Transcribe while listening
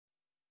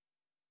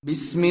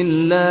بسم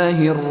الله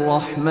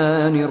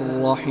الرحمن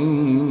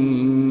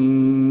الرحيم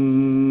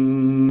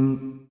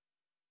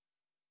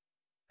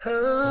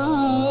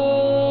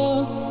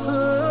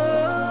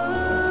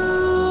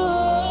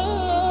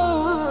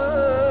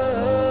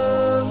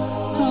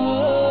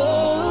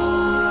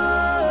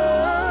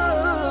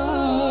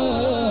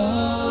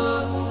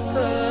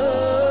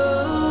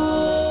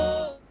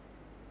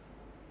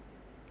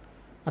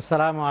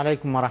আসসালামু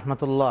আলাইকুম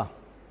রহমতুল্লাহ।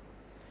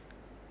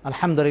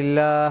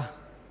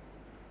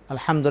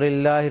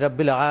 আলহামদুলিল্লাহ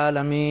রাব্বিল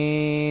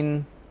আলামিন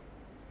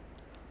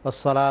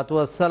ওয়াসসালাতু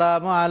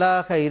ওয়াসসালামু আলা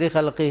খাইরি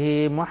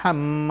খালকিহি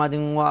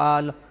মুহাম্মাদিন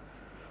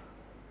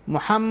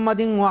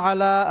ওয়া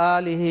আলা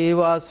আলিহি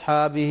ওয়া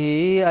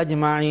আসহাবিহি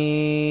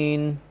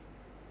আজমাইন।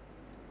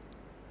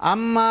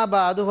 আম্মা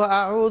বা'দু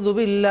ফাআউযু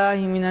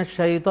বিল্লাহি মিনাশ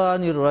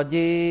শাইতানির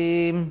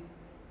রাজীম।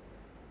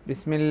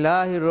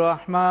 বিসমিল্লাহির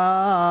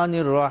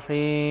রহমানির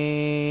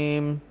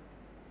রহিম।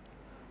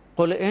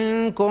 قل إن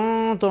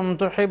كنتم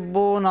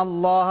تحبون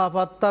الله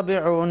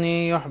فاتبعوني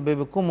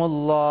يحببكم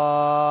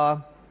الله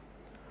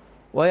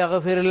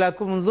ويغفر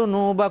لكم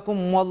ذنوبكم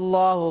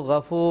والله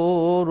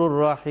غفور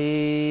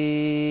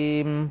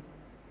رحيم.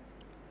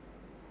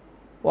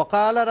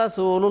 وقال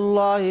رسول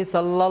الله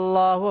صلى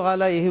الله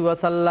عليه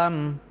وسلم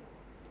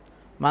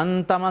من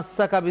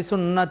تمسك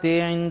بسنتي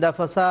عند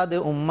فساد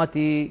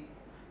أمتي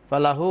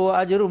فله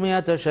أجر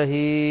 100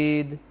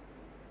 شهيد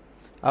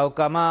أو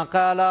كما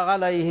قال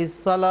عليه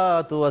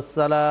الصلاة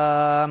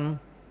والسلام.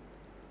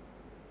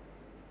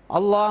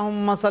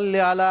 اللهم صل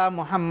على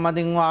محمد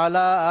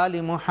وعلى آل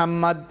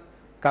محمد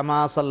كما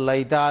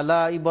صليت على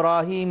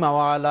إبراهيم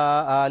وعلى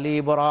آل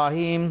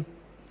إبراهيم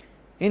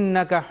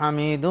إنك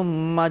حميد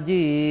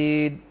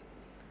مجيد.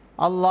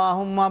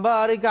 اللهم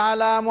بارك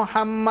على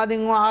محمد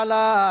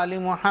وعلى آل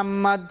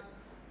محمد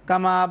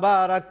كما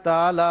باركت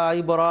على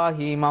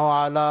إبراهيم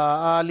وعلى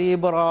آل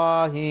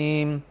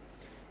إبراهيم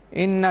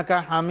ইন্নাকা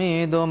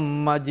হামিদুম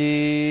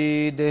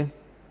মাজিদ।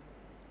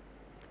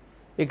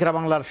 ইকরা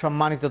বাংলার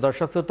সম্মানিত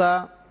দর্শক শ্রোতা,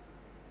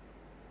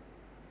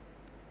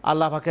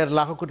 আল্লাহ পাকের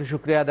লাখো কোটি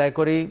শুকরিয়া আদায়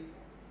করি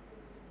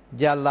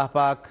যে আল্লাহ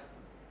পাক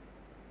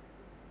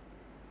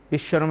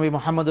বিশ্বনবী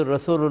মুহাম্মদুর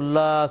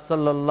রাসূলুল্লাহ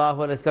সাল্লাল্লাহু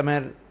আলাইহি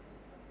ওয়াসাল্লামের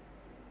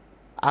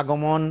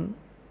আগমন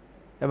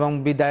এবং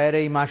বিদায়ের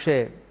এই মাসে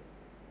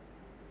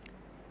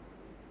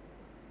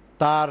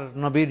তার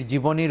নবীর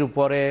জীবনীর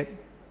উপরে,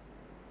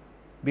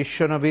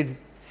 বিশ্বনবীর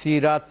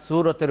সিরাত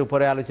সুরতের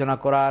উপরে আলোচনা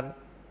করার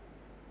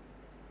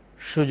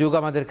সুযোগ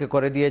আমাদেরকে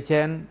করে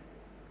দিয়েছেন।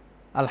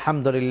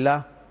 আলহামদুলিল্লাহ।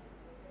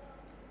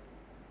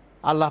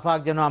 আল্লাহ পাক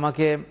যেন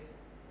আমাকে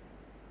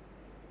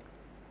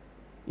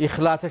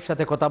ইখলাসের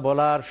সাথে কথা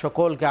বলার,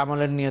 সকলকে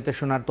আমলের নিয়তে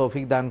শোনার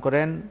তৌফিক দান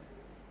করেন।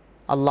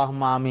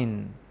 আল্লাহুম্মা আমিন।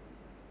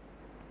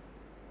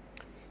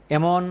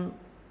 এমন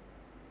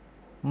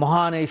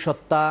মহান এই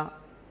সত্তা,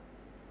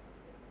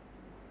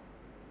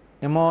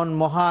 এমন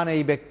মহান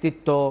এই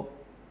ব্যক্তিত্ব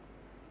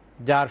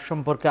যার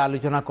সম্পর্কে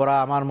আলোচনা করা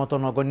আমার মতো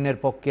নগণ্যের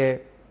পক্ষে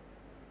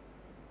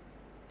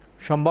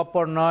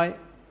সম্ভবপর নয়,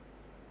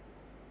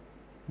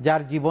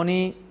 যার জীবনী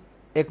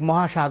এক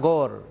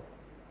মহাসাগর,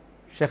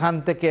 সেখান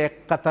থেকে এক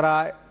কাতরা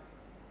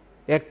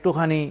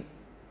একটুখানি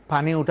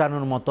পানি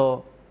উঠানোর মতো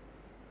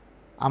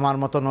আমার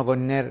মতো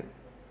নগণ্যের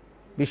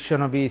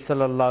বিশ্বনবী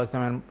সাল্লাল্লাহু আলাইহি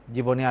ওয়াসাল্লামের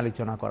জীবনী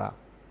আলোচনা করা।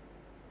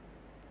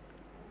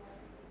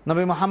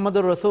 নবী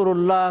মুহাম্মদুর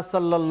রাসূলুল্লাহ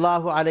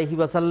সাল্লাল্লাহু আলাইহি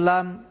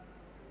ওয়াসাল্লাম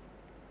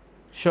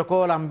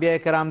সকল আম্বিয়া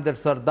কেরামদের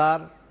সর্দার,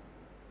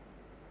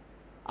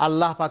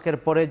 আল্লাহ পাকের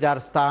পরে যার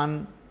স্থান,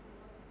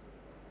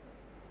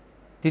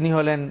 তিনি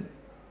হলেন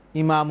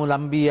ইমামুল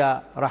আম্বিয়া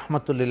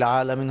রাহমাতুল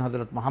আলামিন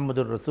হযরত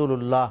মুহাম্মদুর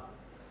রাসূলুল্লাহ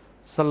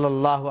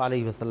সাল্লাল্লাহু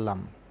আলাইহি ওয়াসাল্লাম।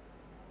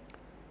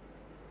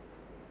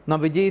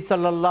 নবীজি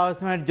সাল্লাল্লাহু আলাইহি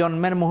ওয়াসাল্লামের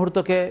জন্মের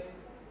মুহূর্তকে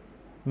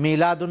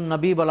মিলাদুন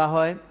নবী বলা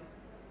হয়,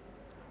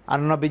 আর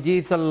নবীজি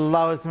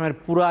সাল্লাল্লাহু আলাইহি ওয়াসাল্লামের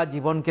পুরা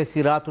জীবনকে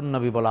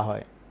সিরাতুন্নবী বলা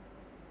হয়।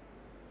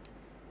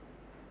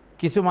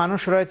 কিছু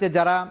মানুষ রয়েছে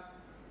যারা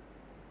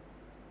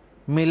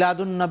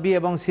মিলাদুন্নবী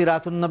এবং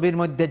সিরাতুন্নবীর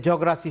মধ্যে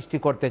ঝগড়া সৃষ্টি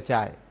করতে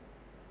চায়,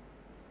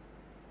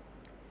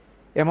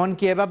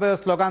 এমনকি এভাবেও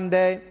স্লোগান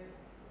দেয়,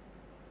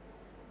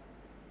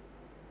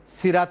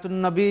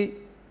 সিরাতুন্নবী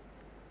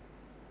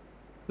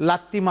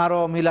লাত্তি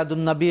মারো,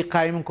 মিলাদুন্নবী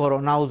কায়েম করো,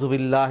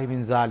 নাউজুবিল্লাহি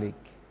মিন যালিক।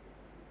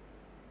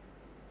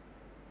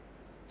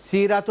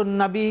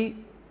 সিরাতুন্নবী,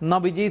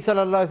 নবীজি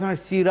সাল্লাল্লাহু আলাইহি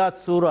ওয়াসাল্লামের সিরাত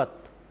সুরত,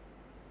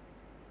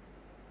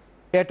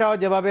 এটাও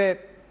যেভাবে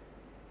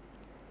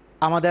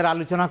আমাদের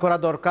আলোচনা করা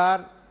দরকার।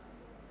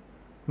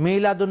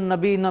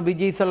 মিলাদুন্নবী,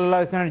 নবীজি সাল্লাল্লাহু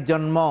আলাইহি ওয়াসাল্লামের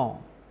জন্ম,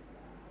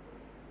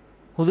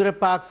 হুজুরে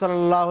পাক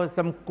সাল্লাল্লাহু আলাইহি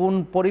ওয়াসাল্লাম কোন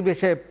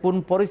পরিবেশে, কোন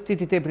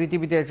পরিস্থিতিতে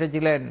পৃথিবীতে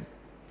এসেছিলেন,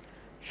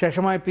 সে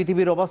সময়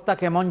পৃথিবীর অবস্থা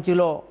কেমন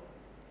ছিল,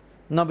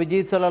 নবীজি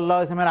সাল্লাল্লাহু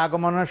আলাইহি ওয়াসাল্লামের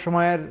আগমনের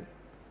সময়ের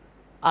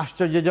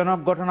আশ্চর্যজনক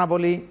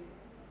ঘটনাবলী,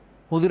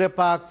 হুজুরে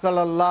পাক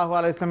সাল্লাল্লাহু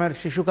আলাইহি ওয়াসাল্লামের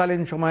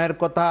শিশুকালীন সময়ের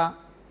কথা,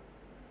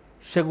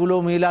 সেগুলো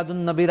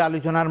মিলাদুন্নবীর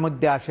আলোচনার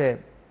মধ্যে আসে।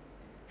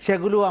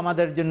 সেগুলো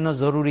আমাদের জন্য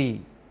জরুরি।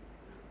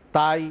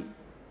 তাই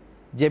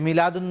যে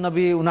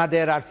মিলাদুন্নবী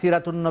উনাদের আর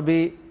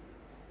সিরাতুন্নবী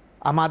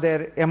আমাদের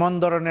এমন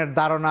ধরনের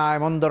ধারণা,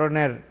 এমন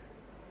ধরনের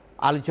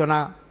আলোচনা,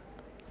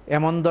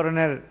 এমন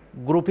ধরনের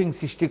গ্রুপিং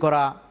সৃষ্টি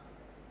করা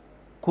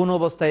কোন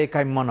অবস্থায়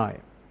কাম্য নয়।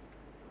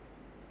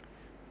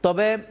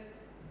 তবে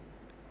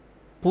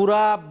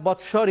পুরা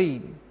বৎসরই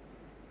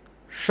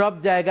সব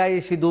জায়গায়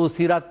শুধু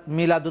সিরাত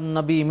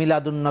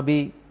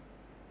মিলাদুন্নবী,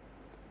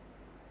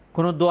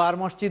 কোনো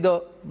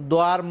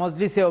দোয়ার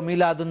মজলিসেও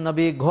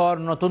মিলাদুন্নবী, ঘর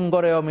নতুন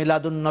ঘরেও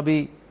মিলাদুন্নবী,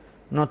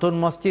 নতুন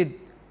মসজিদ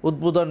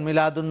উদ্বোধন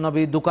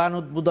মিলাদুন্নবী, দোকান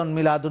উদ্বোধন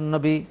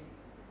মিলাদুন্নবী।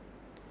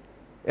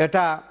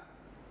 এটা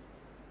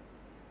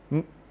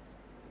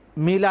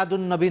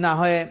মিলাদুন্নবী না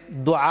হয়ে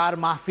দোয়ার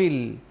মাহফিল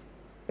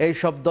এই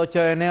শব্দ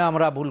চয়নে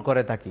আমরা ভুল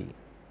করে থাকি।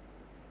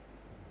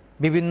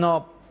 বিভিন্ন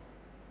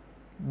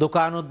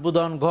দোকান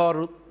উদ্বোধন, ঘর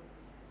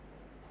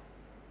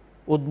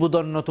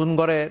উদ্বোধন, নতুন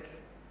ঘরের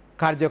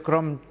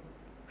কার্যক্রম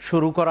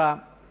শুরু করা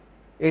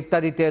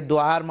ইত্যাদিতে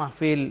দোয়ার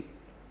মাহফিল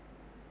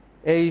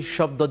এই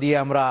শব্দ দিয়ে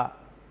আমরা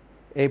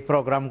এই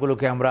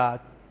প্রোগ্রামগুলোকে আমরা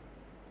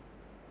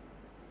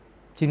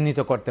চিহ্নিত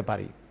করতে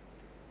পারি।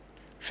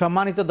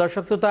 সম্মানিত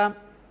দর্শক শ্রোতা,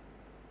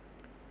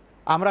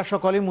 আমরা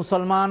সকলেই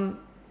মুসলমান,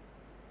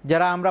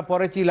 যারা আমরা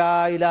পড়েছি লা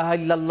ইলাহা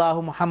ইল্লাল্লাহু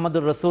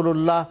মুহাম্মাদুর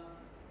রাসূলুল্লাহ,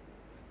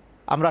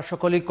 আমরা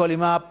সকলেই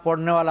কলিমা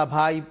পড়নেওয়ালা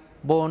ভাই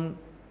বোন।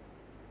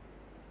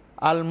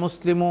 আল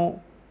মুসলিমু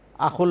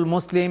আখুল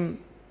মুসলিম,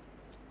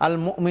 আল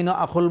মুমিনু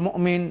আখুল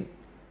মুমিন,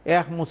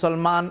 এক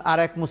মুসলমান আর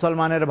এক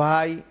মুসলমানের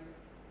ভাই।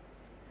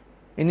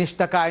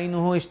 ইনিস্তাকা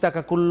আইনুহু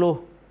ইস্তাকা কুল্লুহ,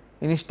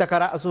 ইনিস্তাকা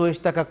রাসুহু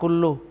ইস্তাকা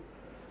কুল্লুহ।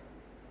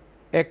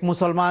 এক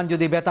মুসলমান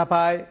যদি ব্যথা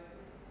পায়,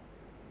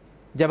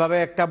 যেভাবে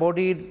একটা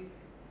বডির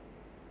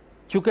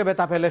চুকে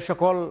ব্যথা পেলে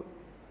সকল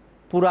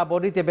পুরা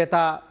বডিতে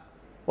ব্যথা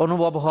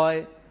অনুভব হয়,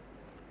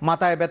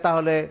 মাথায় ব্যথা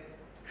হলে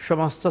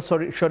সমস্ত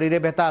শরীরে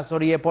ব্যথা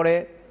ছড়িয়ে পড়ে,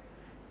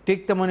 ঠিক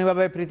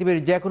তেমনিভাবে পৃথিবীর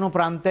যে কোনো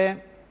প্রান্তে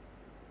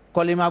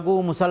কলিমাগু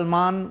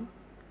মুসলমান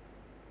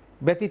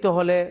ব্যতীত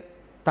হলে,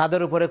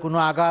 তাদের উপরে কোনো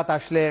আঘাত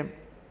আসলে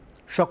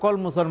সকল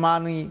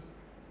মুসলমানই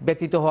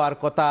ব্যতীত হওয়ার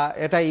কথা।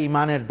 এটাই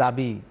ইমানের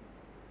দাবি।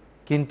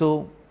 কিন্তু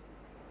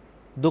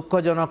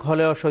দুঃখজনক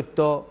হলেও সত্য,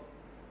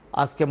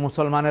 আজকে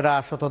মুসলমানেরা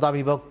শততা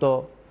বিভক্ত,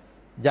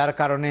 যার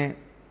কারণে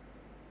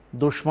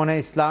দুশ্মনে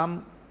ইসলাম,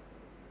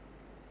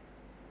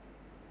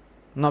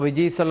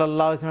 নবীজি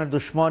সাল্লাল্লাহু আলাইহি ওয়াসাল্লামের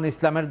দুশ্মন,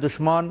 ইসলামের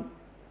দুশ্মন,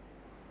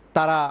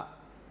 তারা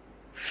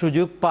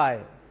সুযোগ পায়।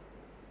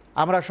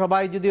 আমরা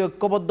সবাই যদি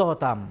ঐক্যবদ্ধ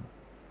হতাম,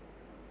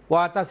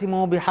 ওয়াতাসিমু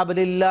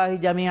বিহাবলিল্লাহি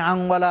জামিআন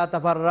ওয়ালা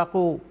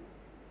তাফাররাকু,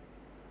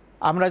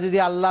 আমরা যদি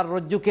আল্লাহর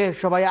রজ্জুকে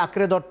সবাই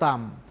আঁকড়ে ধরতাম,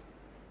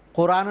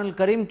 কোরআনুল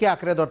করিমকে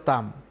আঁকড়ে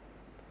ধরতাম,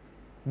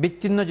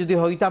 বিচ্ছিন্ন যদি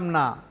হইতাম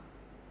না,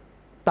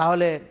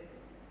 তাহলে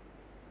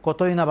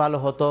কতই না ভালো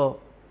হতো,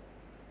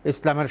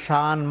 ইসলামের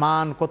শান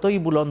মান কতই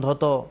বুলন্দ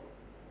হতো,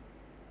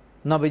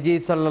 নবীজি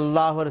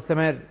সাল্লাল্লাহু আলাইহি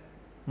ওয়াসাল্লামের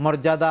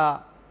মর্যাদা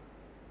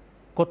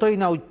কতই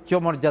না উচ্চ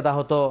মর্যাদা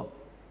হতো।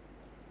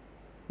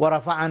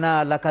 ওয়ারাফা'না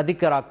লাকা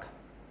যিকরাক,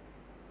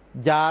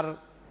 যার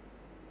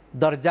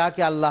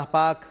দরজাকে আল্লাহ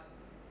পাক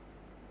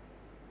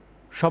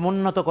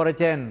সমুন্নত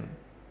করেছেন,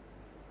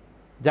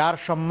 যার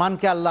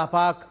সম্মানকে আল্লাহ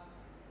পাক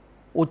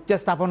উচ্চে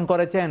স্থাপন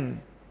করেছেন,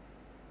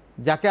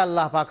 যাকে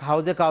আল্লাহ পাক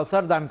হাউজে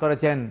কাউসার দান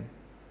করেছেন,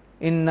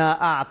 ইন্না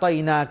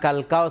আ'তাইনাকাল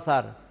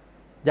কাউসার,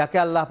 যাকে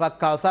আল্লাহ পাক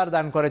কাউসার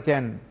দান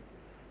করেছেন,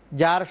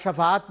 যার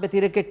শাফাআত ব্যতি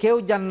রেখে কেউ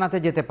জান্নাতে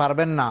যেতে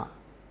পারবেন না,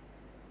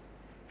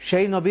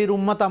 সেই নবীর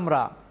উম্মত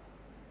আমরা।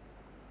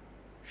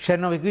 সে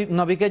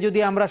নবীকে যদি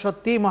আমরা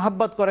সত্যিই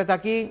মহব্বত করে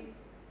থাকি,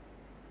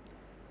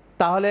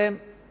 তাহলে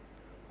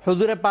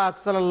হুজুরে পাক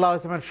সাল্লাল্লাহু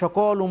আলাইহি ওয়াসাল্লামের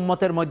সকল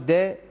উম্মতের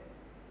মধ্যে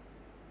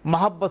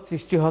মহব্বত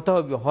সৃষ্টি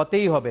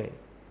হতেই হবে।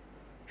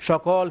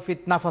 সকল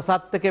ফিতনা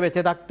ফাসাদ থেকে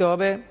বেঁচে থাকতে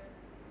হবে,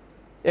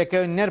 একে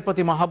অন্যের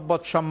প্রতি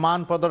মহব্বত সম্মান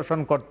প্রদর্শন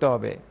করতে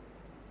হবে।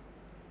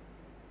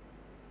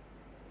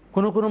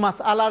 কোনো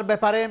মাসআলার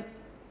ব্যাপারে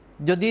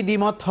যদি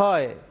দ্বিমত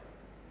হয়,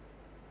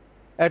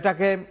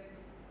 এটাকে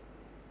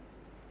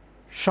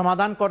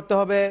সমাধান করতে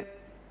হবে।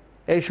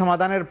 এই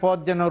সমাধানের পথ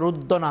যেন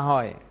রুদ্ধ না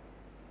হয়।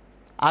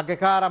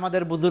 আগেকার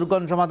আমাদের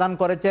বুজুর্গণ সমাধান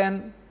করেছেন,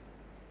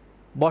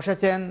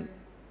 বসেছেন,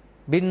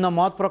 ভিন্ন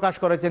মত প্রকাশ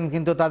করেছেন,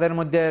 কিন্তু তাদের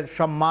মধ্যে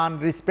সম্মান,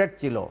 রেসপেক্ট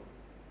ছিল।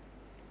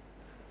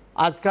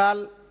 আজকাল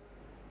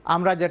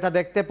আমরা যেটা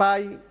দেখতে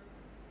পাই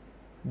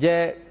যে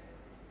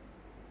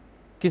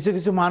কিছু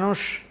কিছু মানুষ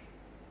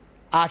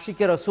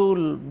আশিকে রসুল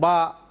বা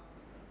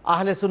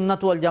আহলে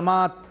সুন্নাত ওয়াল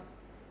জামাত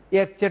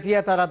একচেটিয়া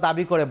তারা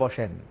দাবি করে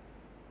বসেন।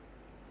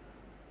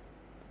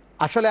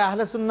 আসলে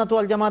আহলে সুন্নাত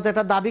ওয়াল জামাত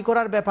এটা দাবি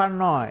করার ব্যাপার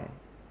নয়,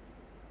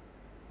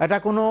 এটা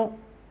কোনো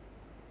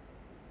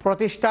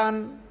প্রতিষ্ঠান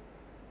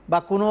বা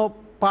কোনো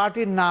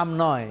পার্টির নাম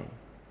নয়,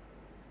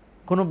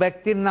 কোনো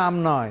ব্যক্তির নাম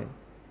নয়,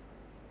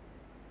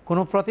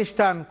 কোনো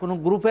প্রতিষ্ঠান, কোনো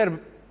গ্রুপের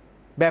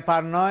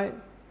ব্যাপার নয়।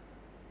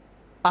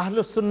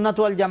 আহলুস সুন্নাত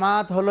ওয়াল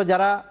জামাত হলো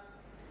যারা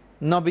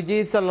নবীজি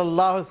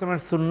সাল্লাল্লাহু আলাইহি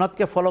ওয়াসাল্লামের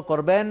সুন্নতকে ফলো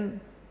করবেন,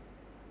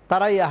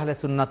 তারাই আহলে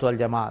সুন্নাত ওয়াল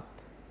জামাত।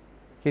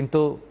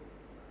 কিন্তু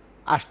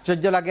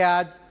আশ্চর্য লাগে,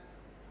 আজ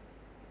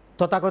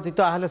তথাকথিত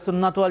আহলে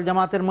সুন্নাত ওয়াল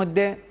জামাতের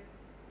মধ্যে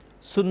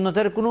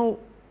সুন্নতের কোনো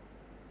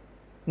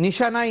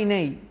নিশানাই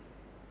নেই,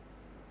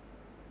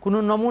 কোনো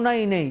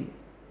নমুনাই নেই,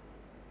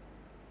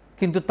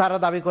 কিন্তু তারা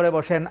দাবি করে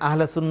বসেন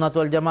আহলে সুন্নাত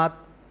ওয়াল জামাত।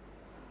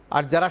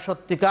 আর যারা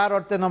সত্যিকার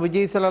অর্থে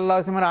নবীজি সাল্লাল্লাহু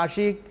আলাইহি ওয়াসাল্লামের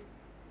আশিক,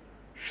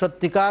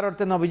 সত্যিকার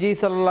অর্থে নবীজি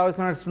সাল্লাল্লাহু আলাইহি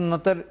ওয়াসাল্লামের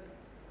সুন্নতের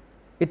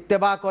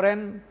ইত্তেবা করেন,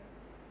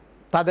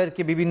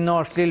 তাদেরকে বিভিন্ন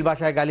অশ্লীল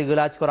ভাষায়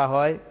গালিগালাজ করা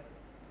হয়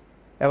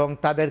এবং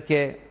তাদেরকে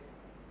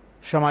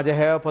সমাজে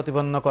হেয়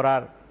প্রতিপন্ন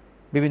করার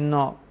বিভিন্ন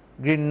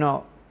ঘৃণ্য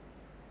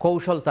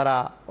কৌশল তারা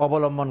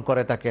অবলম্বন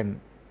করে থাকেন।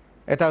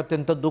 এটা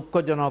অত্যন্ত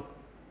দুঃখজনক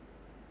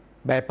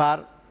ব্যাপার।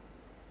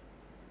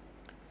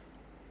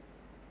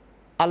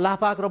 আল্লাহ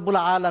পাক রব্বুল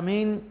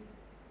আলামিন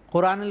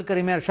কোরআনুল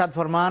কারীমে ইরশাদ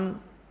ফরমান,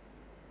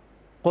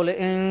 কুল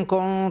ইন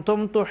কুনতুম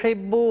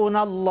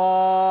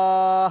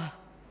তুহিব্বুনাল্লাহ,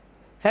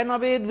 হে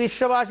নবী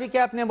বিশ্ববাসীকে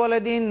আপনি বলে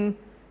দিন,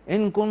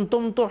 ইন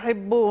কুনতুম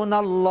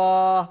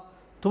তুহিব্বুনাল্লাহ,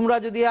 তোমরা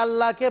যদি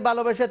আল্লাহকে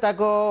ভালোবেসে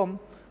থাকো,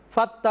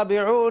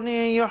 ফাত্তাবিউনি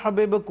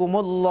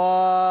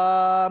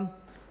ইউহিব্বুকুমুল্লাহ,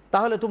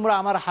 তাহলে তোমরা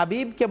আমার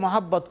হাবিবকে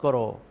মহাব্বত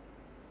করো,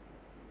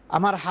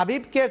 আমার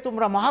হাবিবকে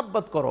তোমরা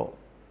মহাব্বত করো।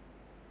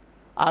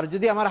 আর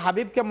যদি আমার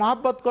হাবিবকে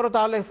মহাব্বত করো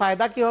তাহলে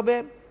ফায়দা কি হবে?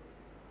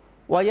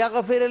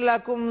 ওয়ায়াগফির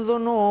লাকুম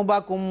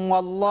যুনুবাকুম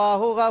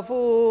ওয়াল্লাহু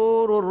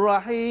গফুরুর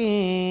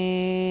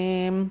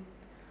রহিম,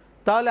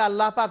 তাহলে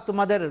আল্লাহ পাক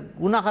তোমাদের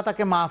গুনাহ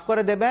খাতাকে মাফ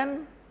করে দেবেন,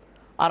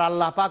 আর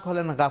আল্লাহ পাক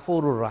হলেন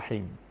গফুরুর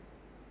রহিম।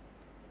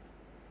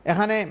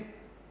 এখানে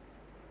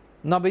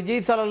নবীজি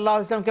সাল্লাল্লাহু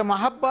আলাইহি ওয়াসাল্লামকে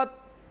মহাব্বত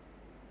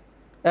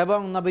এবং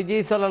নবীজি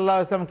সাল্লাল্লাহু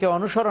আলাইহি ওয়াসাল্লামকে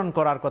অনুসরণ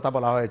করার কথা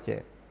বলা হয়েছে।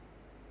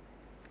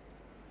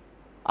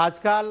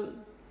 আজকাল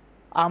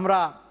আমরা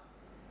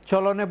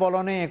চলনে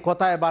বলনে,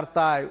 কথায়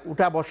বার্তায়,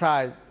 উঠা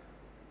বসায়,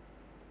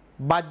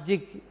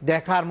 বাহ্যিক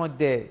দেখার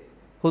মধ্যে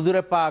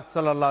হুজুরে পাক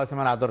সাল্লাল্লাহু আলাইহি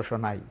ওয়াসাল্লামের আদর্শ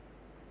নাই,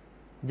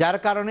 যার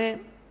কারণে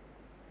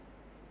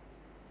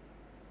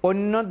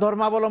অন্য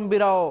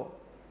ধর্মাবলম্বীরাও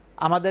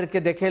আমাদেরকে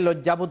দেখে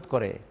লজ্জাবোধ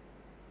করে।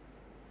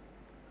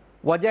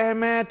 ওয়াজহ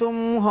মে তুম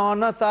হো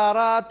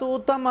নসারা তু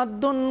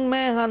তামাদ্দুন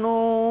মে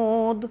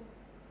হানুদ,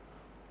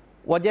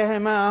 ওয়াজহ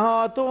মে হো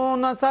তু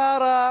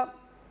নসারা,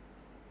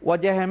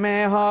 ওয়াজহ মে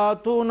হো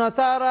তু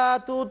নসারা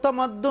তু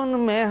তামাদ্দুন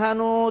মে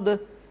হানুদ,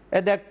 এ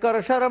দেখকর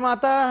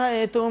শর্মাতা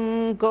হ্যায়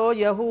তুমকো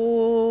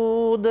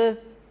ইহুদ।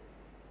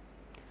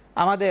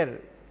 আমাদের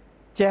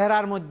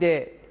চেহারার মধ্যে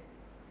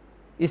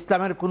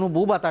ইসলামের কোনো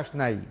বু বাতাস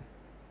নাই।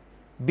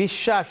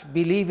 বিশ্বাস,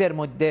 বিলিভের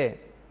মধ্যে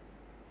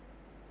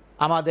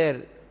আমাদের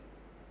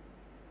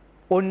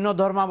অন্য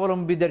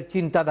ধর্মাবলম্বীদের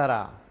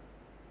চিন্তাধারা,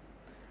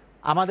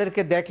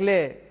 আমাদেরকে দেখলে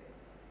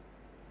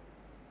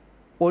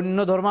অন্য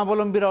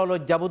ধর্মাবলম্বীরাও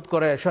লজ্জাবোধ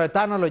করে,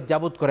 শয়তানও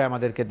লজ্জাবোধ করে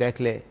আমাদেরকে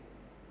দেখলে।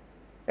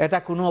 এটা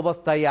কোনো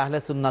অবস্থায় আহলে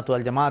সুন্নাত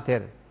ওয়াল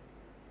জামাতের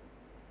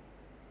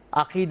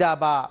আকীদা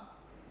বা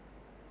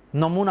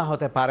নমুনা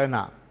হতে পারে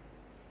না।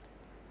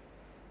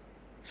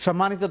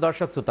 সম্মানিত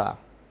দর্শক শ্রোতা,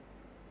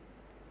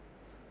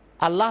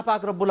 আল্লাহ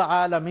পাক রব্বুল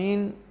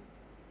আলামিন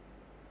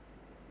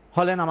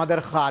হলেন আমাদের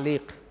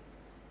খালিক,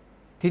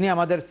 তিনি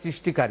আমাদের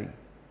সৃষ্টিকারী।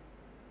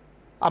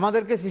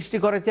 আমাদেরকে সৃষ্টি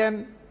করেছেন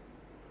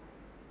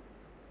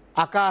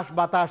আকাশ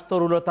বাতাস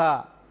তরুলতা,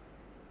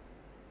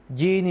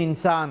 জিন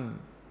ইনসান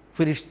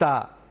ফিরিস্তা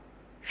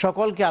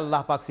সকলকে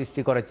আল্লাহ পাক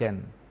সৃষ্টি করেছেন।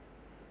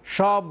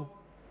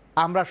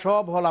 আমরা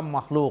সব হলাম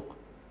মাখলুক,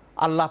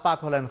 আল্লাহ পাক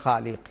হলেন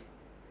খালিক।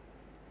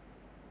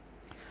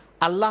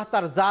 আল্লাহ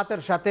তার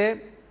জাতের সাথে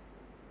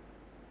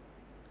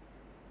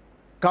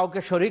কাউকে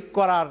শরিক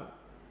করার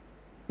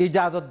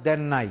ইজাজত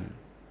দেন নাই,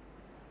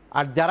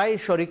 আর যারাই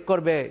শরিক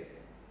করবে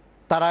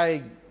তারাই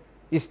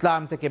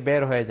ইসলাম থেকে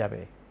বের হয়ে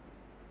যাবে।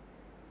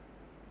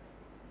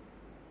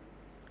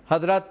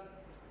 হযরত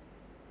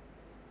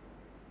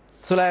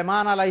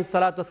সুলাইমান আলাইহিস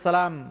সালাতু ওয়াস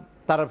সালাম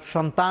তার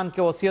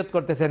সন্তানকে ওসিয়ত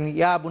করতেছেন,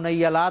 ইয়া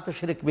বুনাইয়া লা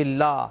তুশরিক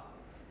বিল্লাহ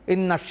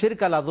ইন্নাশ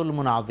শিরকা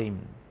লাযুলমুন আযীম।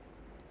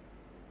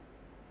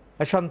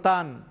 হে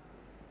সন্তান,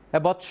 হে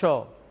বৎস,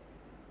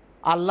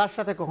 আল্লাহর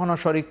সাথে কখনো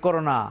শরিক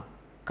করো না,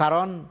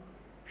 কারণ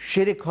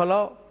শিরক হলো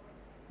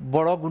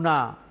বড়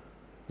গুনাহ,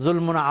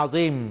 জুলমুন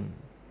আযীম।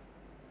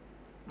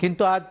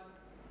 কিন্তু আজ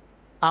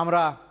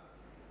আমরা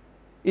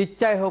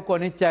ইচ্ছায় হোক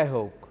অনিচ্ছায়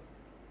হোক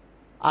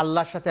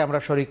আল্লাহর সাথে আমরা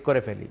শরিক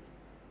করে ফেলি।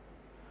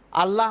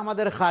 আল্লাহ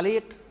আমাদের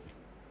খালিক,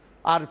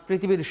 আর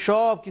পৃথিবীর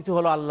সব কিছু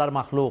হলো আল্লাহর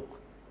মাখলুক।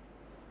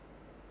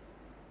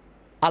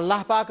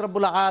 আল্লাহ পাক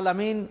রব্বুল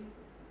আলামিন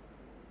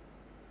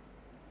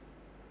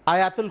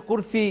আয়াতুল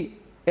কুরসি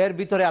এর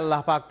ভিতরে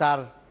আল্লাহ পাক তার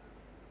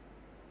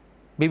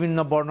বিভিন্ন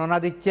বর্ণনা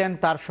দিচ্ছেন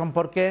তার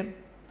সম্পর্কে।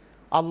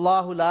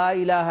 আল্লাহু লা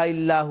ইলাহা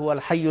ইল্লা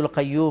হুয়াল হাইয়ুল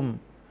কাইয়্যুম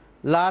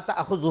লা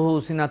তাখুযুহু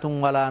সিনাতুন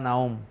ওয়ালা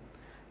নাওম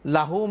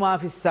লাহু মা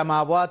ফিস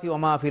সামাওয়াতি ওয়া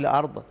মা ফিল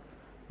আরদ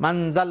মান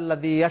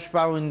যাল্লাযী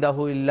ইয়াশফাউ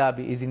ইনদাহু ইল্লা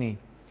বিইযনিহি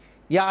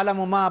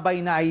ইয়ালামু মা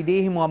বাইনা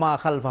আইদিহিম ওয়া মা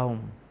খালফাহুম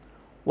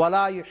ওয়া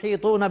লা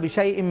ইউহীতুনা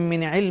বিশাইইন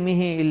মিন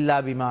ইলমিহি ইল্লা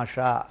বিমা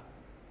শাআ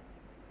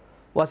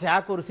ওয়াসি'a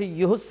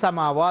কুরসিয়্যুহুস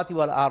সামাওয়াতি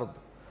ওয়াল আরদ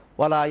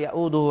ওয়া লা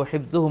ইয়াউদুহু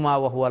হিফযুহুমা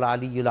ওয়া হুয়াল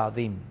আলিয়্যুল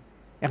আযীম।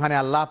 এখানে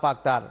আল্লাহ পাক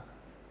তার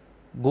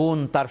গুণ,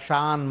 তার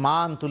শান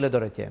মান তুলে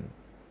ধরেছেন।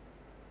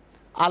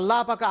 আল্লাহ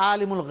পাক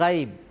আলিমুল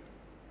গাইব,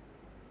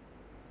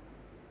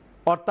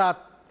 অর্থাৎ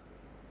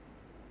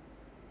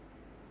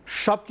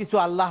সব কিছু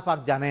আল্লাহ পাক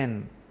জানেন,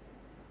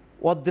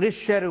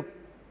 অদৃশ্যের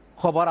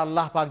খবর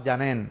আল্লাহ পাক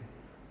জানেন,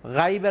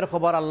 গাইবের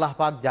খবর আল্লাহ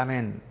পাক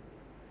জানেন।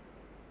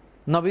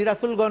 নবী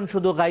রাসূলগণ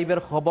শুধু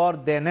গাইবের খবর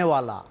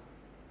দেনেওয়ালা,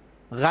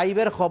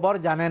 গাইবের খবর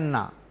জানেন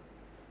না।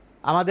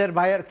 আমাদের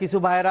কিছু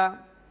ভাইয়েরা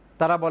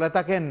তারা বলে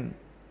থাকেন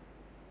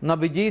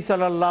নবীজি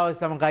সাল্লাল্লাহু আলাইহি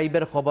ওয়াসাল্লাম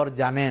গাইবের খবর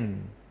জানেন।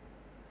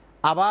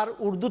 আবার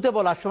উর্দুতে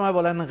বলার সময়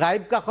বলেন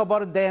গাইব কা খবর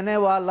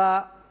দেনেওয়ালা।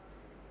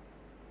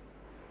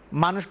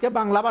 মানুষকে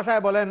বাংলা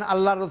ভাষায় বলেন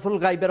আল্লাহ রসুল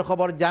গাইবের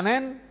খবর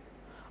জানেন,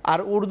 আর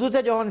উর্দুতে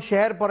যখন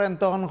শের পড়েন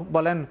তখন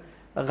বলেন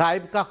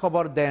গাইব কা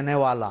খবর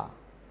দেনেওয়ালা।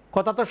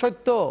 কথা তো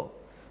সত্য,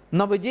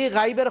 নবীজি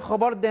গাইবের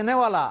খবর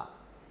দেনেওয়ালা।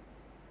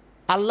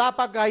 আল্লাহ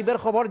পাক গাইবের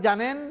খবর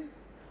জানেন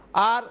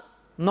আর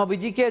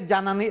নবীজিকে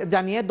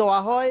জানিয়ে দেওয়া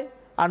হয়,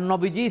 আর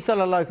নবীজি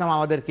সাল্লাল্লাহু আলাইহি ওয়াসাল্লাম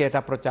আমাদেরকে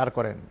এটা প্রচার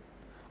করেন।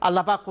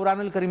 আল্লাহ পাক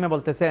কুরআনুল কারীমে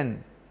বলতেছেন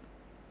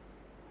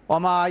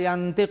ওমা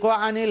ইয়ানতিকু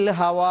আনিল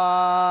হাওয়া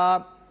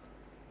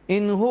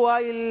ইন হুয়া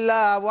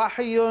ইল্লা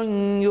ওয়াহয়ুন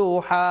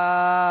ইউহা।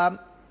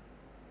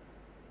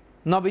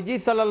 নবীজি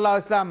সাল্লাল্লাহু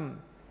আলাইহি ওয়াসাল্লাম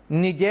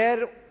নিজের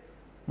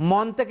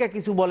মন থেকে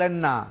কিছু বলেন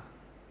না,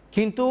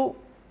 কিন্তু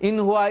ইন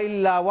হুয়া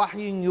ইল্লা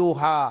ওয়াহয়ুন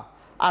ইউহা,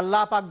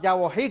 আল্লাহ পাক যা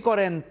ওহী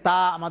করেন তা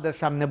আমাদের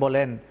সামনে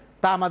বলেন,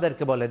 তা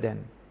আমাদেরকে বলে দেন।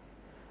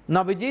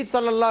 নবীজি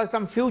সাল্লাল্লাহু আলাইহি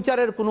ওয়াসাল্লাম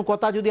ফিউচারের কোনো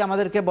কথা যদি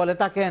আমাদেরকে বলে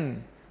থাকেন,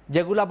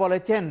 যেগুলো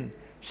বলেছেন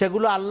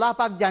সেগুলো আল্লাহ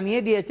পাক জানিয়ে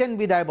দিয়েছেন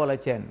বিদায়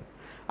বলেছেন,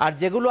 আর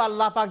যেগুলো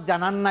আল্লাহ পাক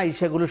জানান নাই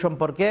সেগুলো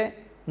সম্পর্কে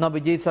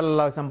নবীজি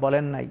সাল্লাল্লাহু আলাইহি ওয়াসাল্লাম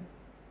বলেন নাই।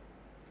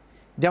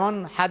 যেমন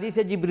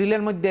হাদিসে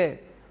জিবরিলের মধ্যে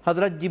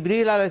হযরত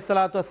জিবরিল আলাইহিস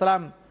সালাতু ওয়াস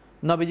সালাম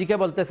নবীজিকে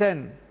বলতেছেন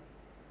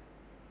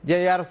যে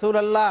ইয়া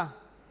রাসূলুল্লাহ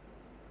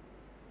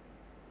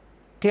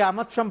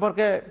কিয়ামত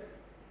সম্পর্কে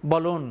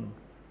বলুন।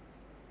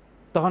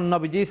 তখন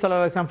নবীজি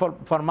সাল্লাল্লাহু আলাইহি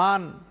ওয়াসাল্লাম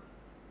ফরমান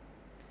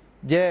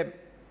যে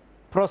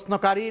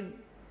প্রশ্নকারীর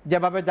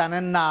যেভাবে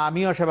জানেন না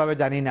আমিও সেভাবে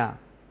জানি না।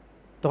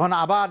 তখন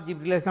আবার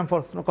জিবরিল আলাইহিস সালাম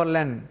প্রশ্ন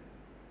করলেন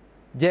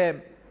যে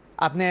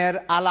আপনি এর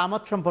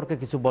আলামত সম্পর্কে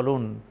কিছু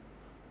বলুন।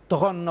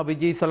 তখন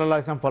নবীজি সাল্লাল্লাহু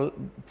আলাইহি ওয়াসাল্লাম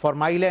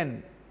ফরমাইলেন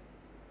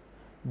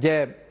যে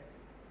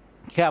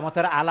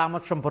কিয়ামতের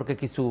আলামত সম্পর্কে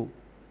কিছু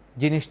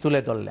জিনিস তুলে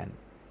ধরলেন।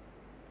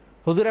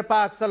 হুজুরে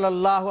পাক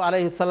সাল্লাল্লাহু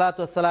আলাইহি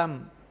সাল্লাম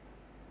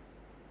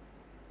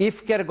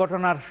ইফকের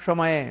ঘটনার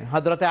সময়ে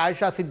হযরতে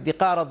আয়েশা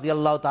সিদ্দিকা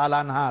রাদিয়াল্লাহু তাআলা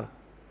আনহার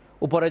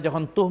উপরে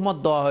যখন তুহমত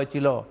দেওয়া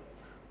হয়েছিল,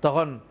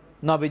 তখন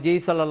নবীজি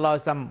সাল্লাল্লাহু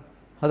আলাইহি ওয়াসাল্লাম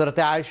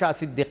হযরতে আয়েশা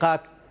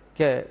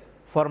সিদ্দিকাকে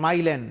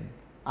ফরমাইলেন,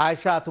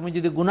 আয়েশা তুমি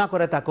যদি গুনাহ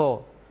করে থাকো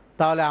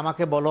তাহলে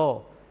আমাকে বলো,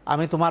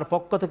 আমি তোমার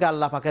পক্ষ থেকে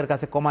আল্লাহ পাকের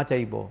কাছে ক্ষমা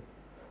চাইব।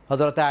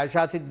 হযরতে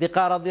আয়েশা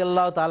সিদ্দিকা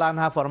রাদিয়াল্লাহু তাআলা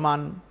আনহা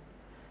ফরমান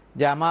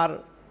যে আমার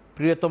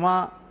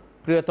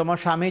প্রিয়তম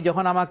স্বামী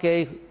যখন আমাকে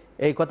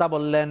এই কথা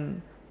বললেন,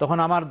 তখন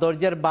আমার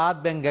ধৈর্যের বাঁধ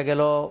ভেঙে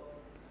গেল।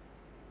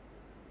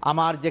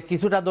 আমার যে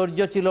কিছুটা ধৈর্য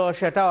ছিল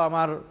সেটাও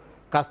আমার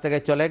কাছ থেকে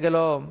চলে গেল।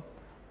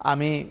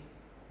 আমি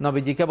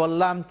নবীজিকে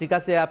বললাম, ঠিক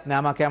আছে আপনি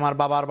আমাকে আমার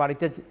বাবার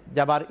বাড়িতে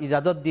যাবার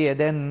ইজাজত দিয়ে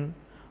দেন।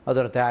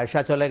 হযরতে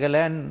আয়েশা চলে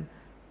গেলেন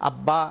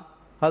আব্বা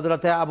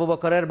হযরতে আবু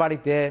বকরের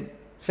বাড়িতে,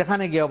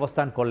 সেখানে গিয়ে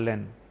অবস্থান করলেন,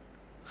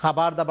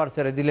 খাবার দাবার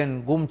ছেড়ে দিলেন,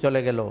 ঘুম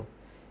চলে গেল।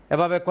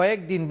 এভাবে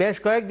বেশ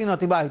কয়েকদিন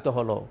অতিবাহিত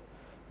হলো।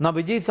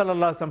 নবীজি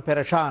সাল্লাল্লাহু আলাইহি ওয়াসাল্লাম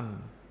পেরেশান।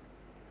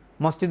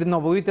 মসজিদ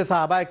নববীতে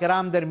সাহাবায়ে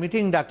কেরামদের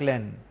মিটিং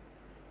ডাকলেন।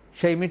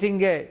 সেই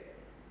মিটিংয়ে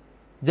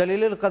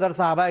জলিলুল কদর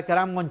সাহাবায়ে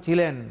কেরামগণ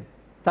ছিলেন,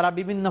 তারা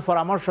বিভিন্ন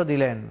পরামর্শ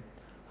দিলেন।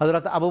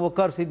 হযরত আবু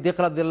বকর সিদ্দিক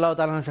রাদিয়াল্লাহু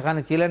তাআলা আনহু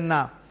সেখানে ছিলেন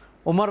না।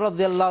 উমর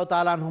রাদিয়াল্লাহু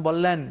তাআলা আনহু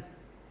বললেন,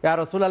 ইয়া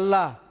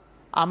রাসূলুল্লাহ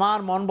আমার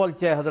মন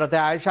বলছে হযরতে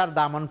আয়েশার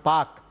দামন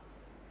পাক,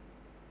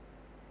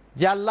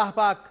 যে আল্লাহ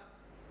পাক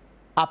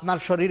আপনার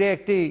শরীরে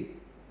একটি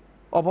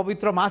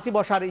অপবিত্র মাছি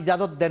বসার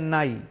ইজাজত দেন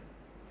নাই,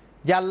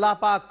 যে আল্লাহ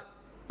পাক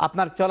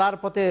আপনার চলার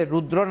পথে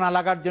রুদ্র না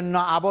লাগার জন্য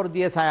আবর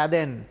দিয়ে ছায়া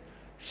দেন,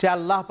 সে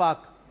আল্লাহ পাক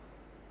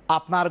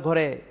আপনার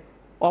ঘরে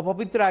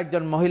অপবিত্র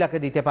একজন মহিলাকে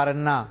দিতে পারেন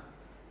না।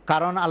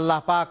 কারণ আল্লাহ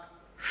পাক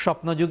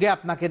স্বপ্নযুগে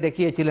আপনাকে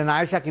দেখিয়েছিলেন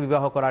আয়েশাকে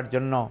বিবাহ করার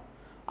জন্য।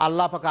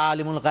 আল্লাহ পাক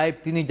আলিমুল গায়েব,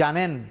 তিনি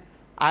জানেন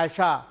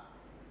আয়েশা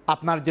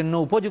আপনার জন্য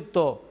উপযুক্ত,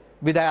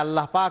 বিদায়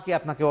আল্লাহ পাকই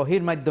আপনাকে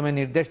ওহীর মাধ্যমে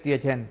নির্দেশ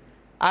দিয়েছেন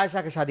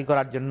আয়েশাকে শাদী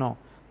করার জন্য।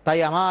 তাই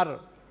আমার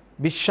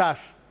বিশ্বাস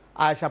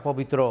আয়েশা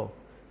পবিত্র।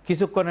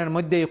 কিছুক্ষণের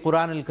মধ্যেই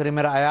কুরআনুল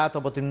কারীমের আয়াত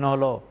অবতীর্ণ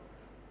হলো,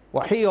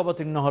 ওহী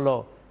অবতীর্ণ হলো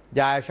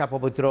যে আয়েশা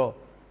পবিত্র।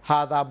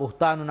 হাদা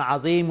বুহতানুন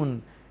আযীমুন,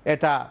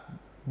 এটা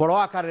বড়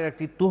আকারের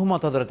একটি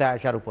তুহমত হযরতে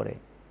আয়েশার উপরে।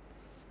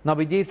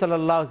 নবীজি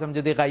সাল্লাল্লাহু আলাইহি ওয়াসাল্লাম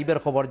যদি গাইবের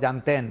খবর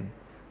জানতেন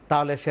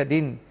তাহলে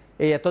সেদিন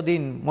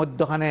এতদিন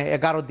মধ্যখানে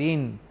 11 দিন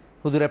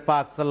হুজুরে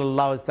পাক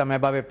সাল্লাল্লাহু আলাইহি ওয়াসাল্লাম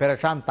এভাবে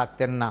পেরেশান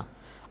থাকতেন না।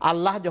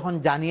 আল্লাহ যখন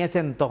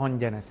জানিয়েছেন তখন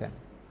জেনেছেন।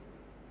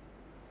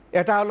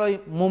 এটা হলো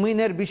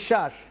মুমিনের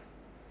বিশ্বাস,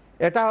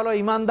 এটা হলো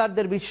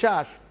ইমানদারদের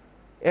বিশ্বাস,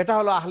 এটা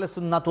হলো আহলে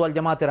সুন্নাত ওয়াল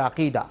জামাতের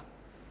আকীদা।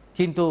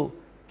 কিন্তু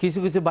কিছু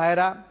কিছু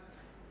ভাইয়েরা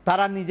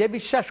তারা নিজে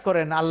বিশ্বাস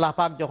করেন আল্লাহ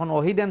পাক যখন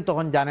ওহী দেন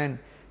তখন জানেন,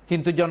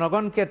 কিন্তু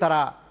জনগণকে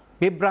তারা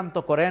বিভ্রান্ত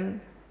করেন।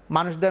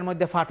 মানুষদের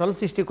মধ্যে ফাটল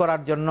সৃষ্টি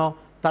করার জন্য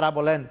তারা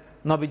বলেন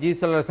নবীজি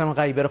সাল্লাল্লাহু আলাইহি ওয়াসাল্লাম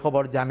গাইবের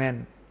খবর জানেন,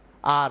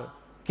 আর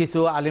কিছু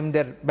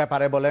আলিমদের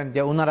ব্যাপারে বলেন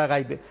যে ওনারা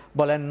গাইবে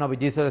বলেন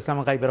নবীজি সাল্লাল্লাহু আলাইহি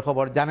ওয়াসাল্লাম গাইবের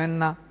খবর জানেন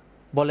না,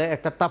 বলে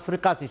একটা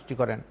তাফরিকা সৃষ্টি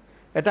করেন।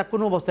 এটা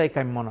কোনো অবস্থায়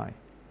কাম্য নয়।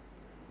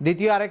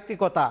 দ্বিতীয় আরেকটি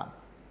কথা,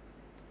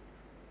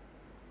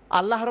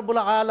 আল্লাহ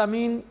রাব্বুল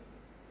আলামিন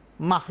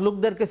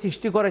মাখলুকদেরকে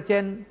সৃষ্টি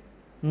করেছেন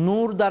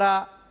নূর দ্বারা,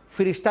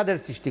 ফিরিস্তাদের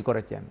সৃষ্টি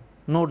করেছেন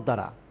নূর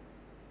দ্বারা,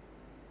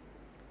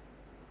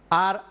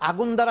 আর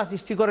আগুন দ্বারা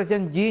সৃষ্টি করেছেন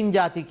জিন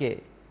জাতিকে,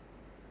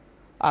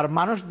 আর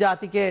মানুষ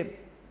জাতিকে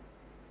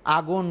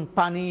আগুন,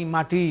 পানি,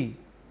 মাটি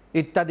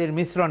ইত্যাদির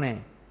মিশ্রণে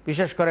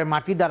বিশেষ করে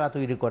মাটি দ্বারা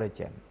তৈরি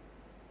করেছেন,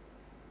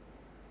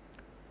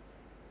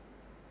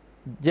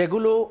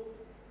 যেগুলো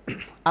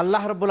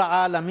আল্লাহ রাব্বুল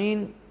আলামিন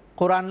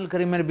কোরআনুল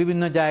কারীমের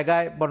বিভিন্ন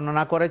জায়গায়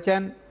বর্ণনা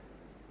করেছেন।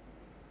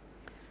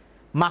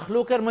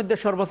 মাখলুকের মধ্যে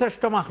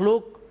সর্বশ্রেষ্ঠ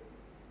মাখলুক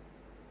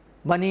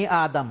বনি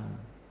আদম,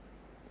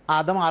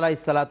 আদম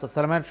আলাইহিস সালাতু ওয়াস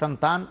সালামের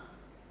সন্তান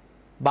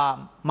বা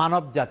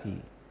মানব জাতি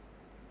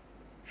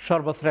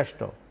সর্বশ্রেষ্ঠ।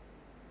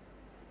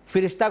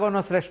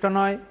 ফিরিস্তাগণও শ্রেষ্ঠ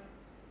নয়,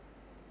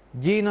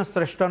 জিনও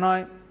শ্রেষ্ঠ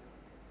নয়,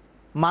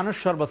 মানুষ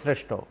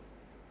সর্বশ্রেষ্ঠ।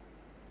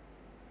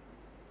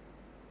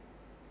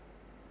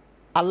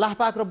 আল্লাহ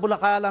পাক রব্বুল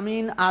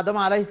আলামিন আদম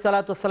আলাইহিস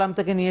সালাতু ওয়াস সালাম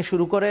থেকে নিয়ে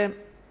শুরু করে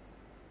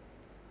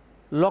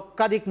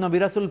লক্ষাধিক নবী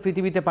রাসূল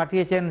পৃথিবীতে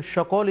পাঠিয়েছেন,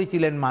 সকলেই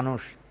ছিলেন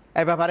মানুষ।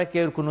 এ ব্যাপারে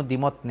কেউ কোনো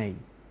দ্বিমত নেই।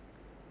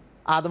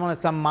 আদম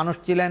আলাইহিস সালাম মানুষ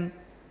ছিলেন,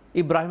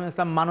 ইব্রাহিম আলাইহিস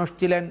সালাম মানুষ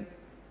ছিলেন,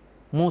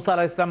 মূসা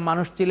আলাইহিস সালাম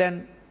মানুষ ছিলেন,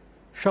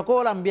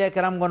 সকল আম্বিয়া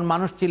কেরামগণ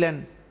মানুষ ছিলেন।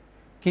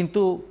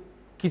 কিন্তু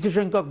কিছু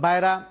সংখ্যক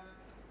ভাইরা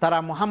তারা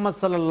মুহাম্মদ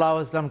সাল্লাল্লাহু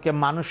আলাইহি ওয়াসাল্লামকে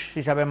মানুষ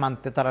হিসাবে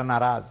মানতে তারা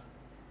নারাজ।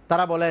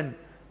 তারা বলেন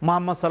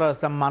মুহাম্মদ সাল্লাল্লাহু আলাইহি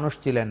ওয়াসাল্লাম মানুষ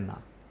ছিলেন না।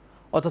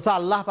 অথচ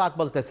আল্লাহ পাক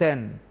বলতেছেন,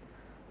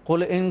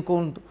 কুল ইন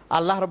কুনতু,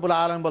 আল্লাহ রাব্বুল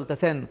আলামিন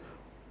বলতেছেন,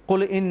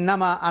 কুল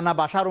ইন্নামা আনা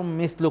বাশারুম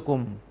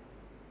মিসলুকুম,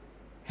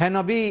 হে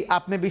নবী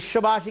আপনি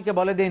বিশ্ববাসীকে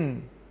বলে দিন,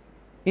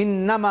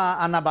 ইন্নামা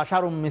আনা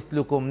বাশারুম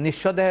মিসলুকুম,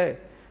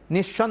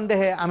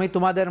 নিঃসন্দেহে আমি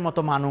তোমাদের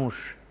মতো মানুষ,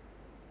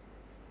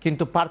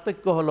 কিন্তু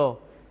পার্থক্য হলো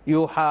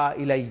ইউহা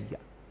ইলাইয়া,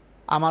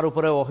 আমার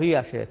উপরে ওহী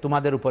আসে,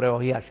 তোমাদের উপরে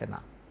ওহী আসে না।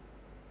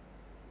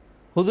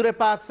 হুজুরে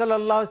পাক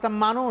সাল্লাল্লাহু আলাইহি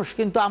ওয়াসাল্লাম মানুষ,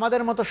 কিন্তু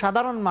আমাদের মতো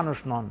সাধারণ মানুষ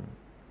নন।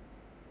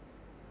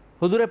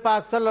 হুজুরে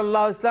পাক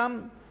সাল্লাল্লাহু আলাইহি ওয়াসাল্লাম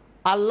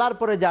আল্লাহর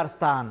পরে যার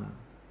স্থান।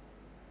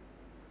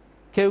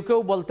 কেউ কেউ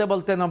বলতে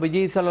বলতে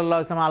নবীজি সাল্লাল্লাহু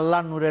আলাইহি ওয়াসাল্লাম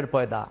আল্লাহর নূরের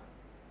পয়দা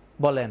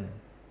বলেন,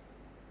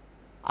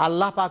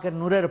 আল্লাহ পাকের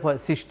নূরের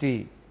সৃষ্টি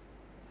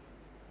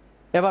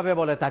এভাবে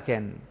বলে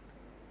থাকেন।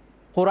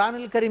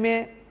 কোরআনুল কারীমে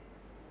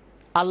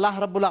আল্লাহ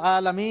রাব্বুল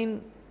আলামিন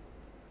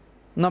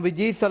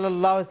নবীজি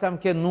সাল্লাল্লাহু আলাইহি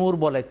ওয়াসাল্লামকে নূর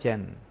বলেছেন,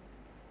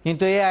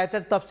 কিন্তু এই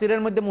আয়াতের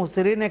তাফসীরের মধ্যে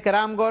মুফাসসিরিনে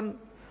কেরামগণ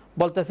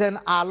বলতেছেন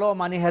আলো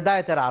মানে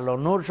হেদায়েতের আলো।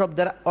 নূর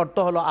শব্দের অর্থ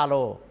হলো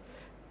আলো।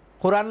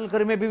 কোরআনুল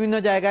কারীমে বিভিন্ন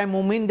জায়গায়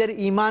মুমিনদের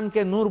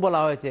ঈমানকে নূর বলা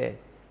হয়েছে।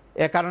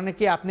 এ কারণে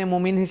কি আপনি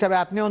মুমিন হিসাবে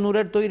আপনিও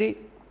নূরের তৈরি?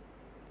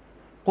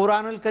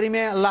 কোরআনুল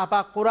কারীমে আল্লাহ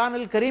পাক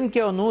কোরআনুল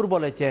কারীমকেও নূর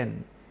বলেছেন,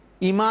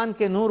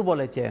 ঈমানকে নূর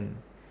বলেছেন।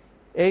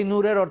 এই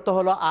নূরের অর্থ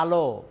হলো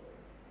আলো,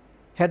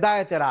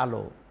 হেদায়েতের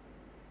আলো।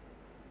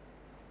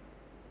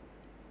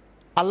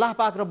 আল্লাহ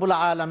পাক রব্বুল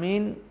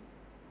আলামিন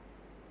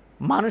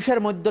মানুষের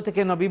মধ্য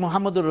থেকে নবী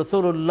মুহাম্মদুর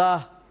রাসূলুল্লাহ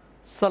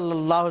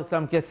সাল্লাল্লাহু আলাইহি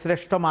ওয়াসাল্লামকে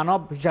শ্রেষ্ঠ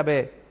মানব হিসাবে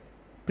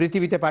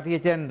পৃথিবীতে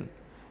পাঠিয়েছেন।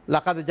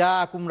 লাকাদ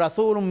জাআকুম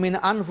রাসূলুম মিন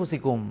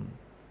আনফুসিকুম,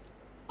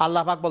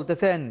 আল্লাহ পাক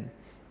বলতেছেন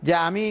যে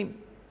আমি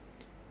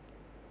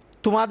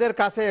তোমাদের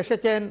কাছে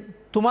এসেছেন,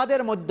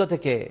 তোমাদের মধ্য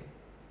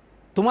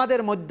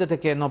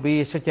থেকে নবী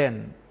এসেছেন।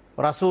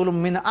 রাসূলুম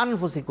মিন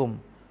আনফুসিকুম,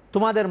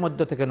 তোমাদের মধ্য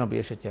থেকে নবী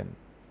এসেছেন।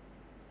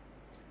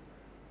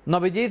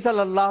 নবীজি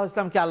সাল্লাল্লাহু আলাইহি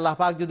ওয়াসাল্লামকে আল্লাহ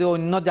পাক যদি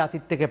অন্য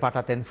জাতির থেকে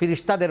পাঠাতেন,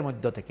 ফিরিস্তাদের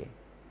মধ্য থেকে,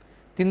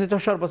 তিনি তো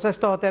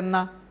সর্বশ্রেষ্ঠ হতেন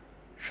না।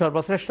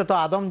 সর্বশ্রেষ্ঠ তো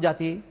আদম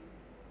জাতি।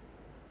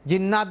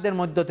 জিন্নাতদের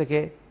মধ্য থেকে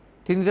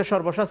তিনি তো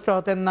সর্বশ্রেষ্ঠ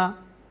হতেন না,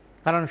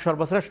 কারণ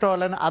সর্বশ্রেষ্ঠ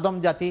হলেন আদম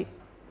জাতি।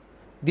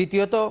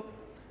 দ্বিতীয়ত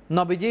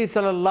নবীজি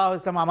সাল্লাল্লাহু আলাইহি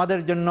ওয়াসাল্লাম আমাদের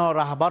জন্য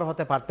রাহবার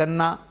হতে পারতেন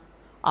না,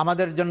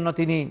 আমাদের জন্য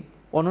তিনি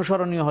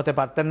অনুসরণীয় হতে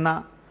পারতেন না,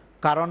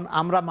 কারণ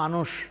আমরা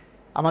মানুষ,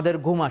 আমাদের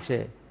ঘুম আসে,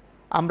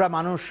 আমরা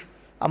মানুষ,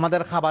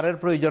 আমাদের খাবারের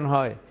প্রয়োজন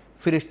হয়,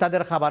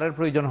 ফিরিস্তাদের খাবারের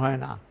প্রয়োজন হয়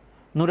না।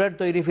 নূরের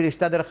তৈরি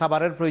ফিরিস্তাদের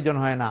খাবারের প্রয়োজন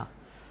হয় না।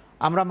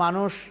 আমরা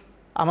মানুষ,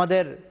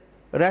 আমাদের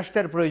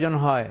রেস্টের প্রয়োজন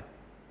হয়,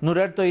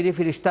 নূরের তৈরি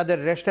ফিরিস্তাদের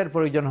রেস্টের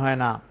প্রয়োজন হয়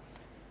না।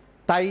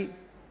 তাই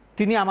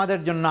তিনি আমাদের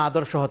জন্য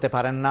আদর্শ হতে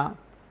পারেন না।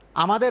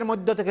 আমাদের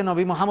মধ্য থেকে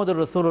নবী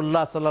মুহাম্মদুর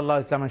রাসূলুল্লাহ সাল্লাল্লাহু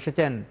আলাইহি ওয়াসাল্লাম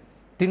এসেছেন,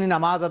 তিনি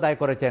নামাজ আদায়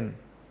করেছেন,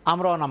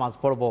 আমরাও নামাজ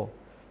পড়ব।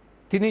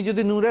 তিনি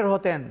যদি নূরের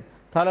হতেন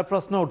তাহলে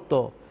প্রশ্ন উঠত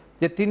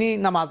যে তিনি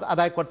নামাজ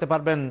আদায় করতে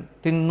পারবেন,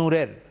 তিনি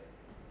নূরের,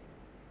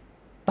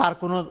 তার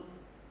কোনো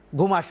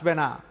ঘুম আসবে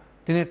না,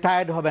 তিনি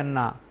টায়ার্ড হবেন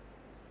না,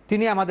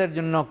 তিনি আমাদের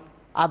জন্য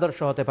আদর্শ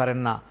হতে পারেন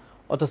না।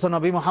 অথচ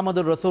নবী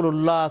মুহাম্মদুর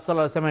রাসূলুল্লাহ সাল্লাল্লাহু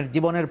আলাইহি ওয়াসাল্লামের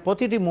জীবনের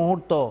প্রতিটি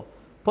মুহূর্ত,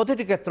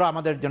 প্রতিটি ক্ষেত্র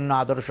আমাদের জন্য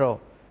আদর্শ।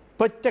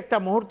 প্রত্যেকটা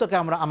মুহূর্তকে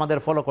আমাদের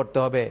ফলো করতে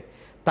হবে।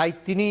 তাই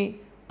তিনি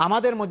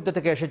আমাদের মধ্য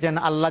থেকে এসেছেন।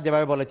 আল্লাহ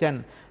যেভাবে বলেছেন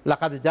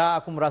লাকাদ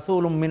জাআকুম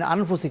রাসূলুম মিন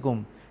আনফুসিকুম,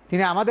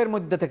 তিনি আমাদের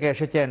মধ্য থেকে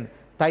এসেছেন,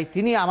 তাই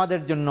তিনি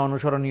আমাদের জন্য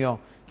অনুসরণীয়,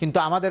 কিন্তু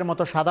আমাদের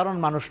মতো সাধারণ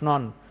মানুষ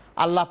নন।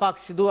 আল্লাহ পাক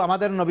শুধু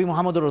আমাদের নবী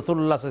মুহাম্মদুর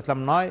রাসূলুল্লাহ সাল্লাল্লাহু আলাইহি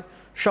ওয়াসাল্লাম নয়,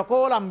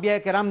 সকল আম্বিয়া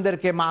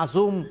কেরামদেরকে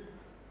মাসুম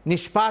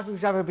নিষ্পাপ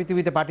হিসাবে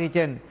পৃথিবীতে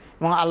পাঠিয়েছেন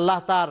এবং আল্লাহ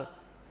তার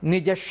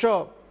নিজস্ব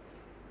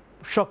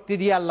শক্তি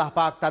দিয়ে আল্লাহ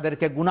পাক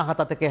তাদেরকে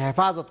গুনাহাতা থেকে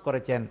হেফাজত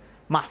করেছেন,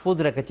 মাহফুজ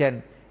রেখেছেন।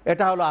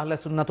 এটা হলো আহলে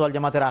সুন্নাত ওয়াল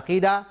জামাতের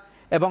আকীদা।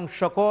 এবং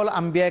সকল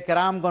আম্বিয়া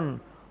কেরামগণ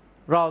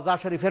রওজা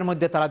শরীফের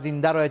মধ্যে তারা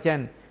জিন্দা রয়েছেন।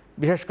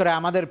 বিশেষ করে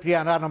আমাদের প্রিয়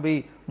নবী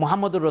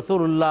মুহাম্মদুর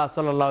রাসূলুল্লাহ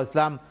সাল্লাল্লাহু আলাইহি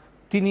ওয়াসাল্লাম,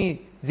 তিনি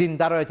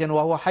জিন্দা রয়েছেন,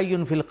 ওয়া হুয়া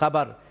হাইয়ুন ফিল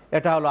কবর।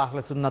 এটা হলো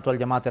আহলে সুন্নাত ওয়াল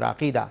জামাতের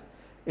আকীদা।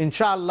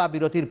 ইনশাআল্লাহ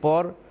বিরতির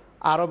পর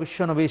আরও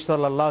বিশ্বনবী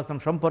সাল্লাল্লাহু আলাইহি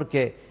ওয়াসাল্লাম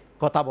সম্পর্কে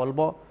কথা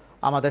বলবো।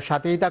 আমাদের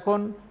সাথেই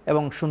থাকুন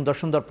এবং সুন্দর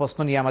সুন্দর প্রশ্ন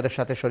নিয়ে আমাদের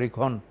সাথে শরীক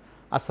হন।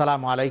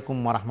 আসসালামু আলাইকুম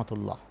ওয়া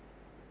রাহমাতুল্লাহ।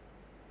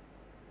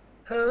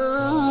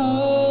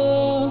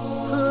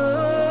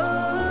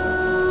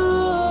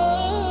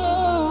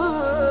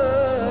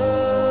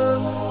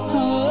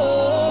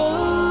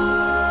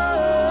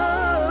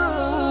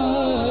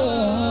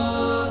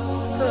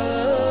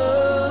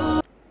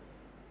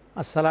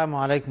 আসসালামু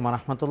আলাইকুম ওয়া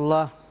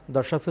রাহমাতুল্লাহ।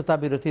 দর্শক শ্রোতা,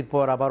 বিরতির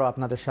পর আবারও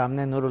আপনাদের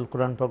সামনে নুরুল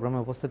কুরআন প্রোগ্রামে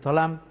উপস্থিত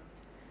হলাম।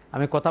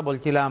 আমি কথা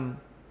বলছিলাম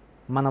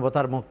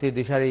মানবতার মুক্তির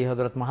দিশারি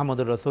হযরত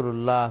মুহাম্মদুর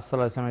রাসূলুল্লাহ সাল্লাল্লাহু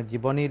আলাইহি ওয়াসাল্লামের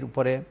জীবনীর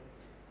উপরে,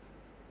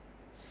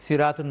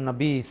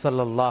 সিরাতুন্নবী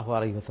সাল্লাল্লাহু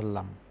আলাইহি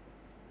ওয়াসাল্লাম।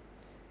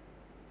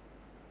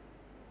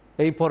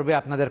 এই পর্বে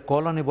আপনাদের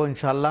কলও নেব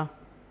ইনশাআল্লাহ।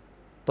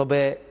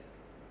 তবে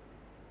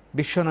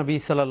বিশ্বনবী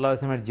সাল্লাল্লাহু আলাইহি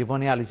ওয়াসাল্লামের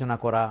জীবনী আলোচনা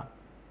করা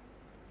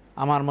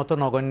আমার মতো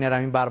নগণ্যের,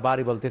 আমি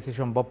বারবারই বলতেছি,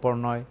 সম্ভবপর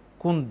নয়।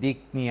 কোন দিক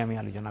নিয়ে আমি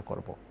আলোচনা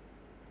করব?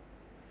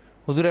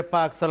 হুজুরে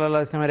পাক সাল্লাল্লাহু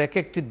আলাইহি ওয়াসাল্লামের এক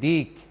একটি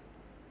দিক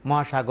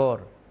মহাসাগর।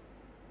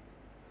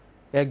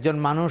 একজন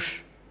মানুষ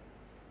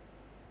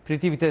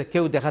পৃথিবীতে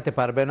কেউ দেখাতে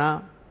পারবে না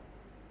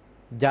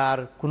যার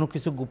কোনো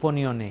কিছু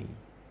গোপনীয় নেই,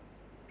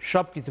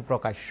 সব কিছু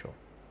প্রকাশ্য।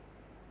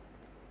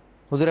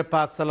 হুজুরে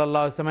পাক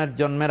সাল্লাল্লাহু আলাইহি ওয়াসাল্লামের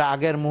জন্মের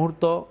আগের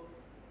মুহূর্ত,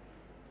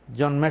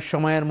 জন্মের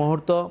সময়ের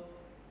মুহূর্ত,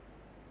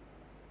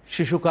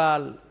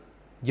 শিশুকাল,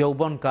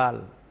 যৌবনকাল,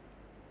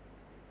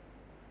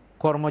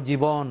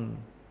 কর্মজীবন,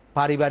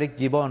 পারিবারিক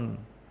জীবন,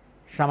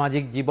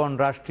 সামাজিক জীবন,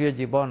 রাষ্ট্রীয়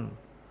জীবন,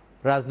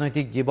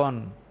 রাজনৈতিক জীবন,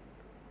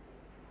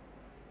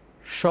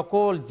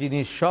 সকল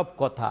জিনিস, সব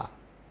কথা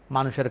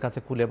মানুষের কাছে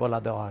খুলে বলা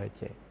দেওয়া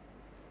হয়েছে।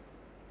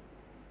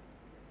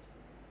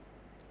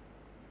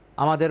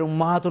 আমাদের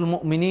উম্মাহাতুল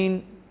মুমিনিন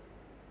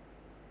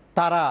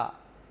তারা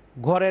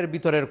ঘরের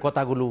ভিতরের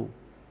কথাগুলো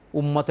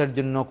উম্মতের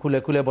জন্য খুলে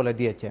খুলে বলে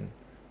দিয়েছেন।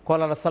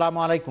 কলার আসসালামু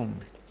আলাইকুম।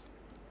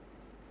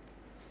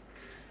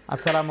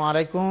 আসসালামু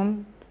আলাইকুম।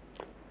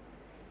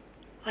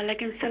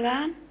 ওয়ালাইকুম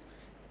সালাম।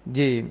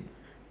 জি,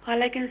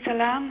 ওয়ালাইকুম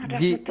সালাম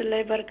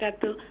রাহমাতুল্লাহি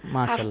বারাকাতুহু।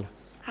 মাশাআল্লাহ।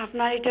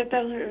 আপনার এটা তো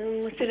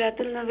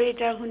সিরাতুন্নবী,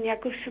 এটা শুনিয়া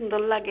খুব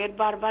সুন্দর লাগে,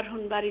 বারবার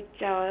শুনবার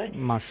ইচ্ছা হয়।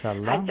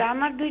 মাশাআল্লাহ। আচ্ছা,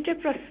 আমার দুইটা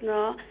প্রশ্ন।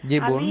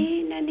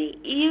 আমি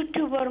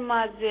ইউটিউবের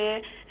মাঝে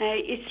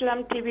ইসলাম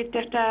টিভিতে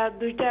একটা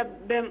দুইটা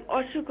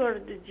অসুখর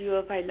জিও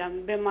পাইলাম,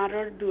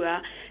 বেমারর দোয়া।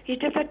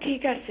 এটা তো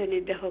ঠিক আছে নি?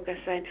 দেখো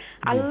কাছেন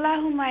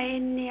আল্লাহুম্মা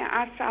ইন্নী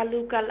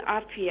আসআলুকাল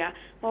আফিয়া,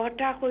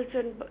 ওটা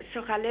কইছেন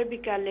সকালে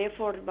বিকালে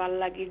পড়বার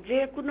লাগি, যে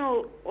কোনো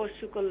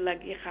অসুখর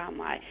লাগি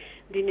খামায়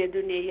দিনে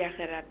দুনিয়া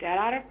আখিরাতে। আর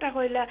আরেকটা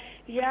কইলা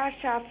ইয়া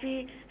শাফি,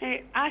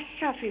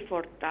 আশাফি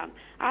পড়তাম,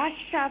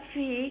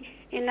 আশাফি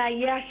না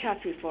ইয়া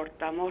শাফি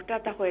পড়তাম। ওটা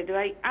তা কই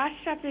দেয়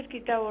আশাফির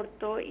কিতা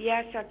অর্থ, ইয়া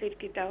শাফির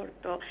কিতা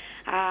অর্থ।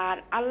 আর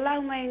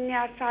আল্লাহুম্মা ইন্নী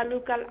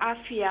আসআলুকাল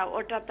আফিয়া,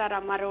 ওটা তার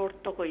আমার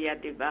অর্থ কইয়া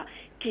দিবা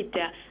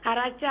কিতা। আর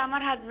আচ্ছা,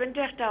 আমার হাজবেন্ডে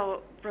একটা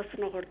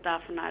প্রশ্ন করতে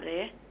আপনারে।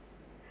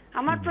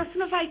 আমার প্রশ্ন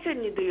পাইছেন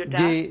নি দুইটা?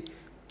 জি,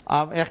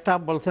 একটা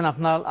বলছেন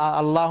আপনার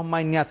আল্লাহুম্মা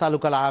ইন্নী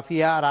আসআলুকাল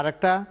আফিয়া, আর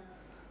আরেকটা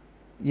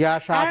ইয়া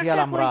শাফিয়াল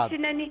আমরাদ।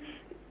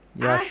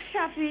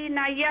 আশাফি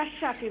না ইয়া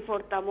শাফি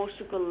পড়তাম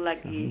অসুখর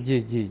লাগি। জি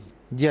জি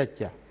জি।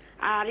 আচ্ছা,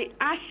 আর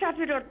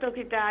আশাফির অর্থ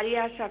কিতা আর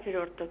ইয়া শাফির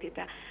অর্থ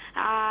কিতা?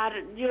 আর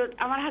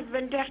আমার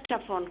হাজবেন্ডে একটা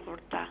ফোন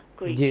করতা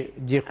কই। জি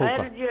জি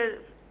খোকা।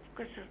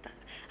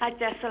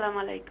 আচ্ছা, আসসালামু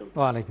আলাইকুম।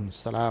 ওয়া আলাইকুম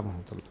আসসালাম ওয়া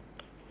রাহমাতুল্লাহ।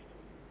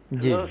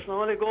 জি,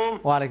 আসসালামু আলাইকুম।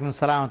 ওয়া আলাইকুম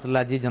আসসালাম ওয়া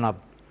রাহমাতুল্লাহ। জি জনাব।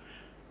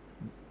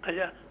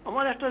 আচ্ছা,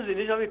 আমার একটা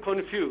জিনিস আমি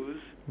কনফিউজ।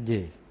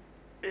 জি,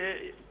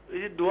 এই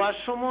যে দোয়ার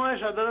সময়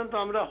সাধারণত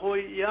আমরা হই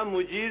ইয়া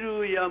মুজিরু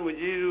ইয়া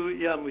মুজিরু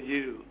ইয়া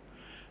মুজিরু,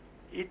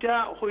 এটা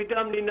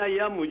হইতাম নি না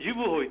ইয়া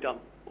মুজিবু হইতাম?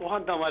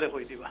 ওখান তো আমারে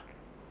হই দিবা।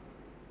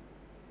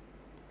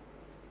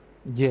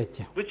 জি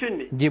আচ্ছা, বুঝছেন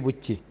নি? জি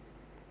বুঝছি।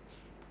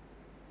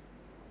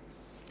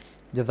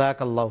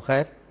 জাযাকাল্লাহু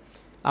খায়র।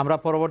 আমরা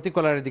পরবর্তী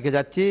কলারের দিকে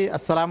যাচ্ছি।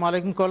 আসসালামু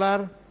আলাইকুম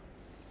কলার।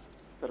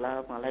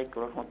 আসসালামু আলাইকুম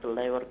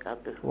রহমতুল্লাহি ওয়া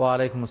বারাকাতুহু। ওয়া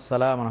আলাইকুম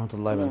আসসালাম ওয়া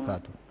রাহমাতুল্লাহি ওয়া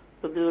বারাকাতুহু।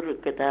 হুজুর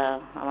কেটা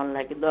আমার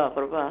লাগি দোয়া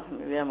করবা,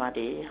 আমি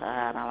বেমারি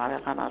আর আমার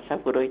এখন আশা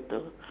করইতো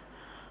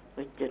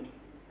বুঝছেন।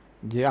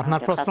 জি, আপনার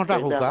প্রশ্নটা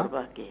হোকা,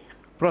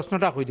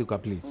 প্রশ্নটা কই দিকা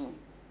প্লিজ।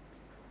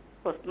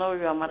 প্রশ্ন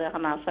হইবে আমার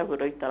এখন আশা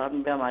করইতো আমি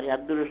বেমারি,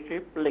 আর দুরুশরী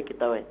পড়লে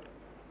কিতা হয়?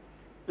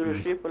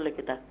 দুরুশরী পড়লে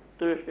কিতা?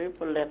 দুরুশরী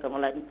পড়লে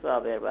কেমন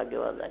সওয়াবের ভাগে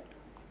হওয়া যায়।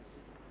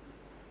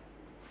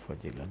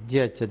 ফজিলত। জি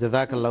আচ্ছা,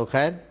 জাযাকাল্লাহু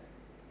খায়র।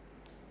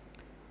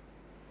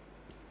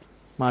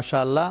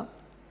 মাশাআল্লাহ।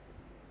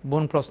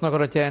 বোন প্রশ্ন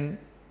করেছেন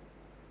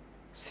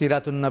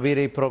সিরাতুন্নবীর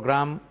এই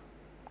প্রোগ্রাম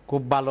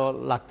খুব ভালো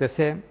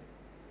লাগতেছে।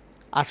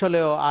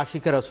 আসলেও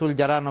আশিকে রসুল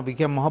যারা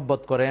নবীকে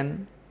মহব্বত করেন,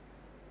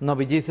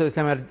 নবীজি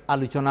ইসলামের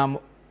আলোচনা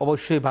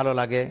অবশ্যই ভালো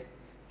লাগে।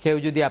 কেউ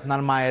যদি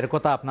আপনার মায়ের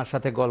কথা আপনার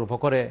সাথে গল্প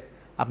করে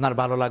আপনার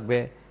ভালো লাগবে,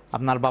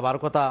 আপনার বাবার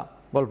কথা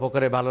গল্প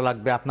করে ভালো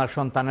লাগবে, আপনার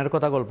সন্তানের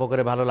কথা গল্প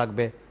করে ভালো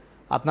লাগবে,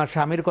 আপনার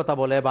স্বামীর কথা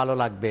বলে ভালো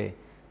লাগবে,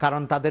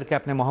 কারণ তাদেরকে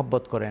আপনি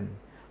মহব্বত করেন।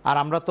 আর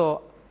আমরা তো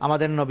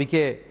আমাদের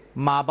নবীকে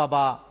মা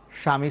বাবা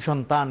স্বামী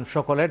সন্তান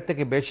সকলের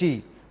থেকে বেশি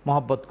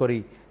মহব্বত করি।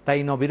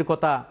 তাই নবীর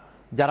কথা,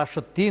 যারা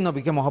সত্যিই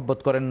নবীকে মহব্বত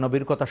করেন,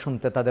 নবীর কথা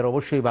শুনতে তাদের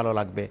অবশ্যই ভালো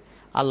লাগবে।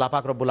 আল্লাহ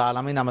পাক রব্বুল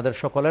আলামিন আমাদের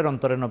সকলের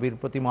অন্তরে নবীর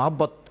প্রতি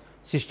মহব্বত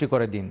সৃষ্টি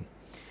করে দিন।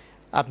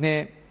 আপনি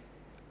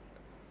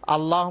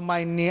আল্লাহুম্মা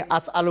ইন্নী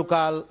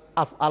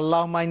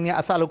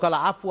আসআলুকাল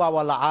আফওয়া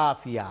ওয়াল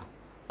আফিয়া,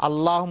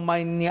 আল্লাহুম্মা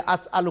ইন্নী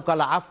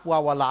আসআলুকাল আফওয়া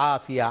ওয়াল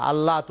আফিয়া।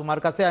 আল্লাহ, তোমার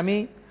কাছে আমি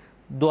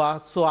দোয়া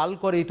সোয়াল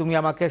করি, তুমি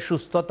আমাকে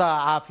সুস্থতা,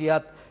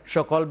 আফিয়াত,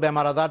 সকল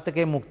বেমার আজার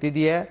থেকে মুক্তি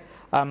দিয়ে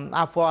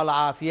আফওয়া ওয়াল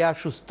আফিয়া,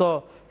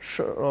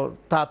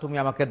 সুস্থতা তুমি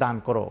আমাকে দান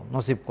করো,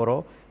 নসিব করো।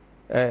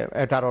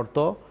 এটার অর্থ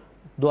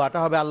দোয়াটা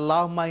হবে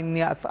আল্লাহুম্মা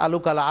ইন্নী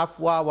আসআলুকাল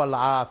আফওয়া ওয়াল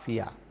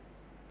আফিয়া।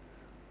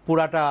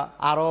 পুরাটা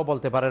আরও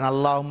বলতে পারেন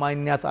আল্লাহুম্মা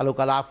ইন্নী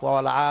আসআলুকাল আফওয়া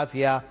ওয়াল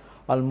আফিয়া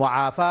ওয়াল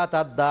মুআফাতা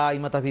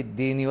দাইমাতা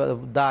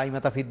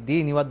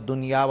ফিদ-দীনি ওয়াদ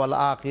দুনিয়া ওয়াল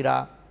আখিরা,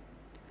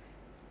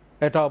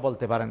 এটাও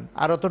বলতে পারেন।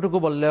 আর অতটুকু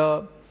বললেও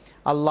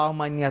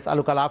আল্লাহুম্মা ইন্নী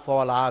আসআলুকাল আফওয়া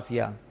ওয়াল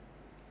আফিয়া,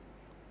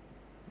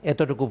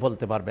 এতটুকু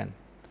বলতে পারবেন।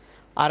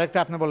 আরেকটা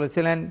আপনি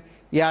বলেছিলেন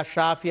ইয়া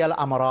শাফি আল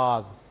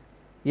আমরাজ,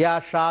 ইয়া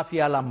শাফি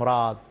আল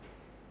আমরাজ,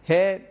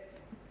 হে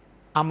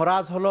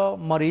আমরাজ হলো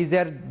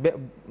মরিজের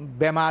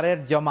বেমারের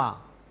জমা।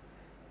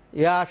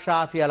 ইয়া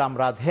শাফি আল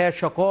আমরাজ, হে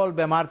সকল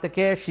বেমার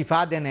থেকে শিফা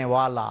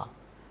দেনেওয়ালা,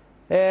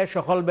 হে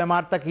সকল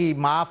বেমার থেকে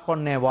মাফ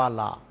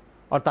করনেওয়ালা,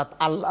 অর্থাৎ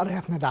আল্লাহরে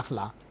আপনি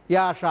ডাকলা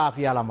ইয়া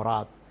শাফি আল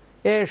আমরাজ,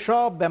 এ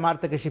সব বেমার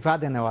থেকে শিফা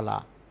দেনেওয়ালা।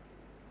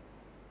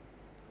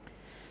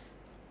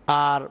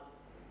 আর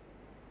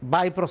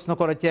ভাই প্রশ্ন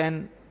করেছেন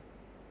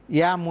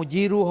ইয়া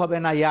মুজিরু হবে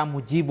না ইয়া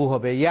মুজিবু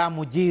হবে? ইয়া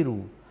মুজিরু।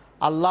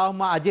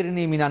 আল্লাহুম্মা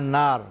আজিরনি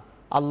মিনান্নার,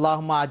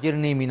 আল্লাহুম্মা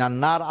আজিরনি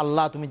মিনান্নার,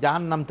 আল্লাহ তুমি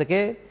জাহান্নাম থেকে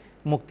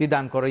মুক্তি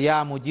দান করো। ইয়া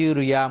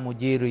মুজিরু ইয়া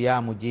মুজিরু ইয়া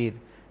মুজির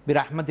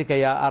বিরাহমাতিকা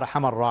ইয়া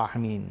আরহামার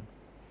রাহিমিন,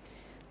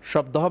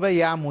 শব্দ হবে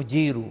ইয়া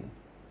মুজিরু।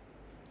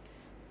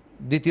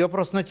 দ্বিতীয়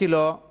প্রশ্ন ছিল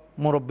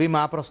মুরব্বী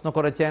মা প্রশ্ন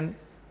করেছেন,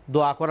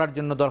 দোয়া করার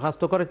জন্য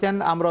দরখাস্ত করেছেন।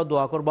 আমরাও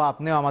দোয়া করব,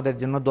 আপনিও আমাদের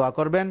জন্য দোয়া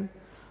করবেন।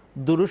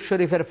 দুরূদ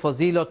শরীফের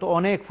ফজিলত,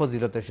 অনেক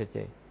ফজিলত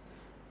এসেছে।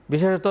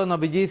 বিশেষত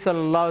নবীজি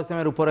সাল্লাল্লাহু আলাইহি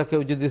ওয়াসাল্লামের উপরে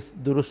কেউ যদি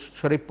দুরূদ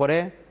শরীফ পড়ে,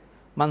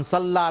 মান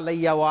সাল্লা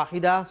আলাইয়া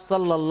ওয়াহিদা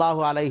সাল্লাল্লাহু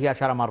আলাইহি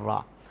আশারা মাররা,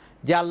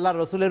 যে আল্লাহ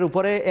রসুলের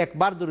উপরে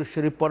একবার দুরূদ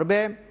শরীফ পড়বে,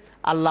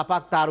 আল্লাহ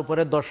পাক তার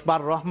উপরে 10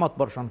 বার রহমত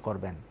বর্ষণ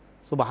করবেন।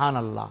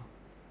 সুবহানাল্লাহ।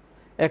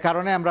 এ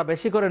কারণে আমরা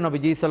বেশি করে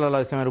নবীজি সাল্লাল্লাহু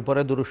আলাইহি ওয়াসাল্লামের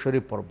উপরে দুরূদ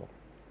শরীফ পড়ব।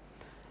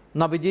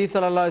 নবীজি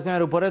সাল্লাল্লাহু আলাইহি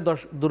ওয়াসাল্লামের উপরে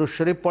দুরূদ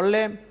শরীফ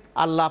পড়লে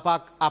আল্লাহ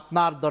পাক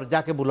আপনার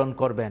দরজাকে বুলন্দ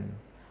করবেন।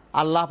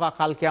 আল্লাহ পাক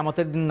কাল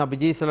কিয়ামতের দিন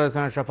নবীজি সাল্লাল্লাহু আলাইহি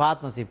ওয়াসাল্লামের শাফাআত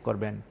নসিব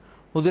করবেন।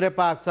 হুজুরে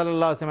পাক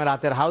সাল্লাল্লাহু আলাইহি ওয়াসাল্লামের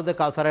হাতের হাউজে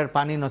কাউসারের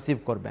পানি নসিব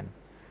করবেন।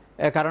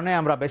 এ কারণে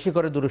আমরা বেশি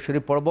করে দুরূদ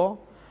শরীফ পড়ব।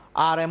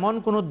 আর এমন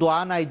কোনো দোয়া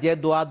নাই যে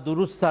দোয়া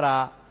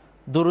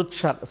দুরূদ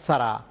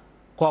ছাড়া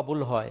কবুল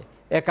হয়।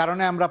 এ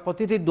কারণে আমরা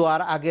প্রতিটি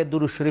দোয়ার আগে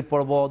দুরূদ শরীফ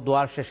পড়ব,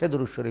 দোয়ার শেষে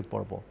দুরূদ শরীফ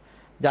পড়ব,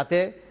 যাতে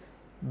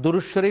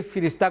দুরূদ শরীফ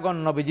ফিরিস্তাগণ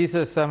নবীজি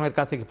সাল্লাল্লাহু আলাইহি ওয়াসাল্লামের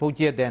কাছে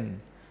পৌঁছিয়ে দেন।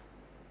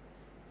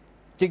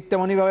 ঠিক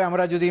তেমনিভাবে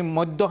আমরা যদি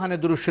মধ্যখানে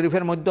দুরূদ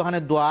শরীফের মধ্যখানে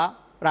দোয়া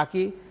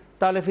রাখি,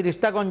 তাহলে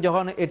ফিরিস্তাগণ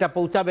যখন এটা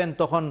পৌঁছাবেন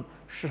তখন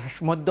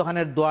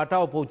মধ্যখানের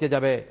দোয়াটাও পৌঁছে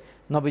যাবে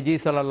নবীজি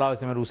সাল্লাল্লাহু আলাইহি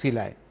ওয়াসাল্লামের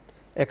উসিলায়।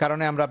 এ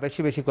কারণে আমরা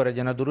বেশি বেশি করে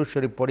যেন দুরূদ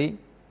শরীফ পড়ি।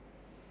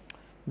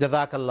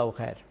 জাযাকাল্লাহু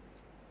খায়র।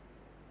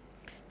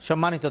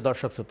 সম্মানিত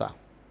দর্শক শ্রোতা,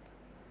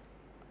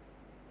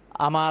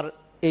 আমার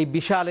এই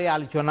বিশাল এই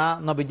আলোচনা,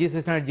 নবীজি সাল্লাল্লাহু আলাইহি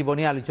ওয়াসাল্লামের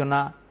জীবনী আলোচনা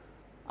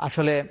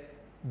আসলে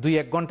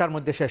 2-1 ঘন্টার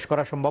মধ্যে শেষ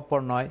করা সম্ভবপর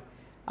নয়।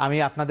 আমি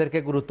আপনাদেরকে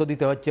গুরুত্ব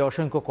দিতে হচ্ছে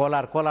অসংখ্য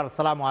কলার।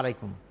 আসসালামু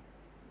আলাইকুম।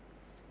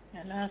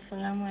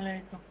 আসসালামু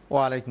আলাইকুম।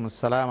 ওয়ালাইকুম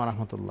আসসালাম ওয়া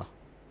রাহমাতুল্লাহ।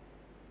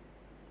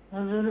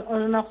 হুজুর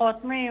ওজনা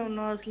খতমে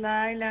ইউনুস লা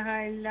ইলাহা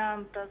ইল্লা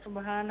আনতা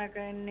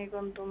সুবহানাকা ইন্নী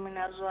কুনতু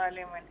মিনাজ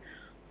জালিমিন,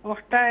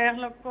 ওটা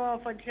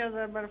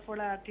 1,25,000 বার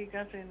পড়া ঠিক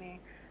আছে নি?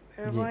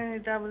 সেরকম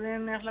এটা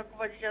বলেন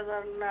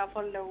 1,25,000 না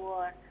পড়লেও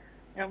হয়,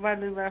 একবার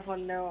দুইবার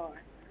পড়লেও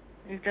হয়।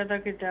 এটা তো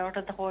কিটা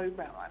ওটা তো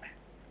হইবে আমার।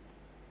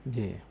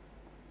 জি,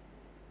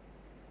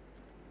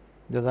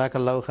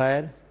 জাযাকাল্লাহু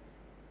খায়র।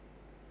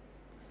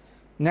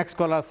 নেক্সট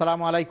কলার।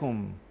 আসসালামু আলাইকুম।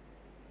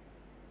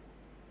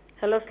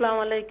 হ্যালো, আসসালামু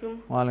আলাইকুম।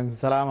 ওয়ালাইকুম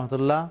আসসালাম ওয়া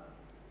রাহমাতুল্লাহ।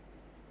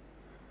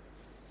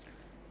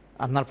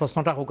 আপনার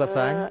প্রশ্নটা হোক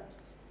আছেন?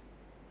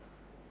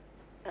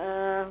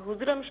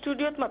 হুজুর আমি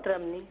স্টুডিওত মাত্র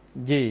আমনি।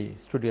 জি,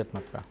 স্টুডিওত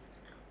মাত্র।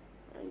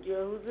 যে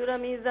হুজুর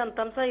আমি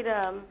জানতাম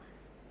চাইরাম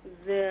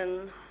যে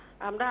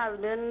আমরা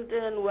হাজবেন্ড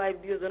এন্ড ওয়াইফ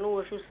দুজন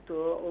অসুস্থ,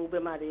 ও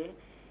বেমারে,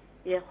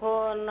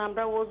 এখন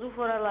আমরা ওযু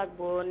করা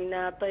লাগবো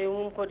না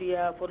তায়াম্মুম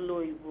করিয়া পড়লে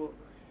হইব?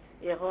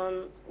 এখন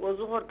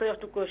ওযু করতে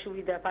একটু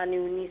অসুবিধা, পানি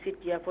উনি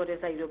ছিটিয়া পরে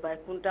চাইরো পায়,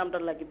 কোনটা আমরা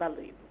লাগি ভালো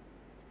হইব?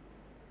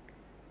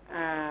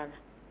 আর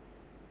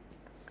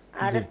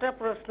আরেকটা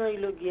প্রশ্ন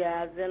হইল গিয়া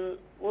যেন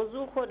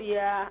অজু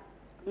করিয়া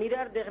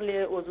মিরার দেখলে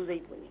অজু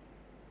যাইবনি।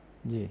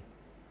 জি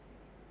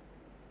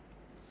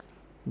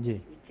জি,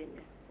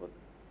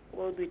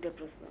 ও দুইটা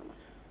প্রশ্ন আমার।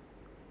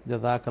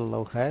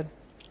 জাযাকাল্লাহু খায়ের।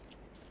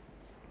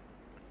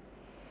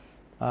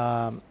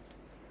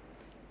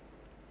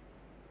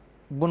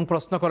 বোন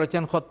প্রশ্ন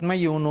করেছেন খতমে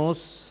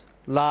ইউনুস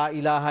লা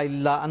ইলাহা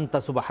ইল্লা আনতা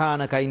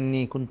সুবহানাকা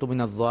ইন্নী কুনতু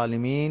মিনাজ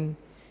জালিমিন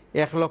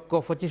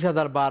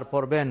 1,25,000 বার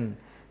পড়বেন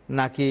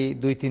নাকি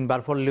 2-3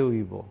 বার পড়লেও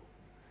হইব?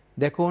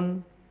 দেখুন,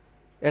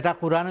 এটা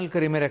কুরআনুল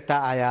কারীমের একটা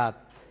আয়াত।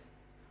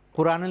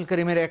 কুরআনুল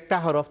কারীমের একটা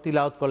হরফ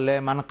তিলাওয়াত করলে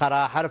মান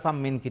কারা হারফাম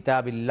মিন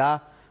কিতাবিল্লাহ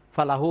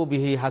ফালাহু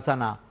বিহি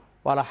হাসানা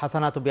ওয়ালা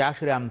হাসানাতু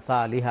বিআশরি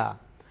আমসালিহা।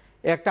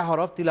 একটা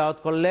হরফ তিলাওয়াত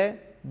করলে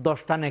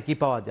 10টা নেকি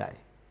পাওয়া যায়।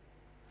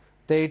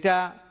 তো এটা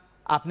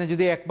আপনি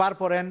যদি একবার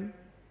পড়েন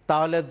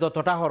তাহলে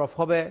যতটা হরফ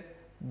হবে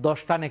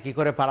 10টা নেকি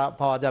করে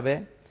পাওয়া যাবে।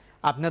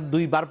 আপনি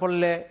 2 বার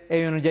পড়লে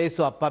এই অনুযায়ী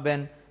সওয়াব পাবেন,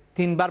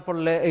 3 বার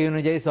পড়লে এই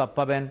অনুযায়ী সওয়াব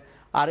পাবেন।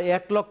 আর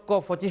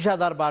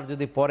 1,25,000 বার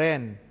যদি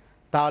পড়েন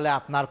তাহলে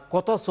আপনার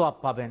কত সওয়াব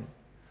পাবেন?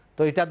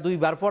 তো এটা 2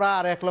 বার পড়া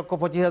আর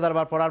 1,25,000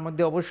 বার পড়ার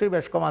মধ্যে অবশ্যই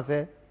বেশ কম আছে।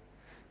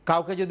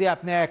 কাউকে যদি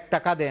আপনি 1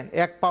 টাকা দেন,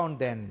 1 পাউন্ড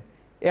দেন,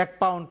 1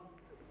 পাউন্ড,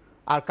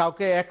 আর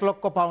কাউকে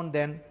 1,00,000 পাউন্ড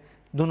দেন,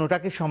 দুটোটা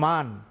কি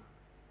সমান?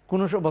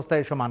 কোনো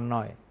অবস্থায় সমান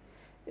নয়।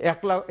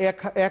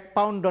 1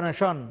 পাউন্ড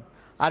ডোনেশন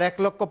আর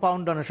 1,00,000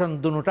 পাউন্ড ডোনেশন,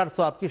 দুটোটার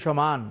সওয়াব কি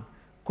সমান?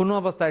 কোনো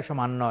অবস্থায়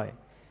সমান নয়।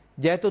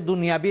 যেহেতু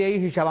দুনিয়াবি এই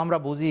হিসাব আমরা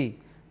বুঝি,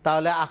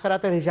 তাহলে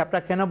আখিরাতের হিসাবটা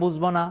কেন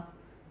বুঝবো না?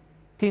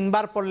 3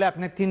 বার পড়লে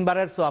আপনি 3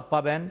 বারের সওয়াব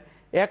পাবেন,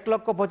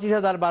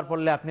 1,25,000 বার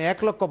পড়লে আপনি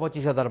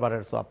 1,25,000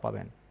 বারের সওয়াব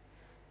পাবেন।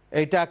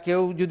 এইটা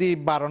কেউ যদি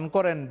বারণ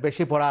করেন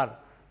বেশি পড়ার,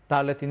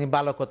 তাহলে তিনি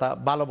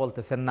ভালো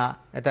বলতেছেন না,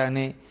 এটা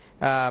উনি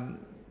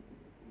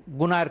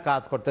গুনাহের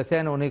কাজ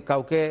করতেছেন, উনি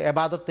কাউকে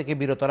ইবাদত থেকে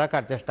বিরত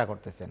রাখার চেষ্টা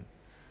করতেছেন।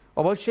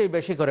 অবশ্যই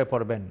বেশি করে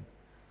পড়বেন,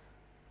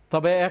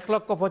 তবে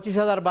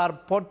 1,25,000 বার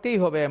পড়তেই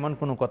হবে এমন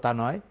কোনো কথা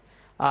নয়।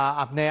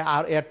 আপনি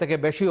আর এর থেকে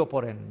বেশিও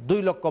পড়েন, 2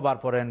 লক্ষ বার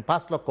পড়েন,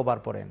 5 লক্ষ বার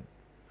পড়েন,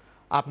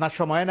 আপনার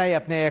সময় নাই,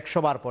 আপনি 100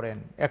 বার পড়েন,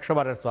 100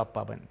 বারের সওয়াব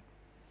পাবেন।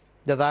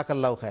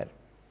 জাযাকাল্লাহু খায়ের।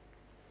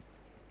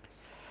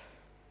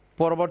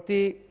 পরবর্তী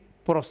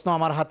প্রশ্ন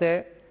আমার হাতে,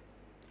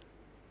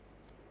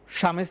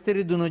 স্বামী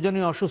স্ত্রী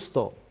দুজনই অসুস্থ,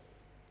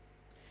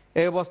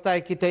 এই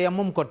অবস্থায় কি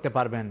তায়াম্মুম করতে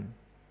পারবেন?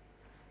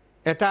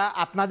 এটা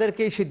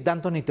আপনাদেরকেই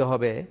সিদ্ধান্ত নিতে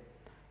হবে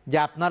যে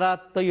আপনারা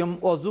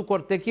অজু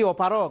করতে কি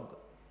অপারগ।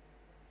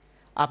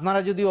 আপনারা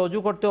যদি অজু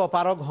করতে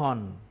অপারগ হন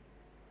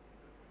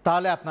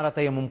তাহলে আপনারা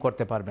তায়াম্মুম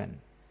করতে পারবেন।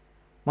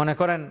 মনে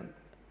করেন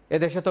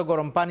এদেশে তো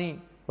গরম পানি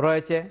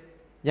রয়েছে,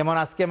 যেমন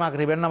আজকে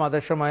মাগরিবের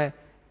নামাজের সময়,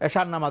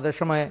 এশার নামাজের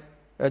সময়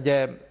যে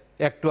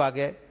একটু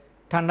আগে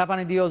ঠান্ডা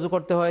পানি দিয়ে অজু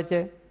করতে হয়েছে,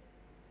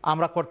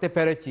 আমরা করতে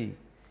পেরেছি।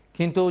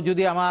 কিন্তু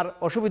যদি আমার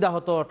অসুবিধা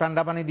হতো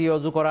ঠান্ডা পানি দিয়ে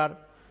অজু করার,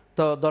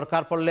 তো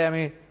দরকার পড়লে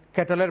আমি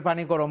কেটলের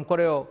পানি গরম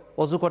করেও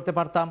অজু করতে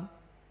পারতাম,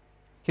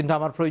 কিন্তু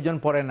আমার প্রয়োজন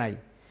পড়ে নাই।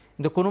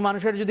 কিন্তু কোনো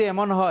মানুষের যদি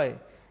এমন হয়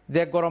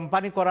যে গরম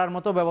পানি করার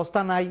মতো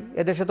ব্যবস্থা নাই,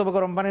 এদেশে তো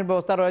গরম পানির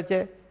ব্যবস্থা রয়েছে,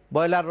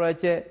 বয়লার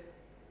রয়েছে,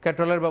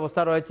 কেটলের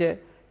ব্যবস্থা রয়েছে,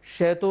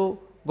 সেহেতু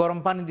গরম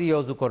পানি দিয়ে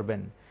অজু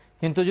করবেন।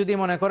 কিন্তু যদি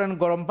মনে করেন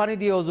গরম পানি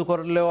দিয়ে অজু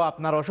করলেও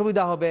আপনার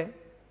অসুবিধা হবে,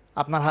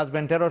 আপনার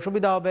হাজব্যান্ডের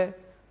অসুবিধা হবে,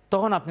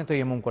 তখন আপনি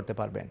তায়াম্মুম করতে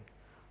পারবেন।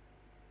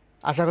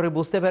 আশা করি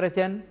বুঝতে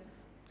পেরেছেন।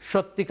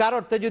 সত্যিকার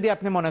অর্থে যদি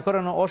আপনি মনে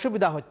করেন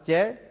অসুবিধা হচ্ছে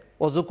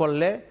অজু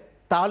করলে,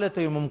 তাহলে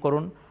তায়াম্মুম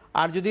করুন।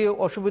 আর যদি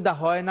অসুবিধা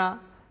হয় না,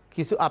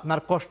 কিছু আপনার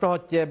কষ্ট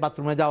হচ্ছে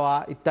বাথরুমে যাওয়া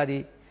ইত্যাদি,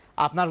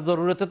 আপনার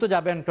জরুরতে তো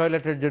যাবেন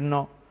টয়লেটের জন্য,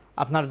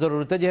 আপনার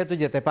জরুরতে যেহেতু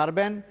যেতে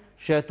পারবেন,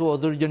 সেহেতু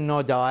অজুর জন্য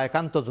যাওয়া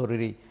একান্ত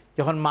জরুরি।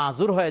 যখন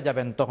মাজুর হয়ে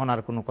যাবেন তখন আর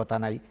কোনো কথা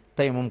নাই,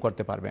 তায়াম্মুম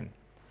করতে পারবেন।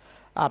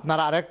 আপনার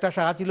আরেকটা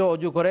শাখা ছিল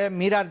অজু করে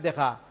মিরার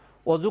দেখা।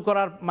 অজু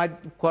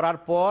করার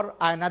পর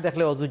আয়না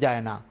দেখলে অজু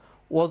যায় না।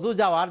 অজু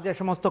যাওয়ার যে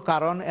সমস্ত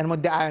কারণ, এর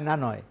মধ্যে আয়না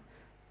নয়।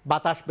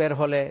 বাতাস বের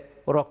হলে,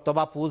 রক্ত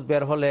বা পুজ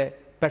বের হলে,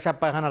 পেশাব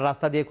পায়খানার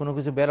রাস্তা দিয়ে কোনো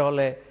কিছু বের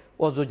হলে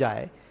অজু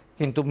যায়,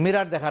 কিন্তু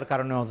মিরার দেখার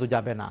কারণে অজু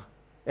যাবে না।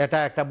 এটা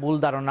একটা ভুল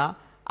ধারণা।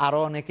 আরও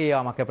অনেকেই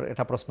আমাকে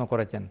এটা প্রশ্ন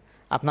করেছেন।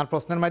 আপনার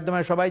প্রশ্নের মাধ্যমে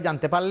সবাই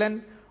জানতে পারলেন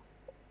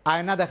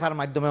আয়না দেখার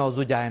মাধ্যমে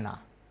অজু যায় না।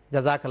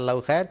 জাযাকাল্লাহু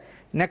খায়ের।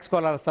 নেক্সট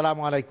কলার।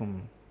 আসসালামু আলাইকুম।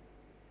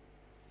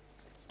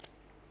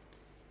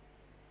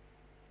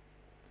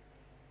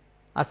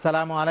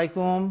 আসসালামু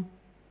আলাইকুম।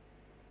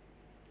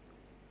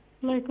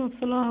 ওয়ালাইকুম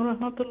আসসালাম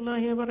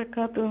রাহমাতুল্লাহি ওয়া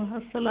বারাকাতুহু।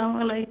 আসসালামু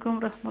আলাইকুম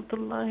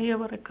রাহমাতুল্লাহি ওয়া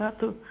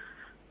বারাকাতুহু।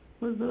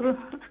 হুজুর,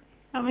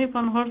 আমি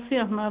ফোন করছি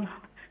আপনার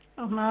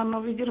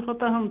নবীজির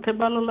কথা শুনতে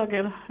ভালো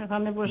লাগে,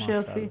 এখানে বসে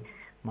আছি।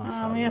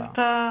 আমি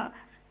একটা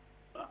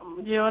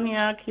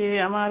জীবনিয়া কি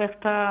আমার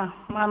একটা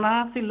মানা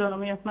ছিল,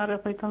 আমি আপনার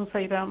কইতাম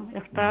চাইলাম।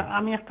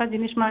 আমি একটা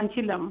জিনিস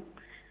মানছিলাম।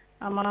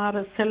 আমার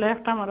ছেলে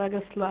একটা মারা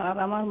গেছিল, আর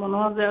আমার মনে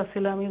হয়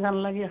আছিল আমি জান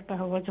লাগি একটা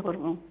হজ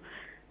করবো,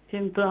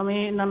 কিন্তু আমি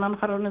নানান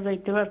কারণে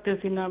যাইতে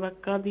পারতেছি না।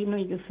 বাক্কা দিন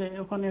হয়ে গেছে,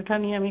 এখন এটা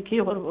নিয়ে আমি কি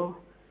করব?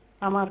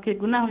 আমার কি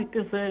গুনাহ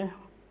হইতেছে?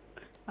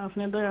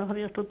 আপনি দয়া করে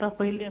একটু তা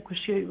কইলে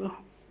খুশি হইব।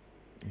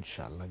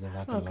 ইনশাআল্লাহ।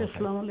 জাযাকাল্লাহু খায়ের।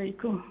 আসসালামু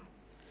আলাইকুম।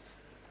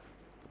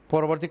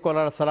 পরবর্তী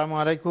কলার, আসসালামু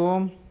আলাইকুম।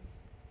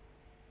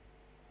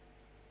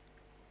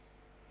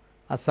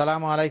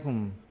 আসসালামু আলাইকুম।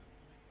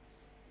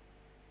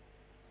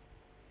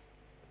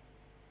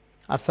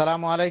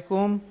 আসসালামু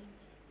আলাইকুম।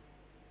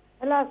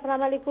 হ্যালো,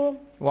 আসসালামু আলাইকুম।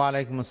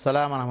 ওয়ালাইকুম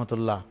আসসালাম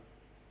রহমতুল্লাহ।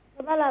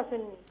 ভালো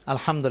আছেন?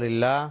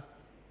 আলহামদুলিল্লাহ।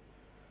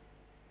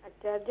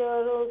 আচ্ছা,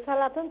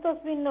 সালাতুন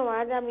তসবিহ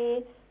নামাজ আমি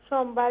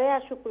সোমবারে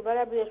আর শুক্রবারে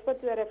আর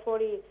বৃহস্পতিবারে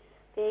পড়ি,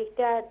 তো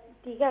এইটা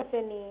ঠিক আছে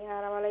নি?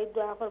 আর আমার এই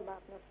দোয়া করবা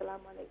আপনি।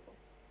 আসসালামু আলাইকুম।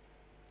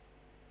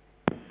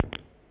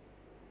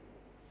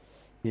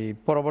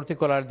 পরবর্তী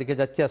কলার দিকে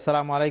যাচ্ছি।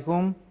 আসসালামু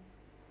আলাইকুম।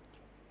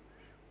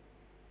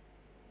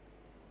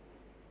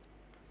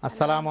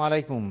 আসসালামু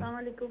আলাইকুম।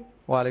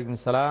 ওয়ালাইকুম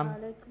সালাম।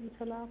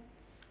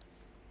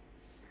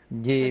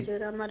 জি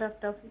আমার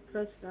একটা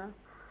প্রশ্ন।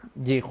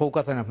 জি, খুব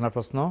আছেন আপনার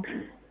প্রশ্ন?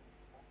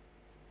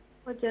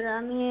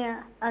 আমি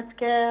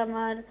আজকে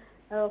আমার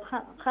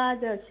কাজ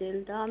আছিল,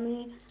 তো আমি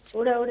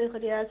উড়াউড়ি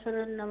করে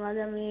আসরের নামাজ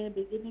আমি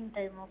বিগিনিং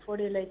টাইমও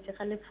পড়ে লাইছি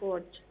খালি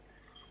ফোর্জ,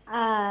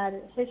 আর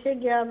শেষে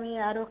গিয়ে আমি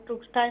আরো একটু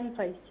টাইম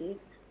পাইছি,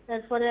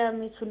 তারপরে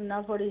আমি সুন্না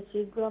পড়েছি।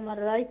 আমার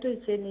রাইট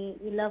হয়েছে নি?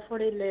 ইলা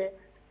পড়িলে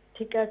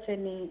ঠিক আছে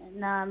নি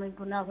না আমি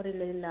গুনাহ করে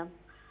লইলাম?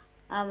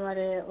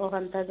 আমারে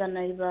ওখানটা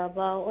জানাইবা,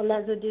 বা ওলা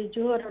যদি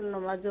জোহরের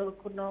নামাজও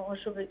কোনো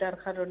অসুবিধার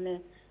কারণে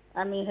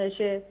আমি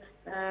হেসে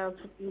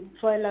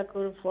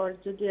ফয়লাকুর পর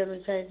যদি আমি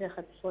 4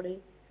 রাকাত পড়ি,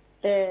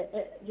 তে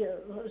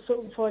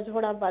ফরজ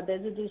পড়া বাদে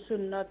যদি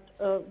সুন্নত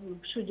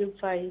সুযোগ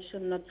পাই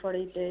সুন্নত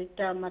পড়িতে,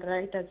 এটা আমার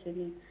রাইট আছে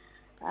নি?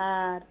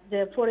 আর যে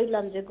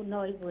পড়িলাম যে গুনাহ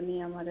হইব নি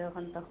আমারে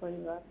ওখানটা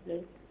কইবা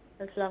প্লিজ।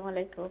 আসসালামু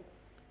আলাইকুম।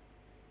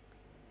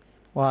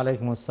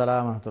 ওয়ালাইকুম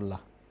আসসালাম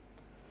রহমতুল্লাহ।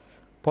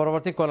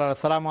 পরবর্তী কলার,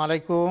 আসসালামু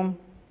আলাইকুম।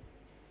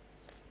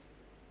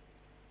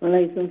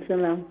 ওয়ালাইকুম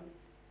সালাম।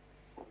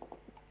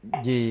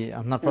 জি,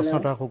 আপনার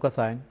প্রশ্নটা খুব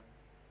আছেন?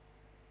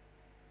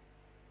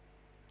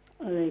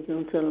 ওয়ালাইকুম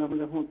সালাম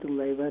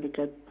রহমতুল্লাহি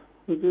বারাকাত।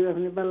 হুজুর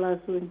আপনি ভালো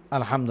আছেন?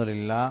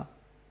 আলহামদুলিল্লাহ।